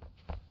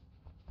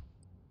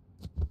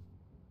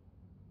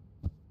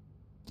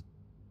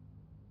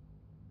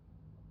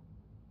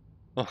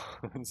 Oh,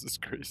 this is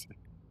crazy.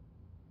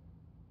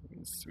 Let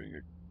me swing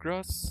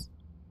across.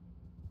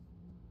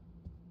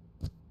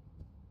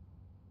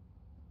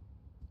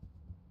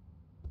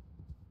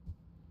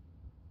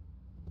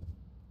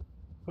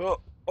 Oh,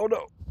 oh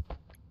no.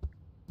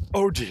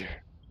 Oh dear.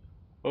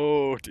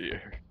 Oh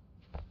dear.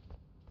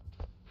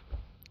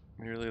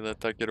 Merely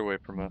let that get away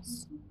from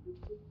us.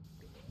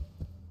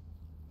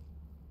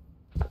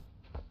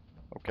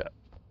 Okay.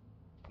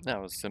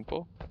 That was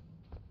simple.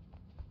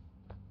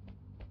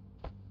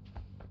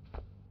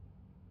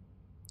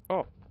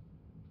 Oh.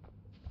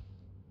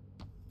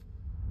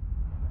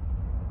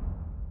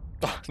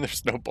 Oh,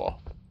 there's no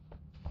ball.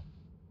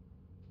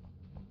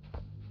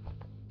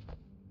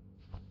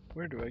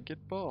 Where do I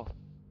get ball?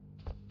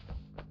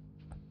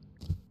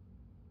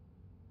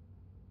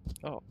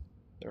 Oh,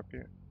 they're up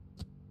here.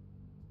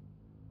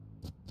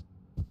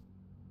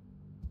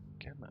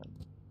 Come on.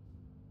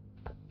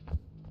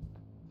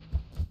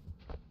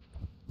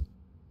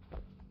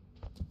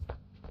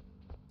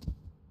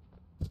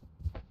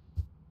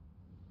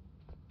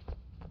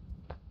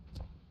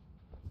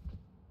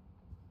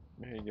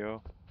 There you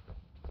go.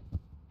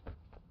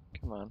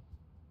 Come on.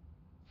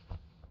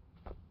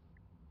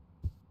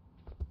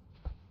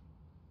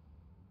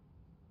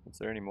 Is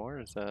there any more?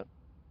 Is that...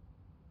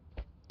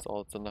 That's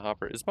all that's in the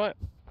hopper. Is my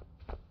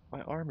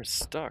arm is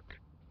stuck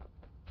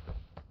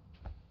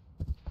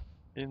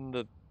in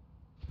the...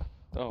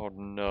 Oh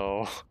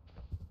no.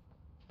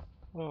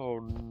 Oh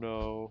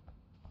no.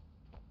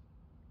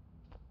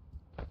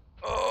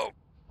 Oh!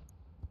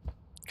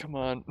 Come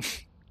on.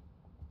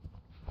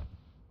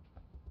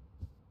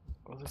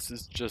 Well, this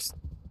is just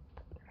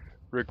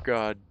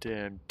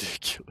goddamn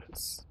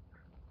ridiculous.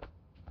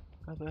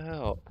 How the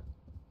hell?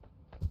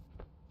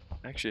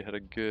 I actually had a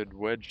good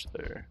wedge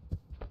there.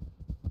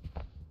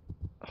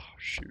 Oh,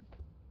 shoot.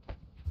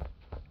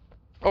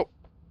 Oh!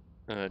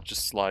 And it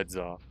just slides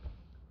off.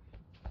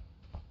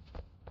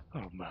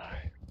 Oh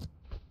my.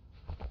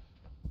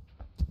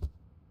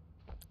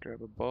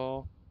 Grab a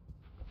ball.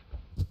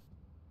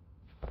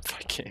 If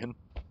I can.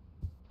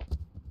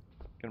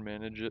 Can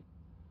manage it.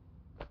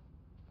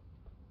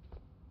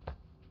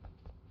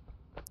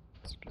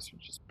 So I guess we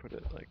just put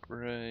it like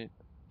right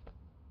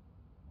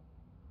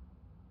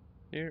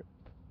here.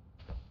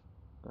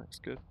 That's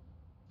good.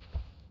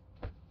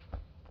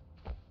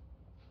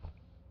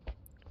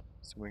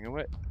 Swing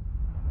away.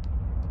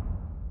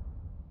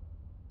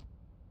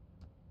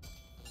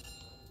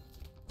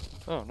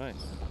 Oh, nice.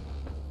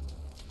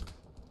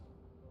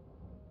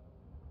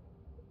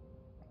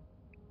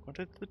 What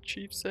did the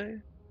chief say?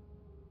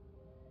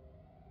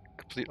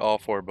 Complete all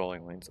 4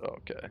 bowling lanes. Oh,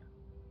 okay.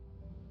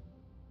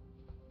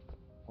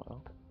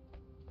 Well,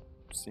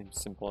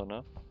 seems simple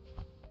enough.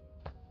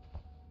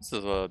 This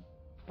is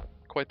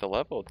quite the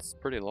level. It's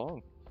pretty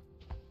long.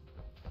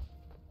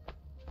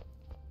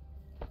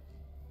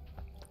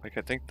 Like,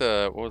 I think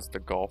what was the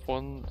golf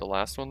one? The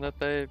last one that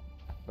they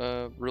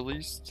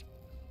released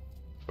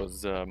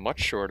was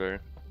much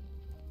shorter.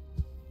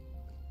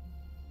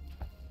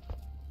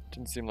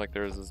 Didn't seem like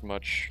there was as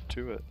much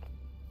to it.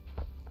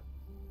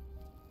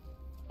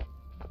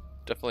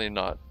 Definitely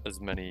not as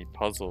many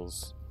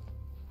puzzles.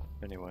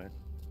 Anyway.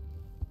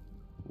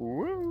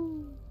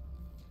 Woo!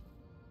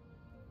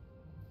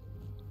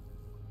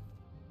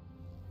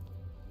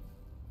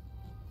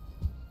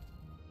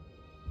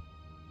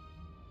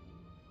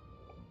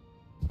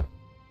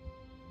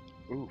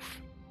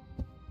 Oof.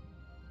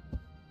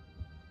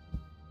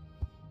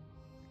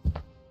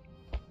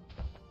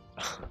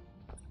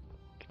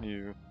 Can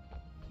you...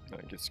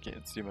 I guess you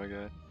can't see my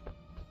guy.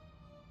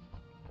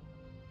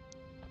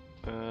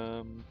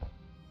 Where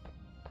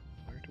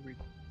do we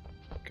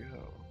go?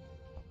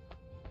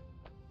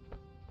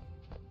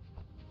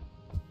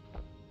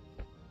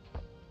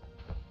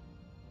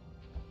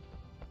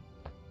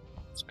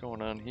 What's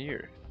going on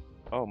here?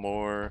 Oh,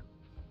 more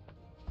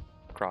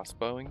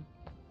crossbowing?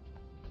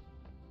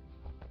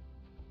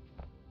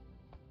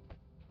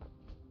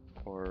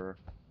 Or...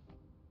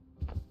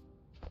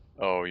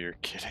 Oh, you're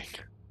kidding.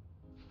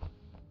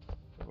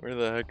 Where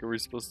the heck are we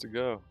supposed to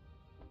go?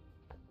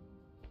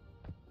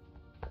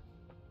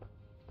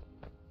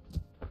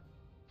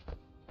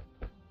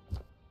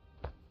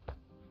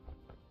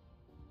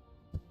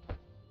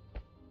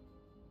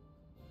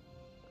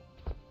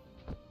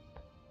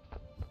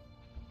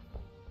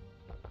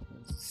 How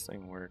does this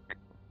thing work?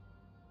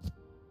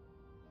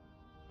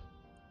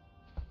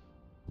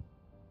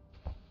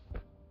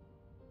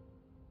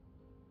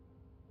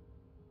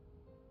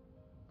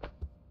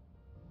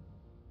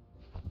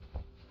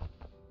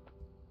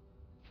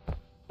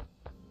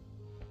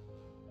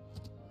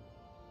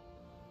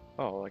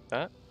 Oh, like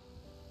that?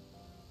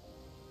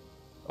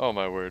 Oh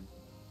my word.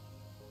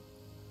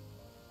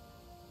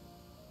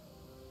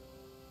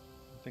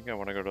 I think I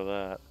want to go to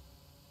that.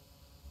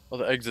 Oh,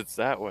 the exit's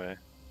that way.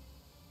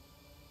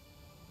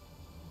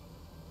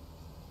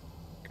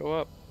 Go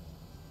up.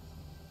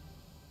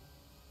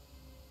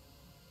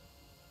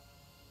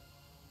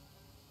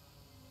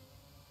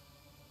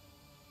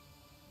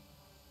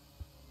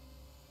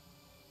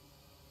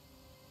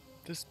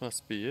 This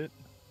must be it.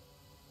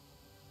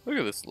 Look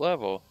at this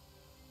level.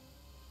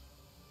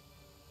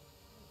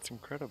 It's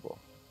incredible.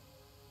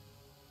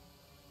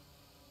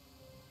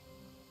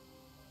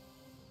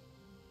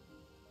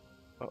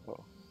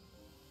 Uh-oh.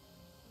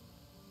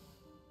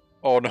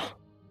 Oh no.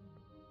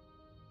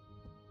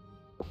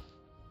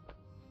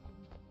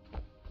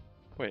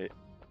 Wait.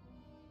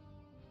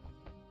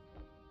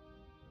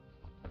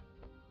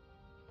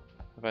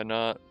 Have I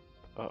not?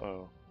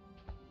 Uh-oh.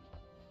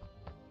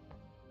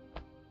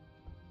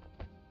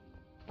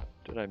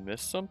 Did I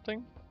miss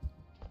something?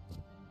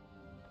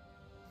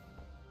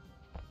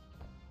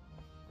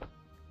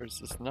 Or is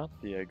this not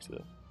the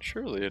exit?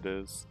 Surely it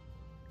is.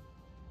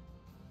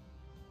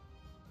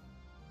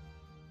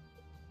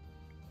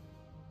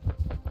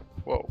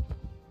 Whoa.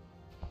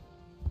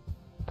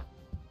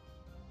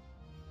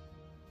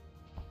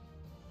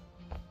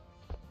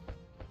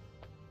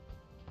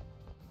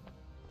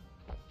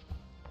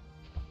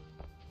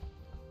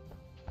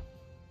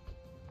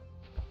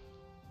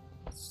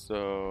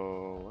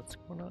 So, what's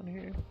going on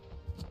here?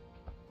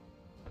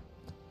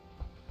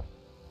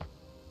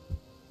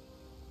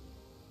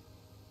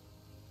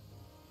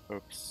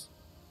 Oops.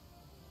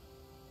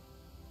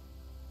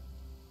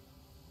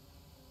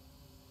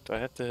 Do I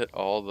have to hit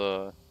all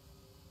the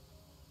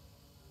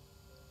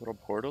Little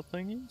portal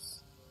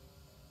thingies?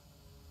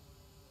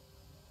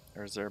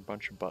 Or is there a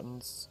bunch of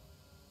buttons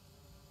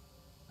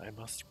I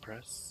must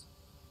press?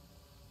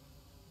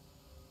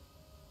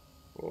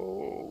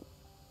 Whoa.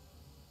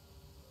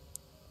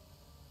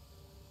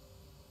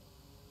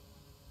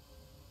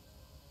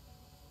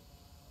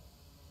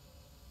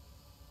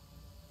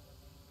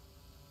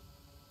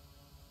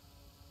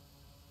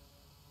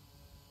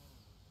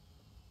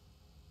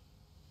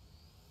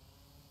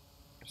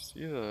 I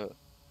see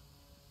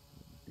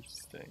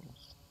these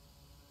things.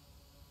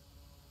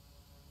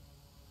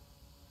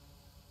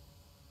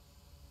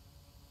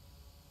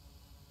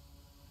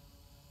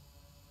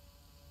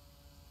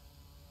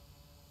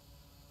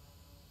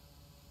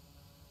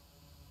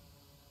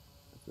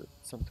 Is it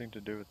something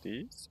to do with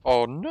these?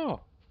 Oh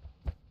no!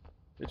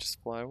 They just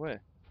fly away.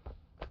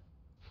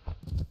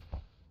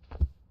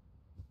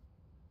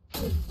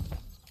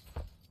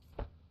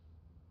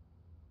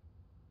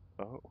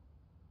 Oh.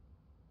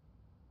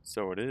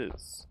 So it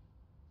is.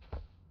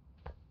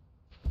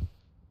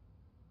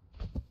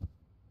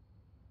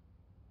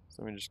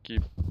 So we just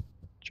keep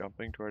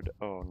jumping toward.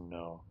 Oh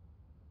no.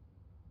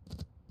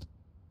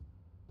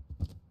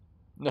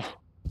 No!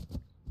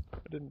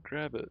 I didn't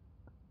grab it.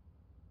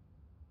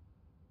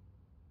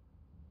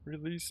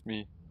 Release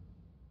me.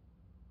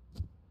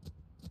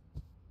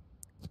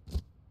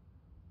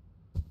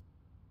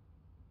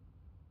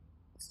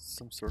 This is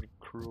some sort of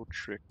cruel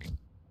trick.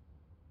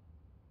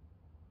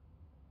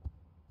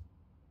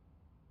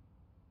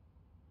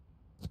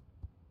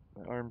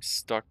 My arm's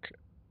stuck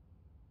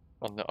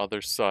on the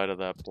other side of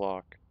that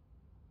block.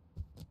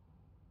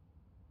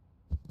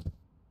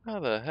 How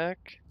the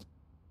heck?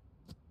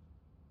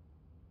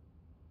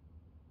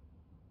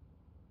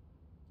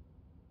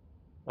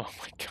 Oh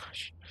my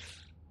gosh.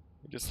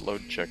 Just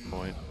load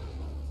checkpoint.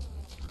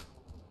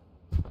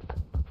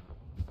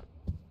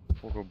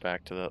 We'll go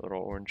back to that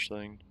little orange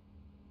thing.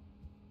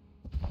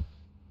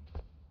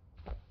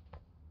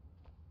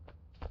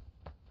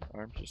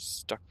 Arm's just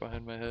stuck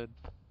behind my head.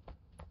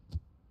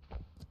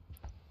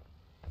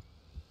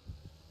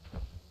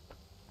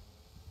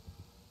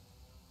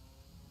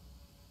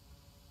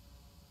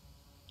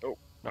 Oh,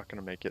 not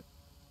gonna make it.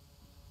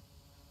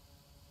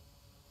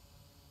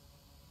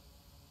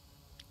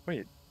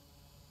 Wait.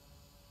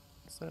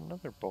 Is that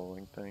another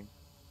bowling thing?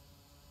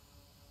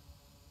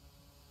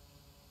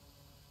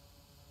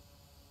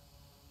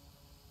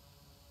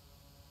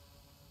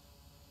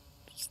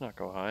 Did this not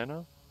go high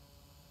enough?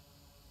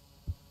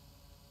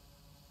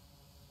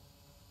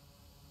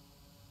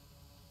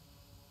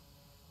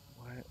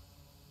 Why?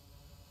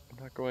 I'm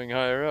not going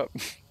higher up.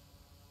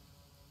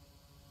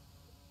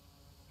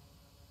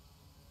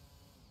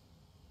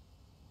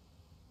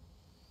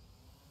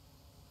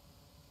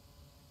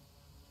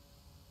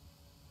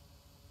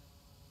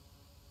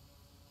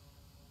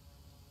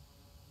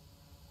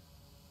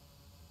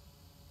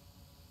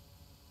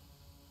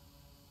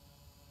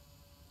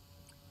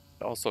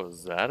 Also,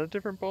 is that a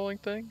different bowling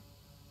thing?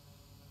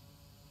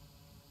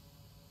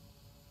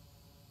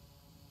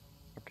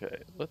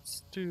 Okay,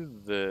 let's do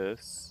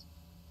this,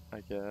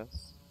 I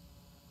guess.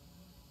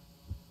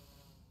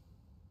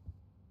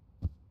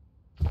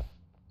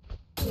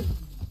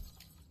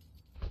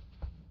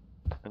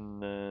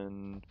 And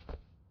then...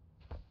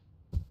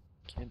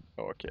 Can't...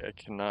 Oh, okay, I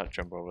cannot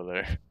jump over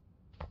there.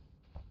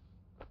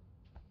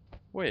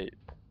 Wait.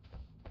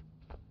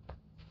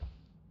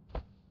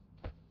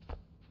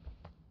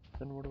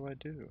 Then what do I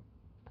do?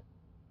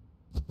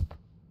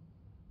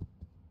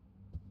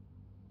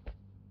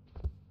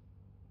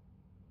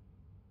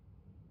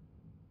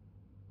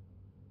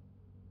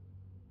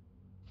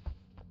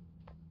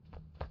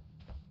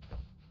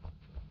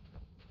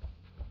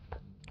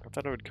 I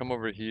thought I would come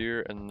over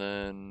here and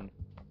then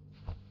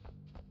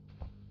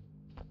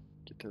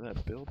get to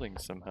that building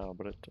somehow,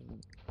 but it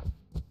doesn't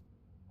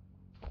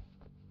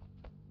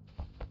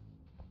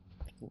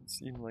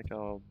seem like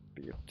I'll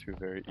be able to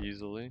very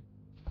easily.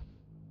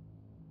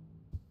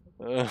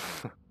 There's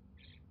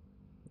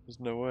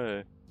no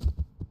way.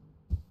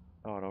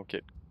 Oh, don't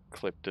get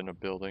clipped in a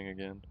building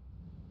again.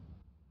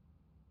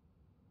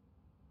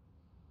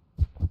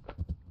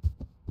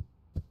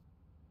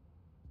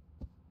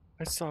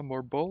 I saw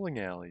more bowling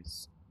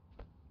alleys.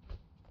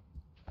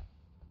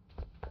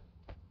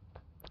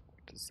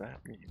 What does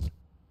that mean?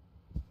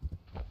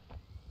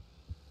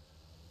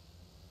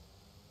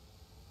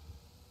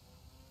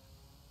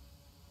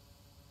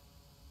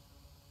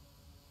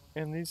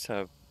 And these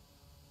have...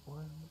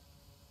 What?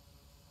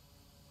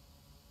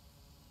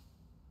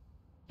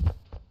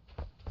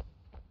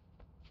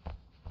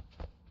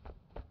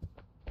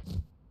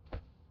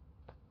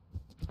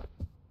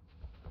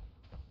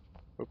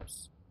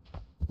 Oops.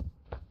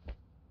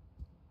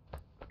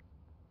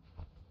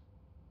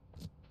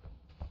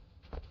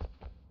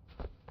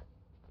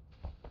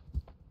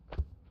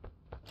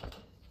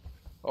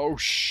 Oh,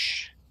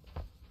 shh.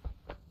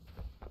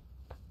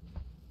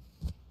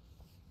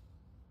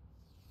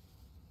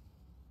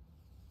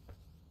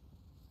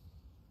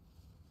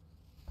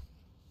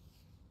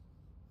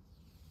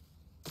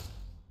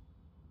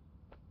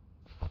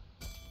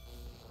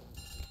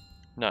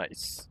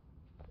 Nice.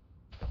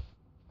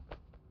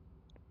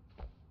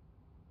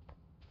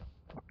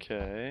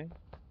 Okay.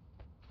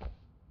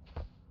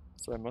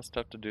 So I must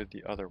have to do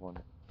the other one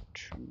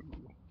too.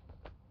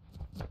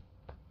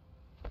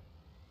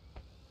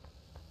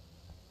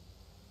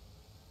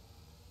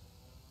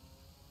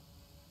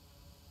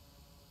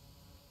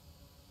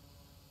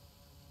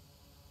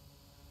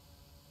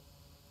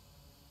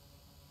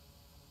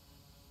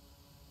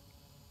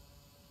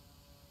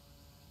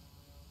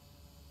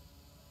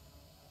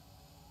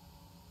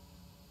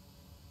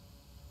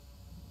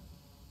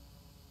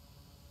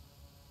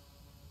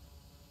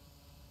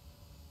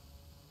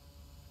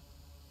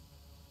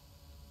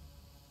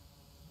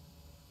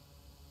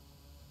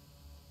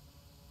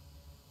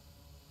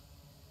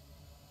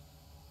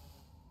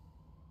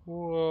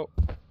 Whoa.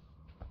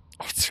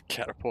 Oh, it's a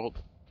catapult.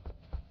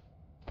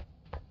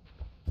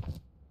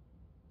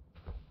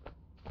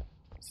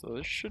 So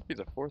this should be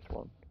the fourth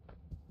one.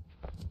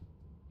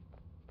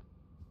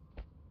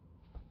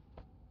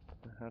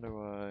 How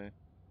do I...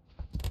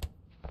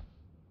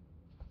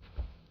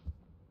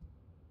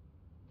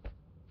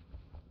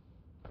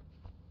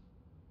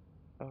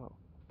 Oh.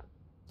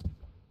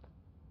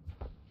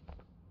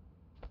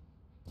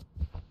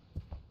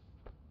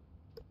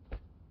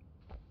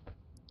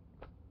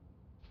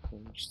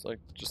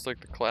 Just like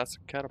the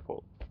classic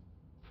catapult.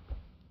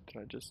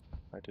 I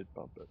did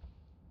bump it.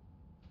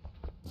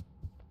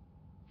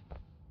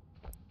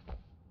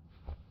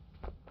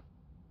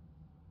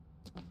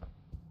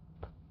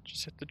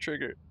 Just hit the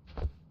trigger.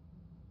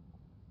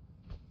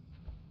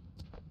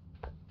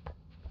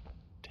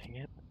 Dang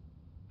it.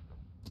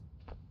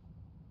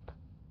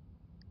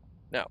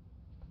 Now.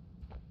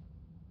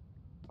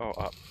 Oh,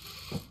 up.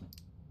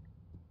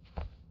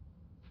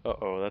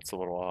 Uh-oh, that's a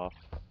little off.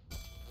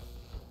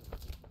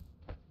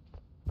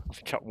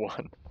 I got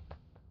one.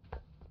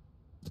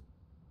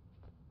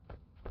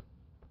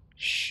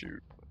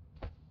 Shoot.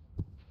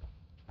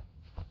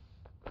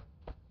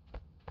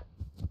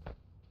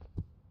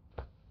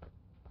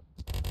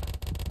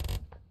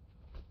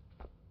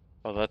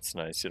 Oh, that's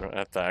nice. You don't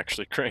have to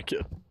actually crank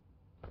it.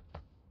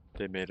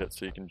 They made it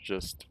so you can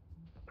just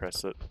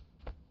press it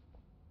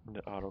and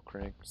it auto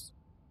cranks.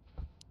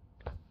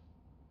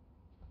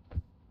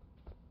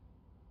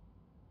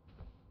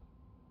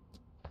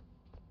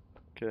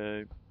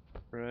 Okay,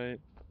 right.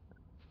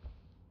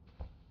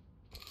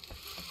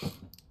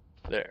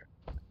 There.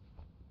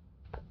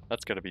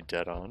 That's gotta be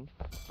dead on.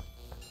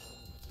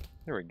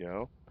 There we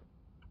go.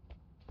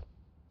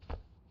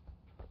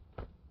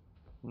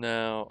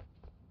 Now,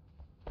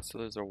 so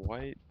there's a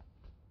white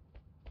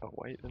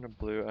and a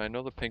blue. I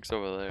know the pink's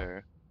over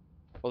there.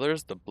 Well,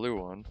 there's the blue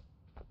one.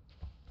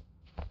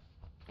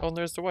 Oh, and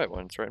there's the white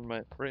one. It's right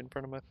in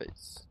front of my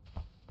face.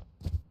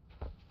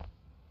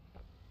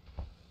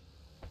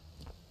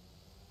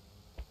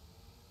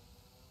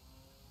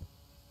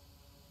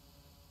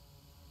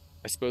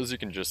 I suppose you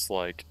can just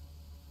like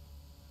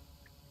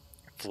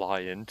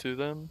fly into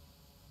them.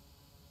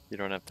 You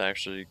don't have to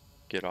actually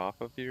get off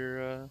of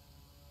your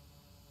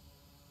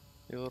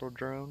little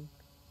drone.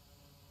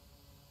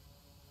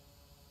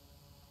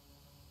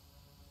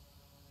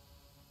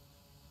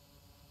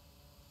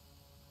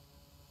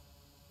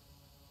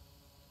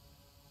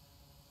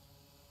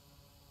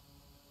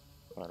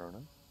 I don't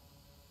know.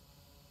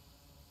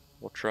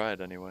 We'll try it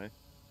anyway.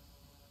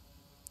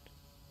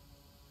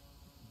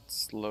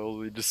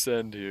 Slowly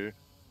descend here.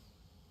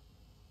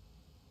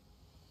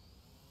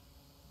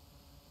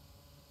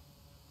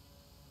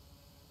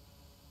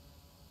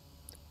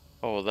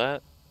 Oh,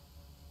 that.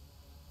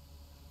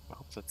 I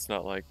hope that's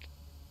not like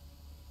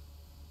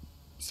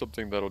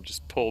something that'll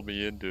just pull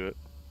me into it.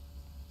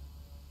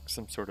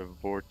 Some sort of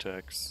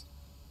vortex.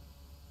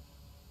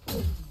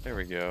 There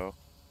we go.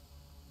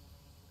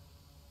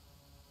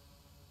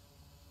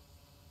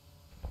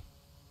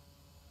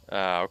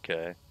 Ah,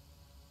 okay.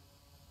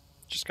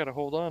 Just gotta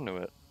hold on to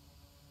it.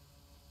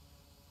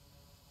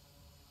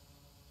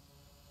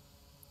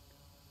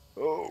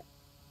 Oh!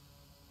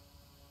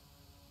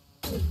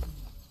 And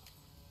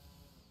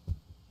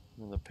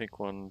the pink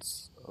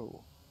ones.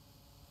 Oh.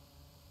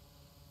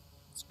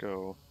 Let's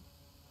go.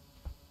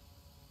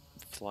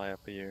 Fly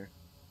up here.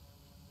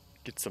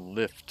 Get some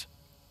lift.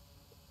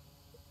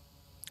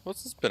 Well,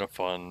 this has been a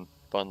fun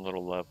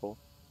little level.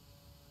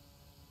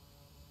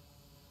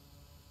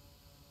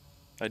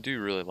 I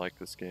do really like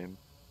this game.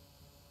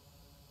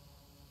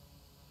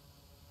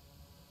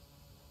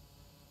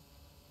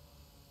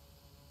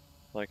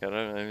 Like, I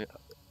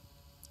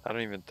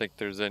don't even think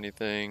there's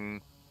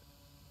anything,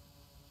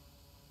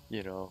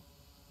 you know,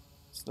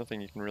 it's nothing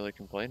you can really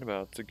complain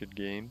about. It's a good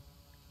game.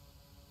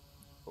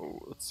 Oh,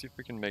 let's see if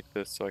we can make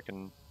this so I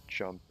can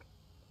jump.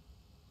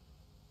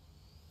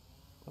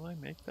 Will I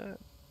make that?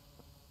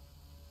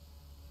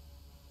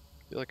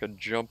 I feel like a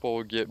jump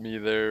will get me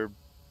there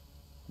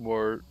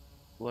more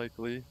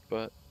likely,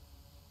 but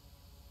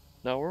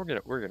no,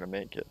 we're gonna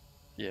make it.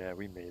 Yeah,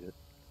 we made it.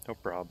 No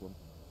problem.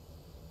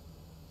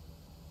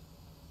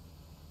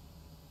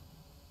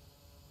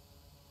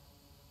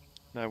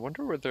 Now I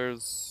wonder where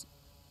there's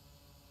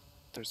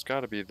There's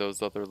gotta be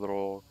those other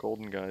little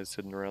golden guys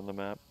hidden around the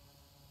map.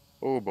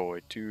 Oh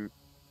boy, too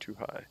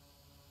high.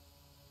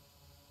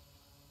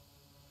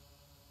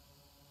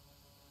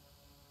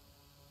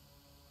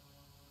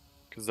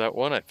 Because that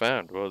one I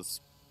found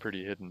was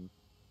pretty hidden.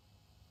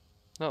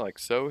 Not like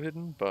so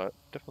hidden, but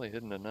definitely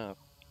hidden enough.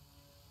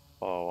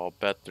 Oh, I'll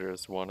bet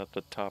there's one at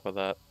the top of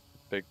that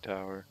big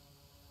tower.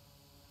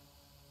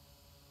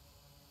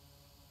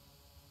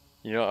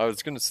 You know, I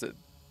was gonna say,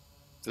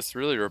 this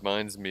really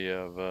reminds me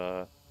of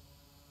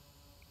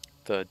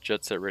the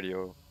Jet Set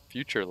Radio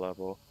Future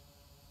level,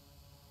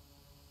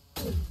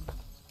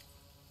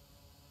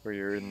 where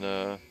you're in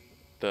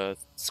the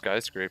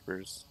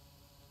skyscrapers.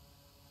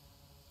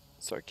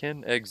 So I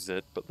can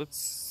exit, but let's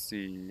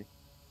see.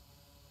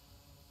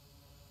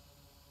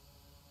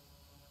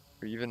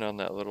 Or even on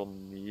that little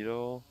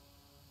needle.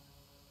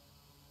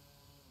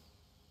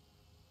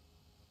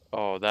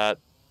 Oh,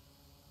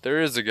 there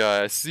is a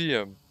guy. I see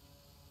him.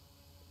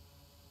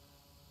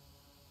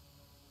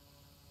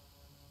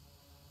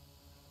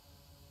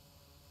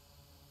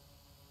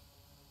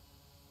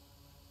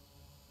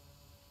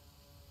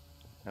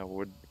 Now,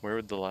 where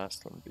would the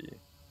last one be?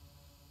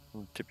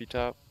 On the tippy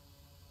top?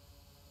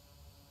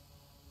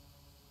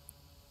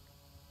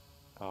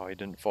 Oh, he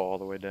didn't fall all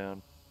the way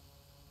down.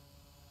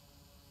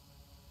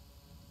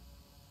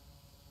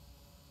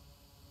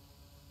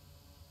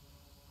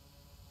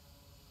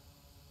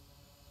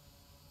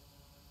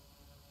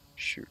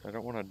 Shoot, I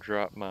don't want to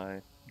drop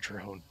my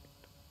drone.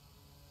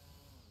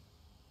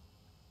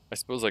 I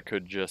suppose I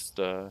could just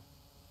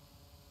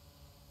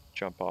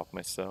jump off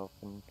myself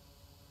and...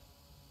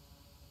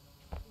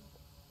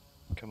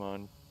 Come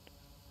on.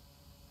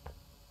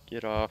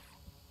 Get off.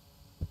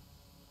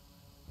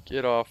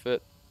 Get off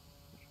it.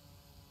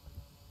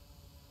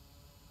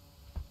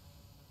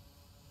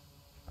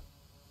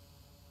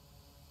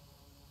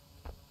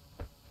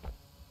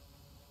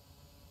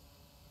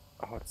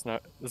 Oh, it's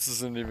not... This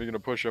isn't even gonna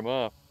push him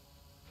off.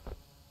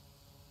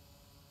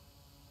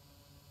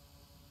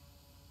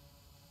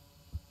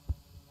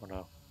 Oh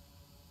no.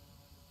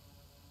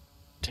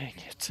 Dang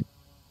it.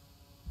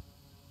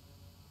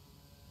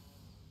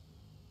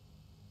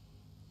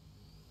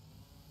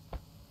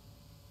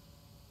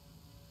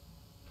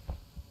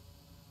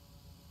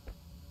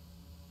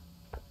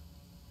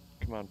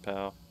 Come on,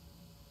 pal.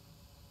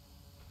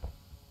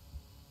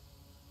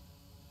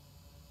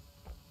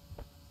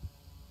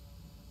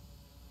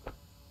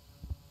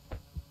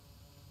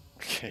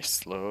 Okay,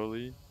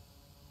 slowly.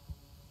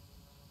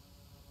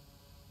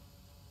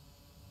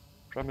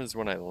 Problem is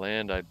when I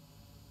land, I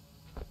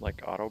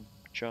like auto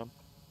jump.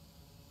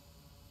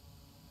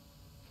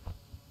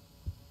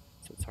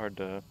 So it's hard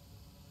to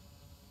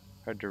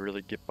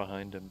really get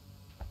behind him.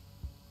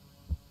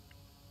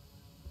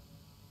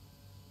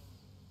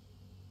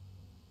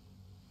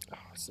 Oh,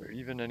 is there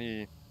even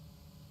any...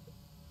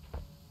 I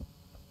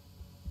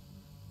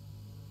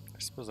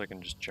suppose I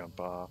can just jump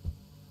off.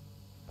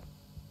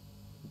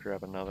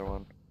 Grab another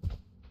one.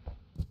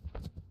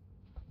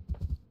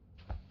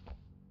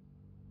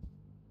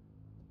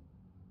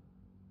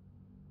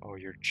 Oh,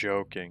 you're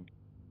joking.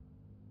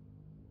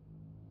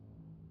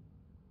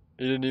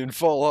 He didn't even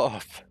fall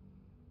off.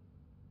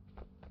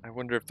 I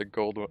wonder if the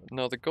gold one...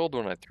 No, the gold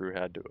one I threw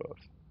had to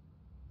have.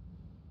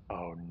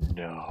 Oh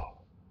no.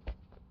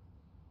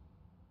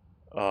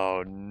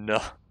 Oh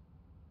no.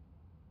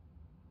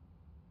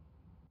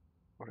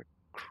 What a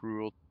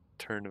cruel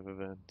turn of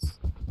events.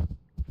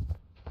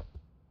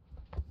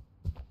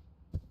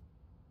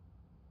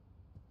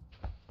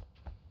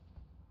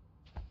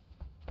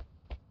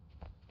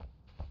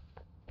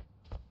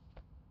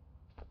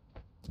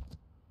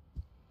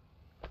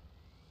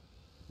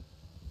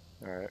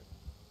 Alright.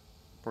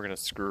 We're gonna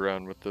screw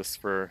around with this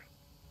for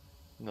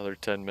another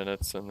 10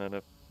 minutes, and then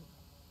if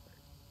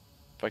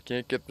I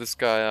can't get this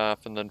guy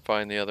off and then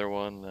find the other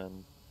one,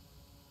 then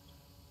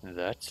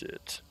that's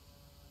it.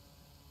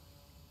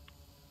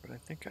 But I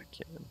think I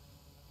can.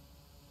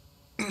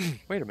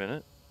 Wait a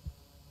minute.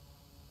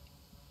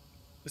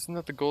 Isn't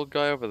that the gold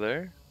guy over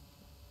there?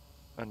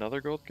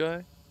 Another gold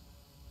guy?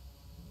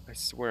 I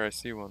swear I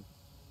see one.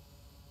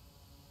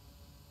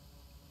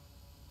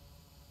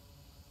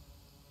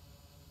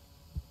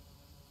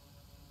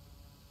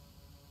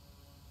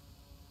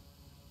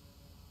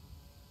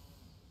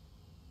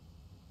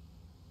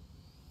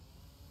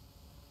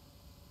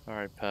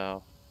 Alright,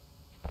 pal.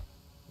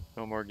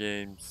 No more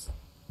games.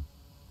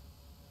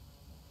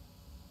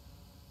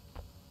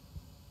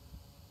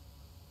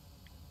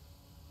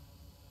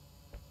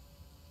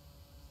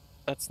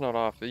 That's not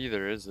off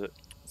either, is it?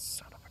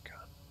 Son of a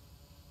gun.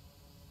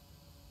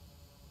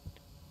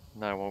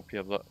 Now I won't be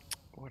able to...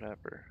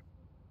 Whatever.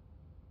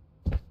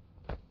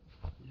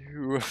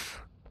 You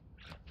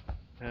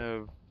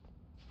have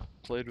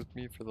played with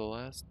me for the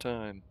last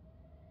time.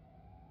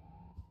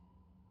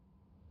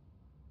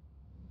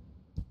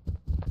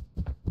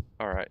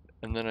 Alright,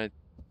 and then I'm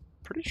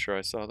pretty sure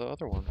I saw the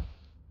other one.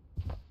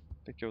 I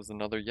think it was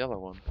another yellow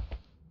one.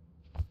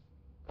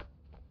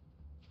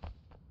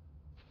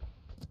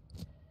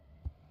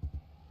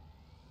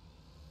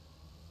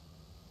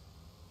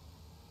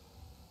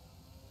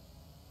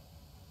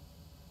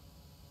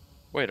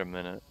 Wait a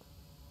minute.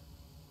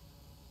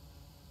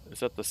 Is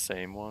that the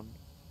same one?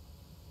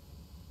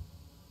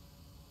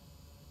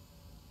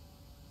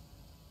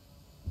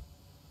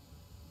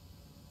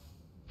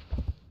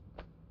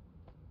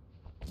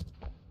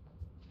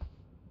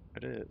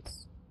 It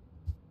is.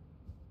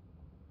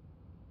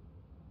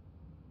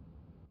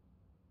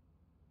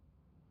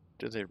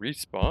 Did they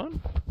respawn?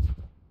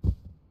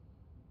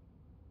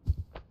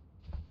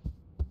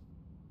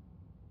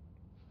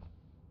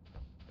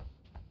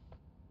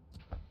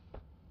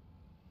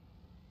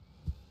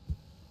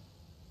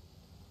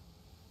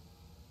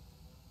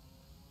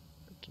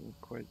 I can't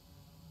quite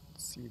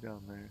see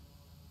down there.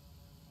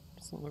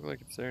 Doesn't look like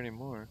it's there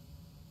anymore.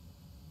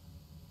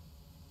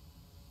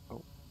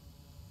 Oh.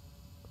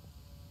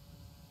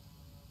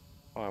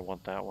 Oh, I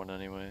want that one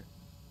anyway.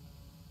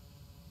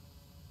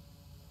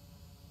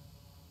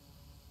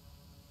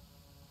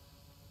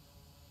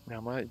 Now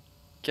my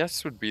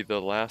guess would be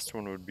the last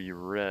one would be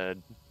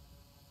red.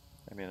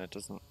 I mean, it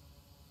doesn't...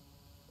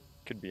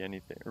 Could be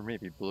anything. Or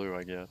maybe blue,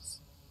 I guess.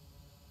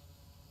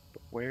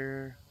 But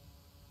where...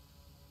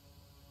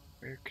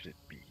 Where could it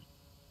be?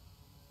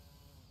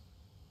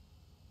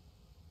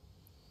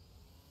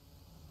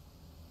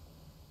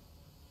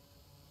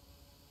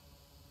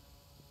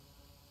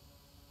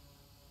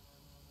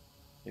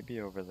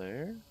 Maybe over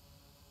there?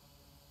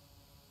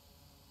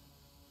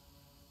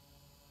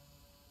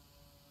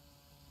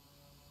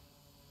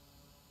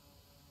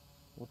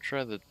 We'll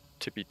try the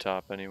tippy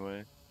top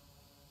anyway.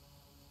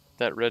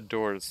 That red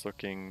door is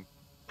looking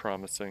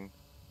promising.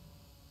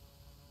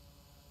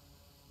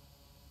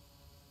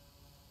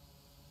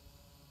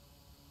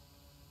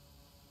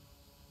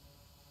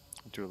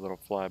 Do a little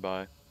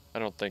flyby. I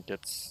don't think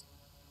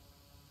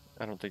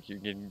you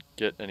can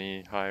get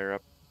any higher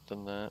up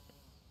than that.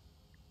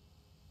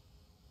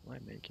 Will I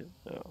make it?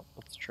 No.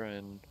 Let's try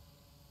and...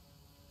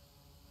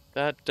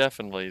 That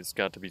definitely has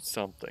got to be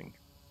something.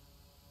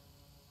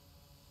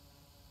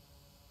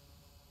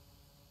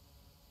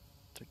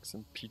 Take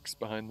some peeks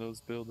behind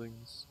those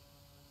buildings.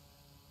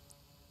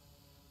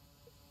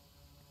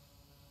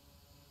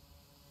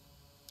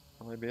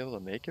 Will I be able to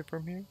make it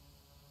from here?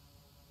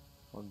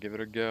 I'll give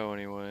it a go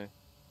anyway.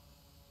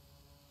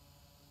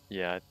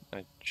 Yeah,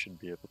 I should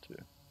be able to.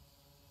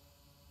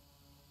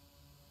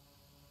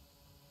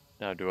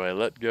 Now, do I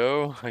let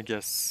go? I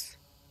guess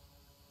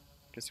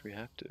we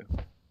have to.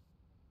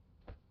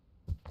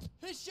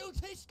 He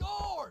shoots, he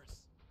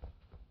scores!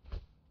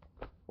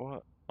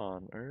 What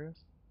on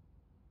earth?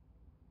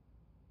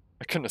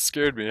 That kind of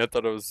scared me. I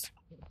thought I was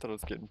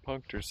getting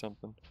punked or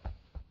something.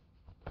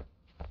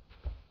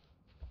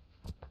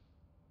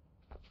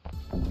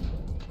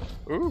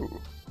 Ooh.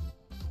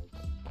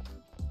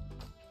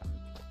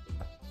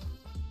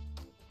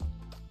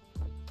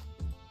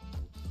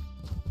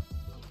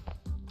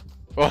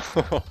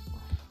 Oh.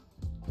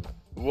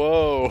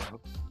 Whoa.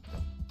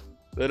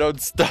 They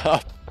don't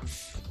stop.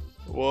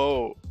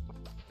 Whoa.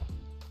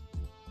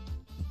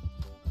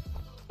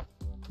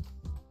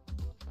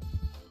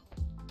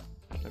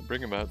 Can I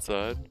bring him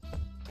outside?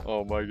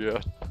 Oh my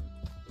god.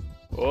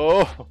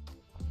 Oh.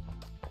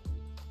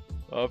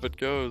 Off it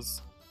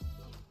goes.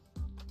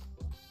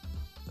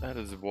 That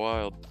is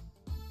wild.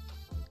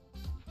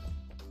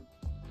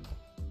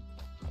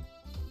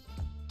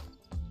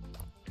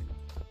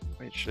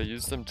 Wait, should I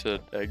use them to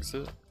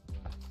exit?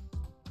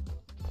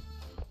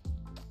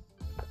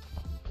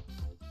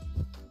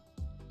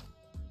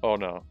 Oh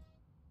no.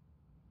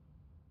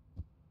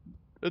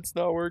 It's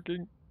not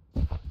working.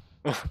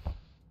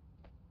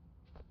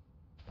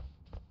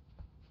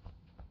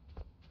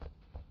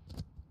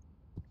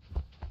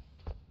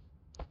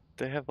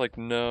 They have like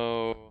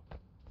no...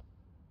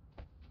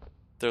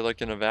 They're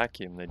like in a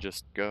vacuum, they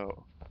just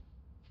go.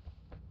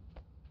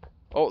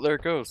 Oh, there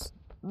it goes.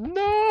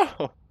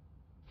 No!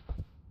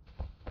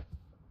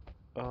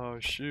 Oh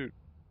shoot.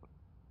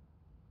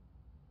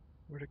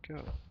 Where'd it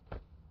go?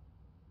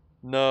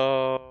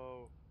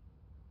 No!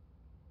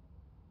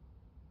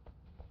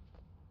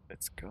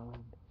 It's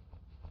gone.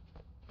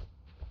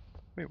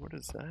 Wait, what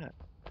is that?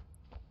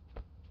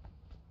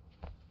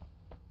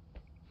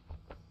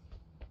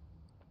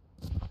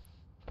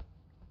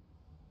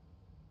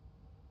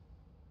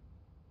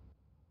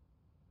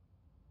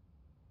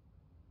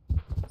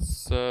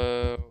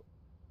 So...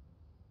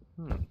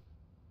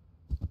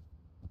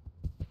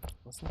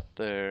 Wasn't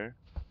there...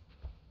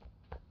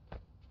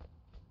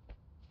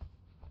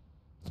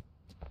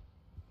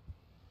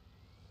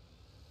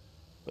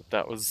 But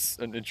that was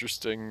an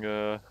interesting,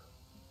 little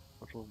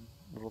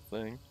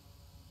thing.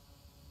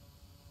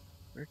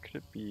 Where could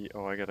it be?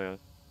 Oh, I gotta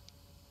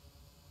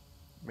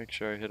make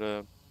sure I hit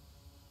a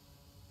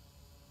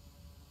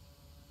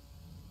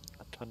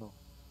tunnel.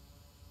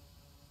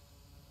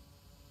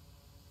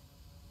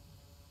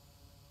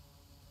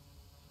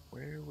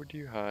 Where would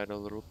you hide a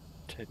little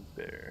teddy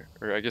bear?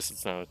 Or I guess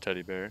it's not a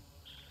teddy bear.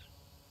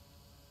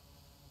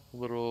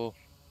 Little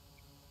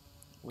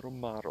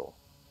model.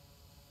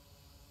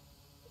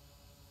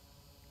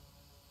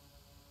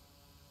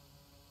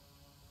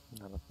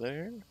 Not up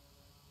there.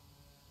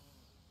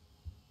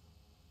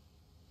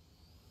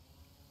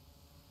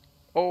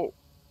 Oh,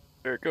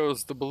 there it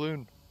goes, the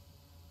balloon.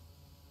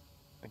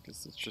 I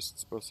guess it's just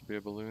supposed to be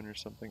a balloon or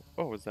something.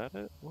 Oh, was that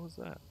it? What was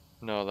that?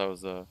 No, that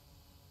was a.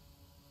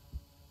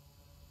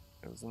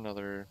 It was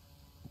another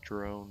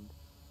drone.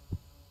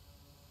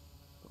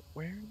 But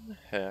where in the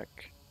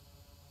heck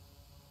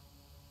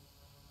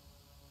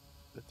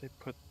did they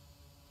put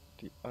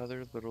the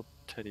other little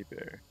teddy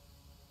bear?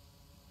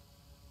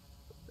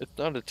 It's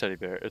not a teddy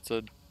bear. It's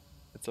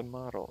a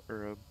model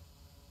or a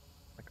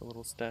like a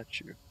little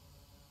statue.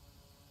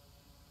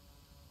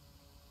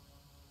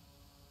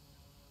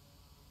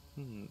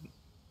 Hmm.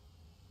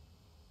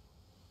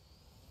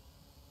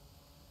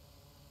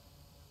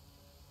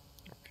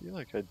 I feel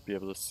like I'd be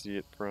able to see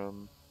it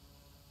from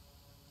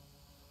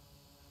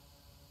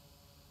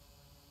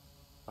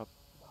up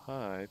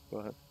high,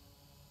 but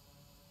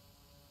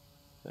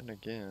then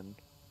again.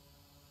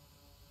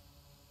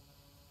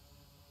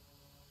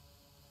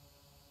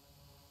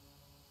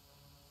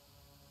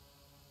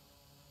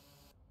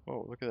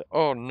 Oh, look at that.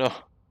 Oh no!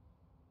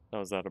 That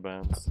was out of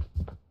bounds.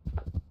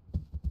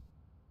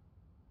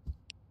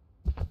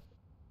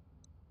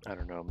 I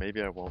don't know.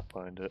 Maybe I won't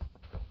find it.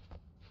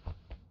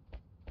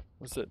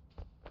 Was it?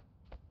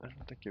 I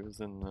don't think it was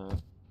in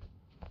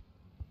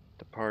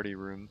the party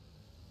room.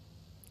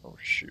 Oh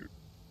shoot.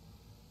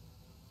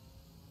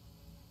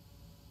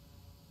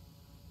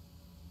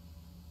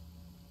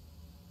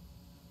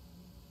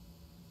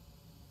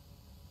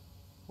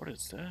 What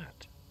is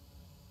that?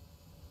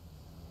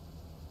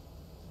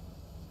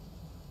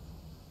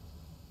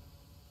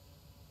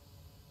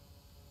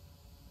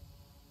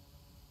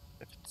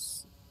 If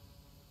it's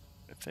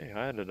if they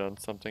had it on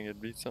something, it'd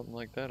be something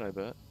like that, I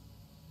bet.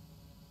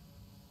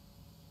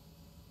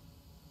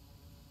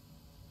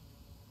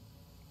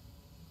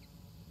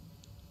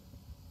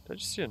 Did I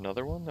just see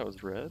another one that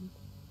was red?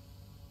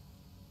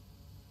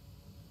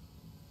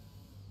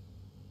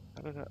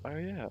 How did I? Oh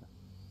yeah.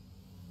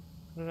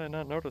 How did I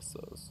not notice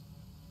those?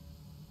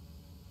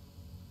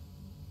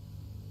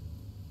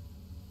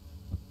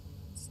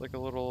 It's like a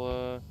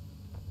little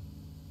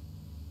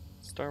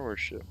Star Wars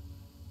ship.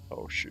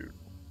 Oh shoot.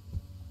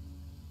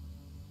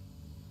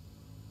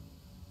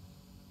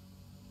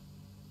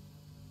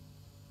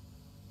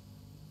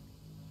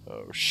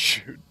 Oh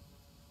shoot.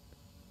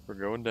 We're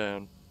going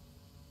down.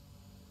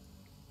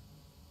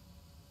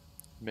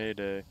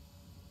 Mayday.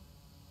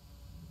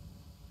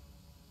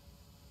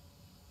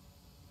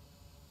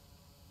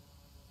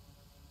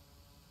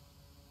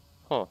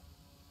 Huh.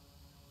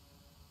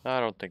 I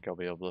don't think I'll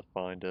be able to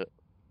find it.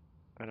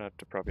 I'd have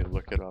to probably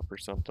look it up or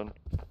something.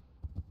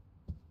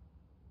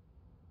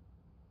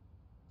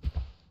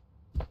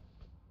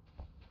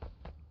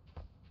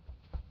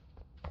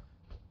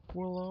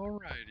 Well,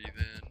 alrighty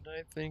then.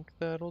 I think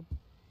that'll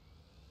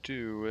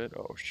do it.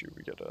 Oh shoot,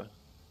 we gotta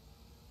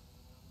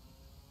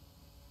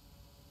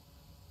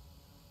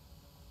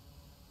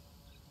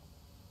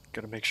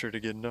make sure to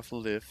get enough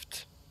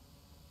lift.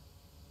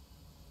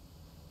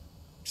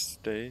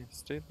 Stay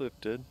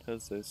lifted,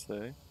 as they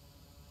say.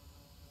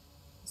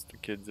 As the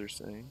kids are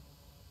saying.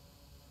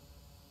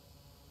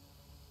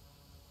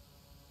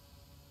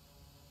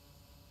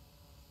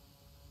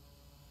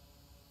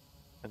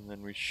 And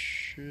then we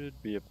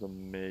should be able to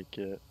make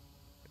it.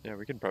 Yeah,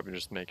 we can probably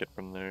just make it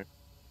from there.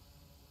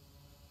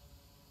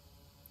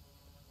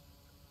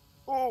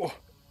 Oh,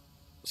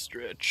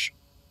 stretch.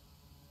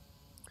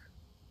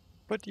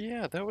 But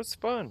yeah, that was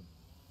fun.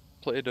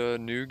 Played a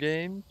new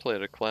game,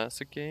 played a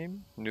classic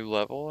game, new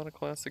level on a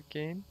classic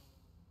game.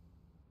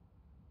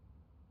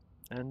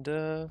 And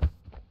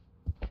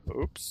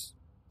oops.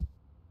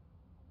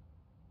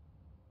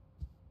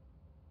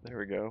 There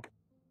we go.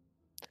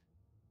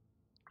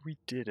 We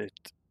did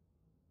it.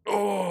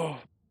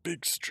 Oh,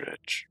 big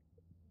stretch.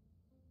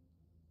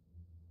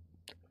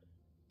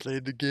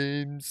 Played the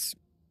games.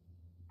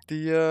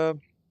 I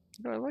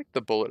like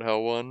the bullet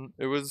hell one.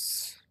 It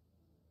was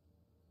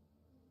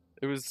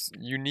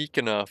unique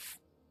enough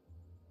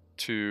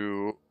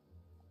to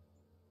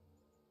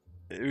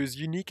it was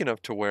unique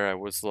enough to where I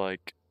was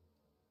like,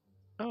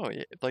 oh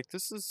yeah, like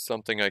this is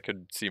something I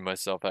could see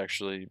myself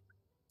actually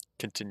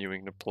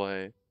continuing to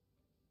play.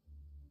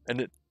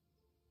 And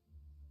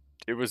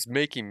it was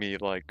making me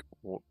like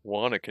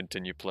want to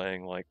continue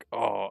playing, like,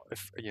 oh,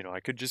 if I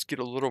could just get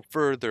a little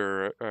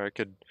further, or I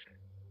could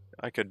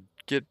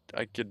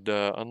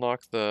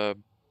unlock the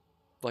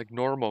like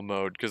normal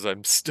mode because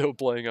I'm still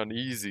playing on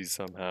easy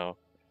somehow.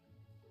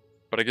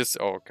 But I guess,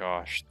 oh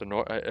gosh,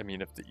 I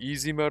mean, if the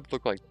easy mode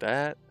looked like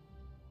that,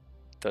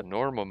 the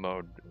normal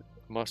mode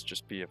must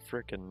just be a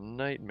freaking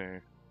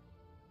nightmare.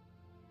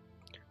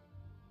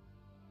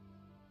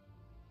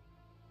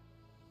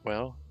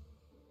 Well,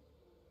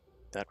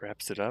 that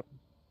wraps it up.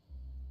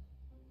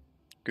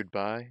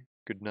 Goodbye,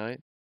 good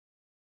night.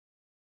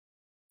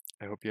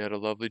 I hope you had a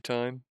lovely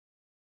time.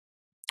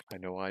 I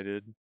know I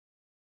did.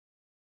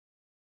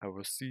 I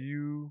will see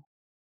you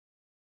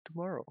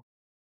tomorrow.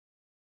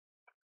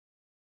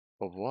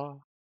 Au revoir.